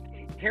me, like,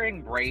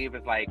 hearing brave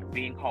is like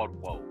being called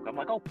woke. I'm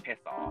like, oh, piss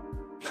off.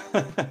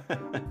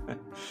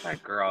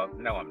 Like, girl,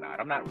 no, I'm not.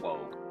 I'm not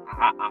woke.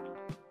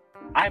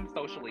 I'm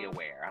socially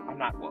aware. I'm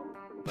not woke,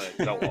 but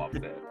go off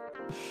this.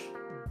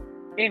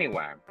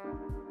 Anyway,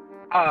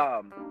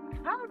 how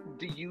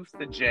do you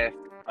suggest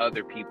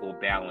other people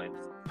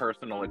balance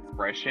personal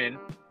expression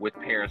with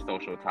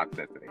parasocial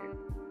toxicity?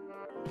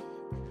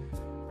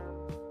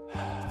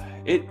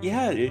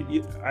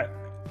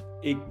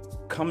 It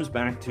comes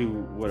back to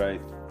what I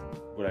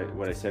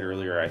said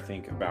earlier. I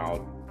think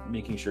about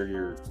making sure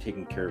you're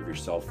taking care of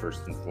yourself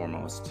first and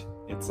foremost.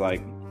 It's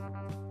like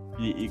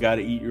you got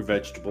to eat your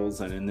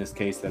vegetables, and in this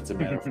case, that's a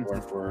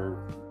metaphor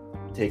for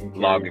taking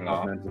care logging of yourself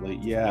off mentally.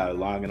 Yeah,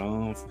 logging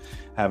off,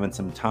 having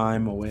some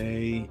time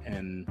away,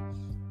 and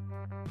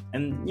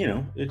you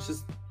know, it's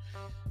just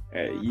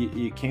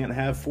you can't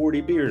have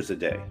 40 beers a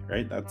day,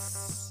 right?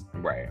 That's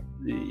right.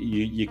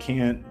 You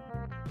can't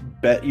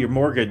bet your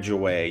mortgage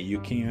away. You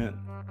can't,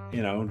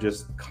 you know,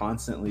 just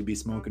constantly be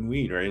smoking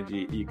weed, right?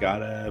 You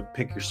gotta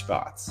pick your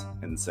spots.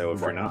 And so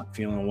if you're not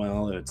feeling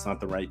well, it's not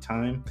the right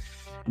time.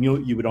 And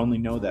you would only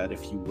know that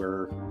if you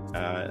were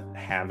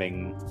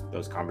having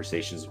those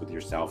conversations with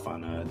yourself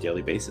on a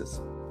daily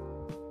basis.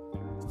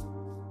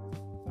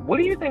 What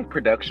do you think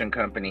production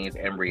companies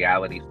and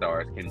reality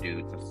stars can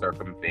do to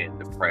circumvent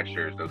the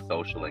pressures of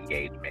social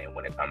engagement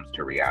when it comes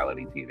to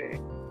reality TV?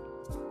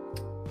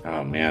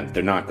 Oh man,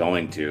 they're not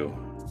going to.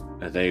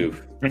 Because it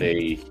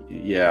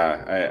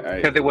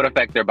would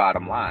affect their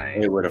bottom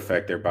line. It would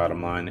affect their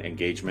bottom line.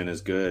 Engagement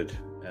is good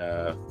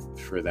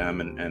for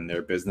them and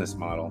their business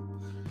model.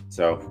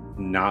 So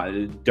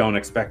don't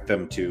expect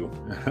them to,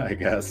 I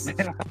guess.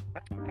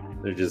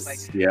 They're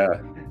just,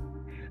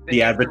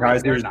 the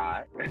advertisers,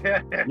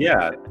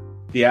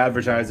 the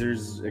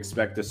advertisers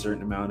expect a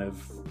certain amount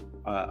of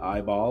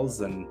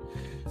eyeballs, and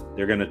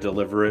they're going to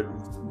deliver it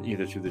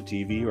either through the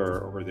TV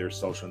or their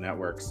social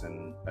networks,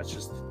 and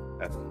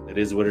it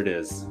is what it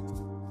is.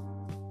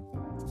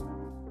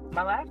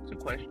 My last two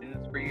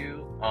questions for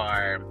you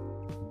are,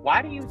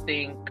 why do you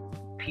think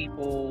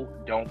people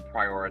don't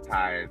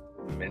prioritize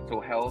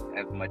mental health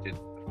as much as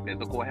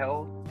physical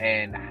health,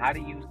 and how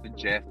do you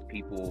suggest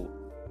people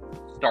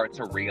start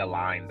to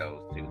realign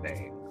those two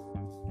things?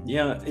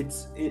 Yeah,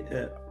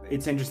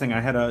 it's interesting. I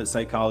had a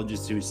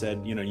psychologist who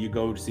said, you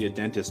go see a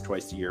dentist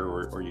twice a year,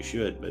 or you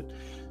should, but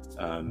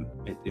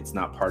it's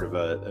not part of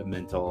a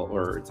mental,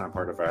 or it's not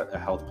part of a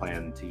health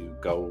plan to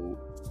go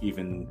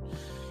even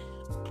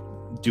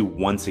do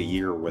once a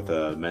year with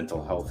a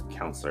mental health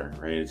counselor,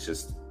 right? It's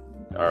just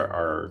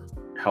our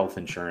health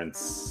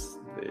insurance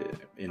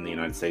in the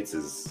United States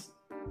is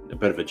a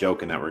bit of a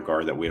joke in that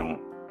regard, that we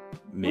don't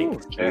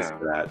make space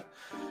for that.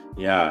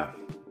 Yeah.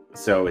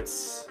 So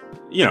it's,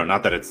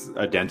 not that it's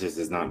a dentist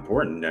is not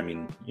important. I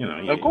mean,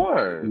 of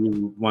course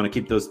you want to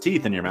keep those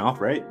teeth in your mouth,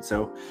 right?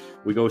 So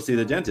we go see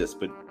the dentist,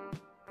 but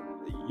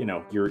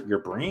your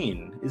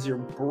brain is your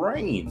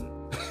brain.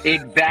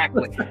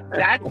 Exactly.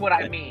 That's what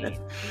I mean.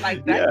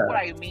 Like, that's what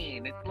I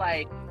mean. It's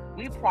like,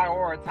 we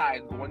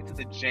prioritize going to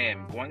the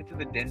gym, going to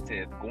the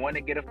dentist, going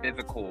to get a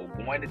physical,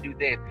 going to do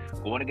this,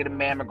 going to get a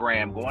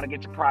mammogram, going to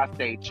get your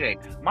prostate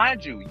checked.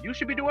 Mind you, you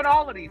should be doing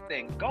all of these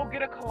things. Go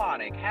get a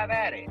colonic, have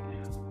at it.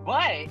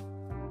 But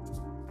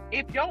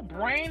if your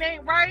brain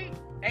ain't right,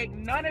 ain't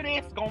none of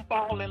this gonna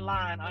fall in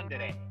line under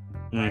that.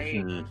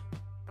 Right?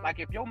 Mm-hmm. Like,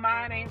 if your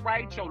mind ain't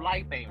right, your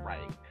life ain't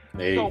right.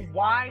 Hey. So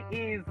why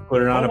is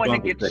put it on a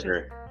bumper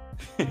sticker?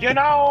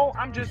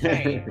 I'm just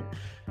saying.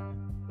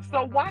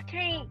 So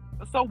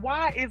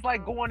why is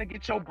like going to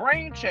get your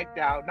brain checked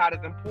out not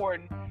as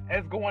important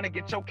as going to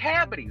get your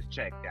cavities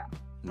checked out?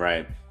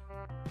 Right.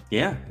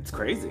 Yeah, it's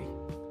crazy.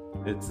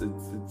 It's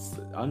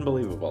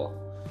unbelievable.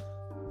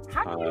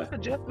 How do you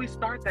suggest we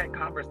start that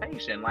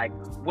conversation? Like,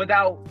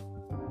 without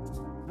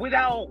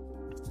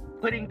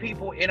putting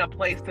people in a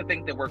place to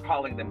think that we're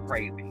calling them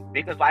crazy.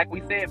 Because like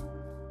we said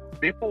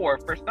before,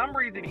 for some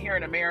reason here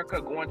in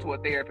America, going to a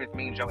therapist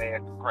means your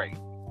ass is crazy.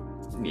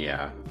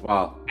 Yeah.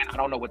 Well, and I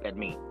don't know what that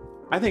means.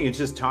 I think it's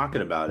just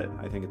talking about it.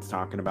 I think it's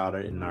talking about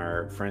it in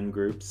our friend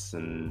groups,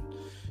 and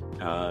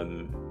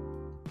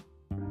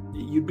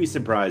you'd be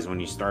surprised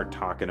when you start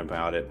talking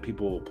about it.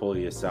 People will pull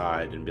you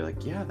aside and be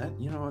like, yeah,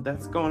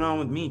 that's going on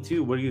with me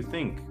too. What do you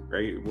think?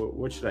 Right?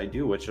 What should I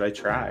do? What should I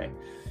try?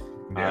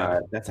 Yeah.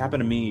 That's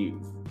happened to me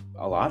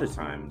a lot of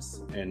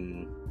times.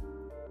 And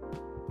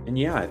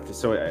yeah,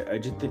 so I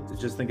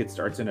just think it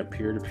starts in a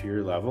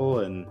peer-to-peer level,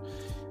 and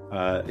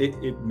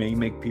it may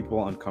make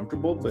people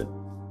uncomfortable, but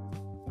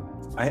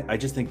I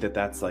just think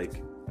that's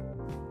like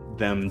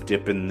them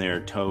dipping their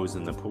toes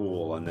in the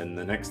pool, and then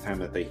the next time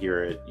that they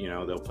hear it,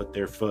 they'll put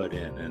their foot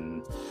in,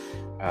 and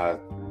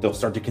they'll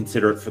start to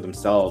consider it for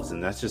themselves.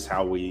 And that's just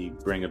how we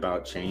bring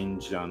about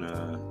change on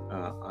a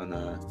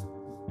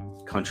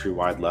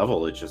countrywide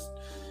level. It just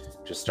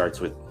starts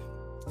with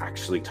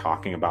actually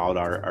talking about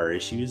our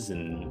issues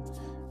and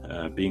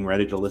being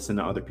ready to listen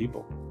to other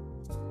people.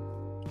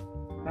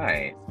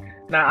 Nice.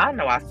 Now, I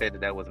know I said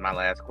that was my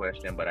last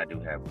question, but I do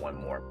have one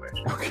more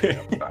question. Okay.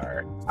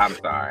 I'm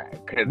sorry.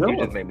 Because you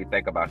just made me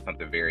think about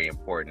something very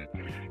important.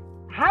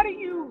 How do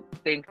you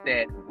think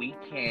that we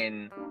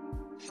can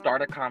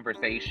start a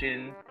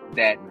conversation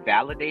that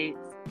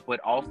validates but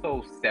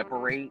also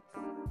separates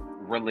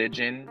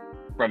religion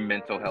from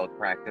mental health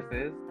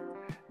practices?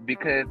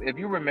 Because if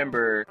you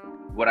remember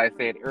what I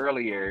said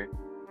earlier,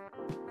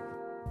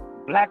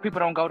 Black people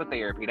don't go to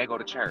therapy, they go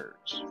to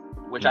church,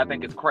 which I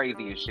think is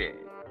crazy as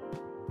shit.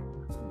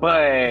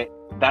 But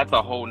that's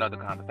a whole nother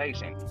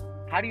conversation.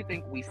 How do you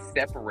think we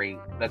separate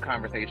the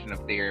conversation of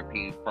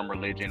therapy from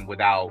religion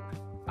without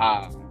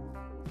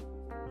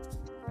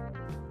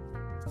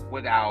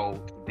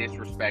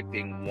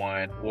disrespecting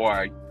one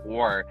or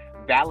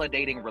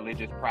validating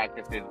religious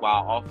practices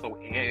while also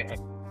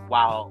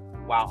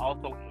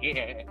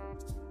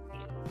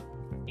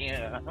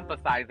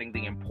emphasizing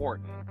the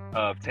importance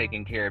of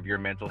taking care of your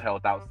mental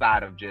health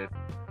outside of just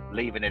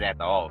leaving it at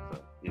the altar,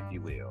 if you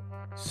will?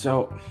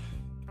 So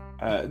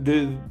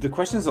the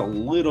question is a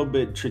little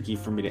bit tricky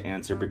for me to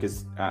answer,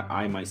 because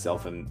I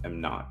myself am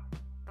not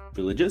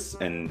religious,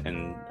 and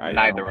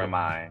neither am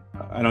I.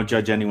 I don't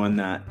judge anyone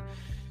that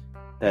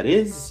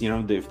is,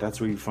 if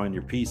that's where you find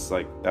your peace,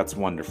 like, that's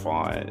wonderful.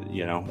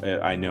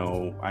 I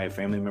know I have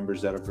family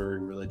members that are very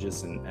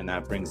religious, and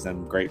that brings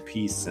them great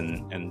peace,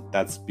 and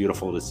that's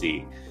beautiful to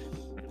see.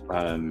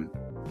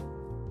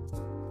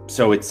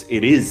 So it's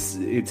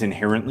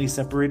inherently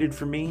separated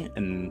for me,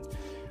 and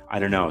I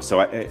don't know. So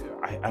I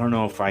don't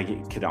know if I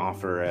could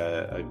offer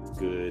a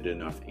good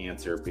enough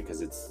answer,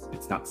 because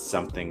it's not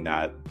something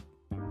that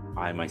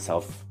I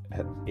myself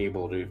am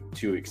able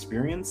to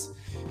experience.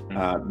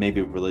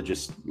 Maybe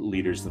religious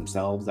leaders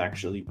themselves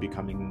actually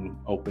becoming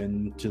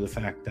open to the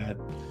fact that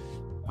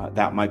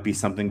that might be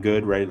something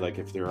good, right? Like,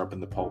 if they're up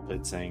in the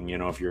pulpit saying,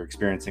 if you're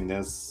experiencing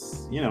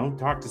this,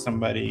 talk to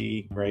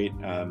somebody, right?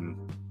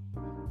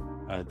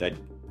 That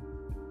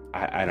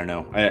I don't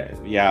know.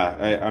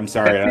 I'm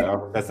sorry.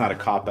 That's not a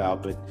cop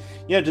out, but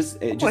yeah, it's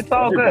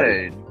all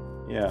good.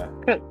 Yeah.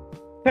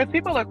 Because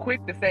people are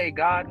quick to say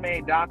God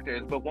made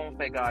doctors, but won't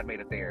say God made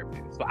a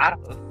therapist. So I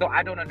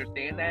don't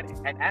understand that.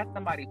 And as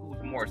somebody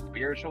who's more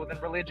spiritual than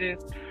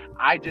religious,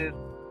 I try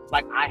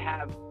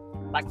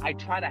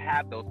to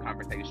have those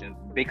conversations,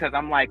 because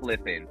I'm like,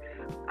 listen,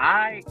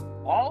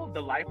 all of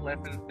the life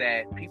lessons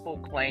that people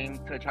claim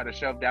to try to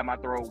shove down my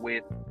throat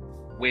with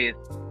with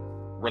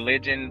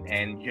religion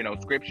and, you know,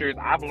 scriptures,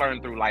 I've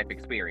learned through life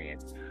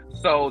experience.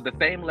 So the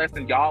same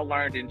lesson y'all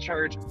learned in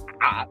church,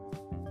 I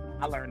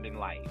learned in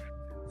life.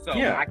 So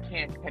I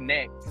can't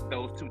connect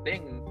those two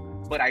things,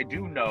 but I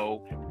do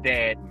know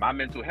that my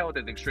mental health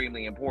is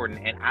extremely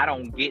important, and I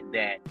don't get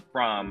that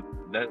from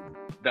the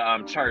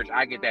church.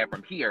 I get that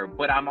from here,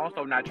 but I'm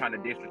also not trying to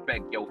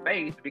disrespect your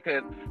faith,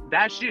 because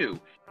that's you.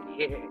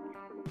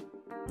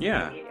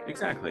 Yeah,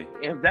 exactly.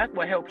 If that's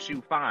what helps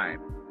you,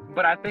 fine.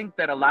 But I think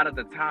that a lot of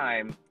the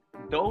time,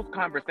 those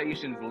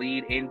conversations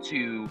lead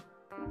into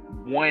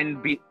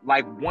one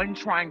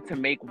trying to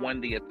make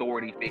one the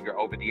authority figure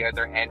over the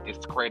other and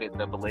discredit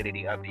the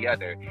validity of the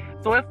other.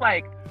 So it's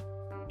like,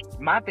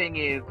 my thing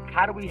is,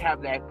 how do we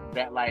have that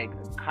like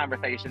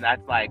conversation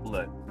that's like,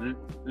 look,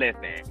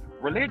 listen,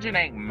 religion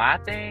ain't my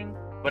thing,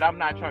 but I'm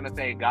not trying to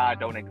say God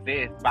don't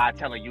exist by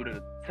telling you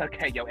to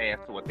take your ass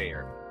to a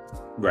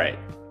therapist. Right.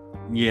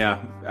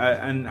 Yeah.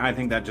 And I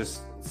think that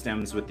just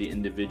stems with the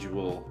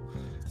individual,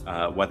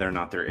 whether or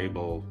not they're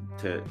able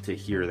to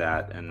hear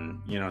that.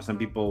 And, you know, some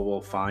people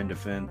will find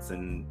offense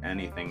in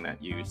anything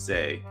that you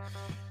say.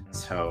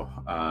 So,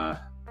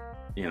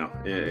 you know,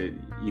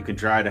 you can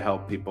try to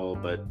help people,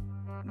 but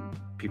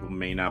people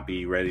may not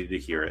be ready to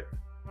hear it.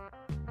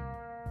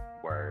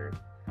 Word.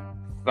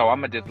 So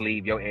I'm gonna just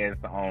leave your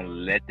answer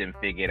on let them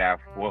figure it out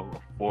for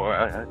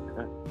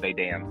they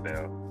damn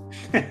self.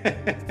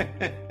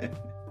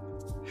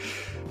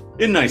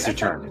 In nicer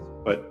terms,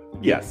 but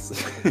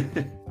yes.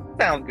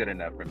 Sounds good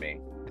enough for me.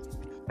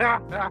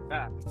 But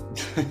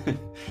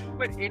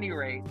at any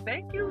rate,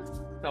 thank you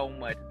so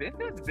much. This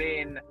has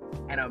been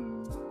an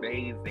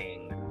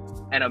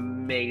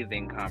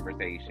amazing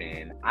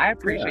conversation. I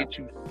appreciate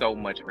you so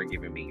much for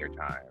giving me your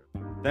time.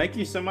 Thank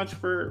you so much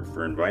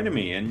for inviting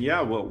me. And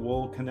yeah,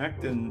 we'll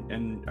connect,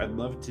 and I'd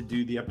love to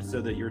do the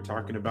episode that you're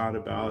talking about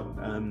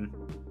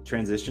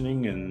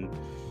transitioning and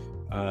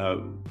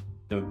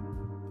the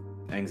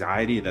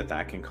anxiety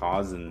that can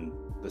cause and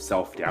the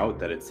self-doubt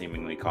that it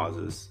seemingly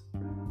causes.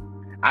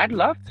 I'd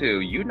love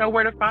to. You know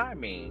where to find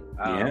me.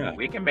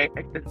 We can make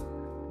this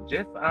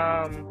just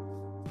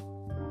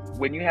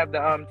when you have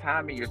the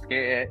time and your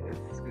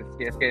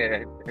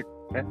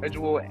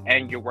schedule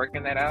and you're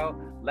working that out,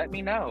 let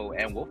me know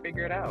and we'll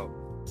figure it out.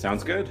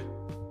 Sounds good.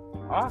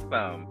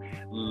 Awesome.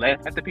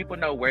 Let the people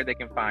know where they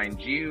can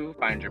find you,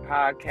 find your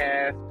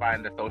podcast,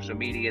 find the social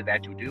media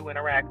that you do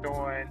interact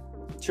on.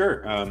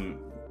 Sure.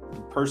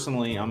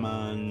 Personally, I'm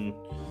on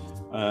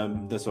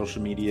the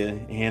social media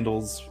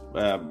handles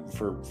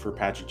for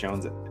Patrick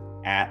Jones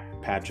at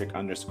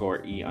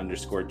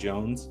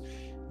Patrick_E_Jones.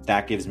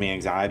 That Gives Me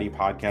Anxiety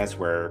podcast,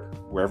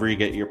 wherever you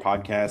get your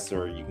podcasts,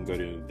 or you can go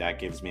to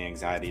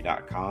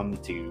thatgivesmeanxiety.com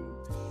to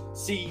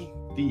see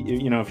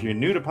if you're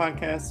new to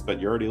podcasts, but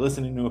you're already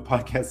listening to a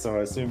podcast, so I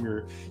assume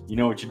you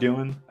know what you're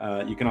doing.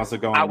 You can also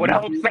go on, I would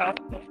hope so.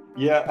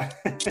 Yeah.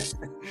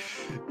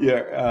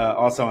 Yeah.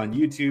 Also on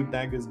YouTube,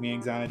 That Gives Me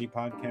Anxiety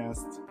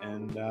podcast.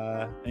 And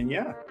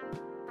yeah.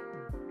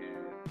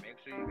 Make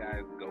sure you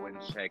guys go and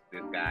check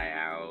this guy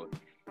out.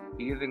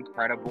 He is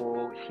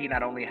incredible. He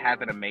not only has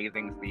an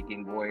amazing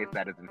speaking voice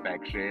that is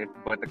infectious,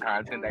 but the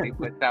content that he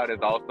puts out is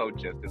also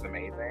just as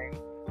amazing.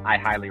 I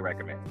highly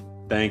recommend.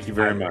 Thank you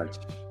very much.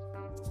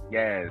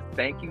 Yes.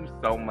 Thank you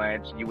so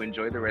much. You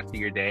enjoy the rest of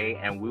your day,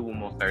 and we will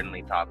most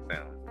certainly talk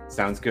soon.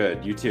 Sounds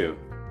good. You too.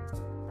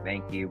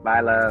 Thank you.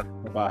 Bye, love.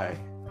 Bye.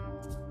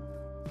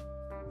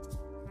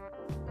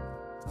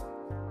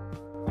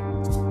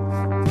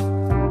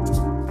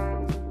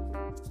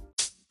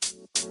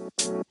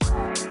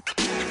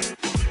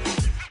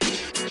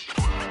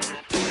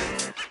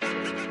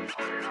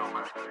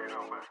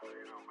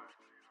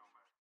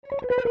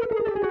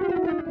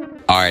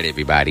 All right,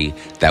 everybody.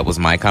 That was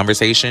my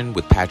conversation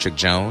with Patrick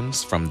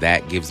Jones from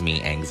That Gives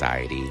Me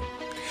Anxiety.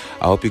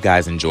 I hope you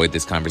guys enjoyed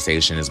this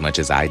conversation as much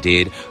as I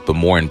did, but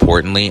more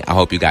importantly, I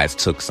hope you guys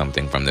took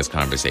something from this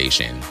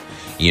conversation.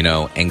 You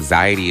know,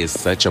 anxiety is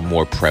such a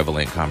more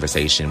prevalent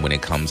conversation when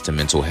it comes to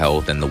mental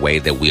health and the way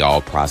that we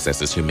all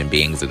process as human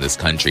beings in this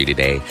country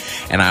today.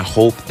 And I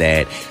hope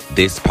that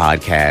this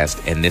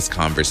podcast and this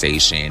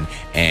conversation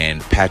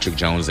and Patrick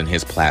Jones and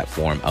his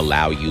platform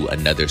allow you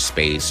another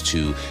space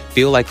to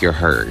feel like you're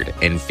heard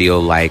and feel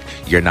like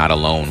you're not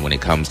alone when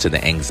it comes to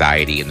the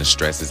anxiety and the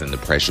stresses and the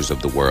pressures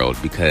of the world,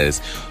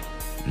 because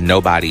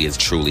nobody is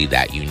truly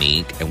that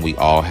unique, and we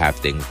all have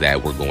things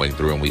that we're going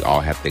through, and we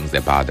all have things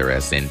that bother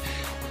us, and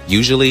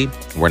usually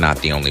we're not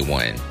the only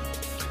one.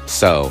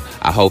 So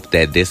I hope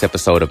that this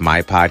episode of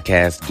my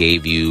podcast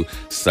gave you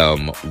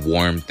some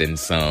warmth and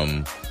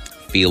some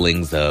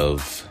feelings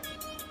of,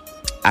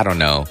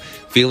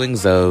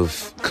 feelings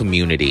of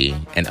community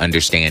and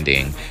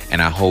understanding.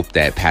 And I hope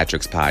that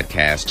Patrick's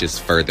podcast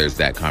just furthers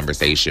that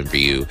conversation for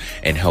you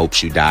and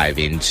helps you dive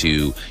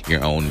into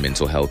your own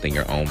mental health and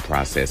your own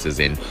processes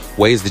in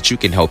ways that you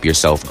can help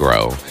yourself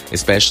grow,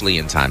 especially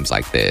in times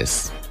like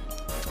this.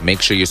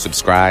 Make sure you're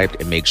subscribed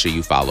and make sure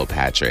you follow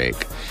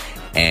Patrick.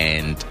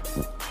 And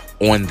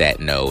on that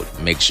note,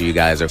 make sure you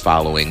guys are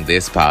following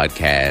this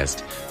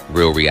podcast,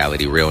 Real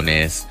Reality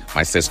Realness,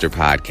 my sister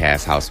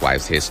podcast,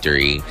 Housewives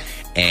History,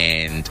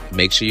 and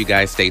make sure you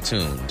guys stay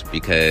tuned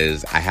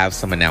because I have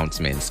some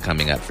announcements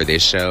coming up for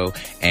this show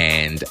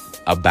and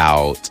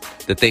about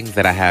the things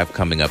that I have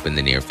coming up in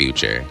the near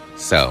future.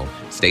 So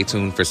stay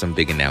tuned for some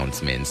big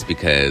announcements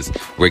because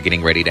we're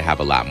getting ready to have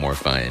a lot more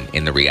fun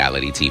in the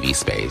reality TV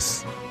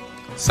space.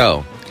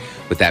 So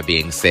with that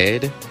being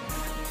said,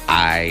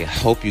 I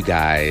hope you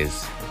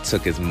guys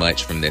took as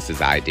much from this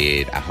as I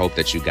did. I hope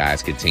that you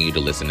guys continue to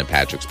listen to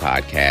Patrick's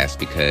podcast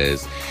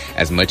because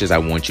as much as I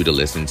want you to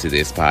listen to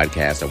this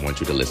podcast, I want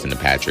you to listen to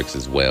Patrick's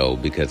as well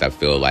because I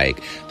feel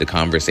like the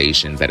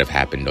conversations that have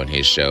happened on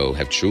his show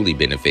have truly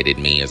benefited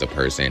me as a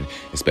person,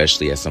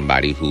 especially as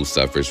somebody who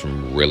suffers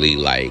from really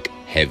like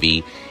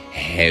heavy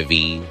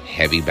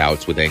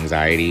bouts with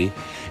anxiety.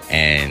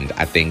 And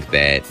I think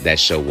that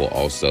show will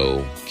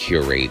also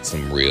curate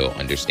some real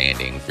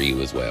understanding for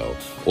you as well,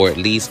 or at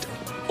least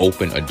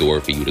open a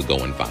door for you to go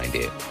and find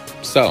it.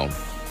 So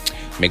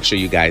make sure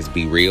you guys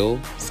be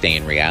real, stay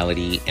in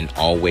reality, and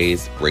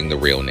always bring the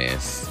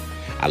realness.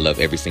 I love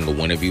every single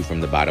one of you from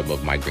the bottom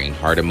of my green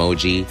heart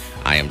emoji.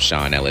 I am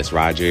Sean Ellis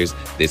Rogers.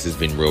 This has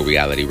been Real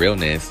Reality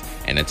Realness.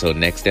 And until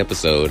next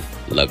episode,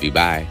 love you,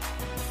 bye.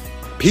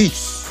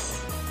 Peace.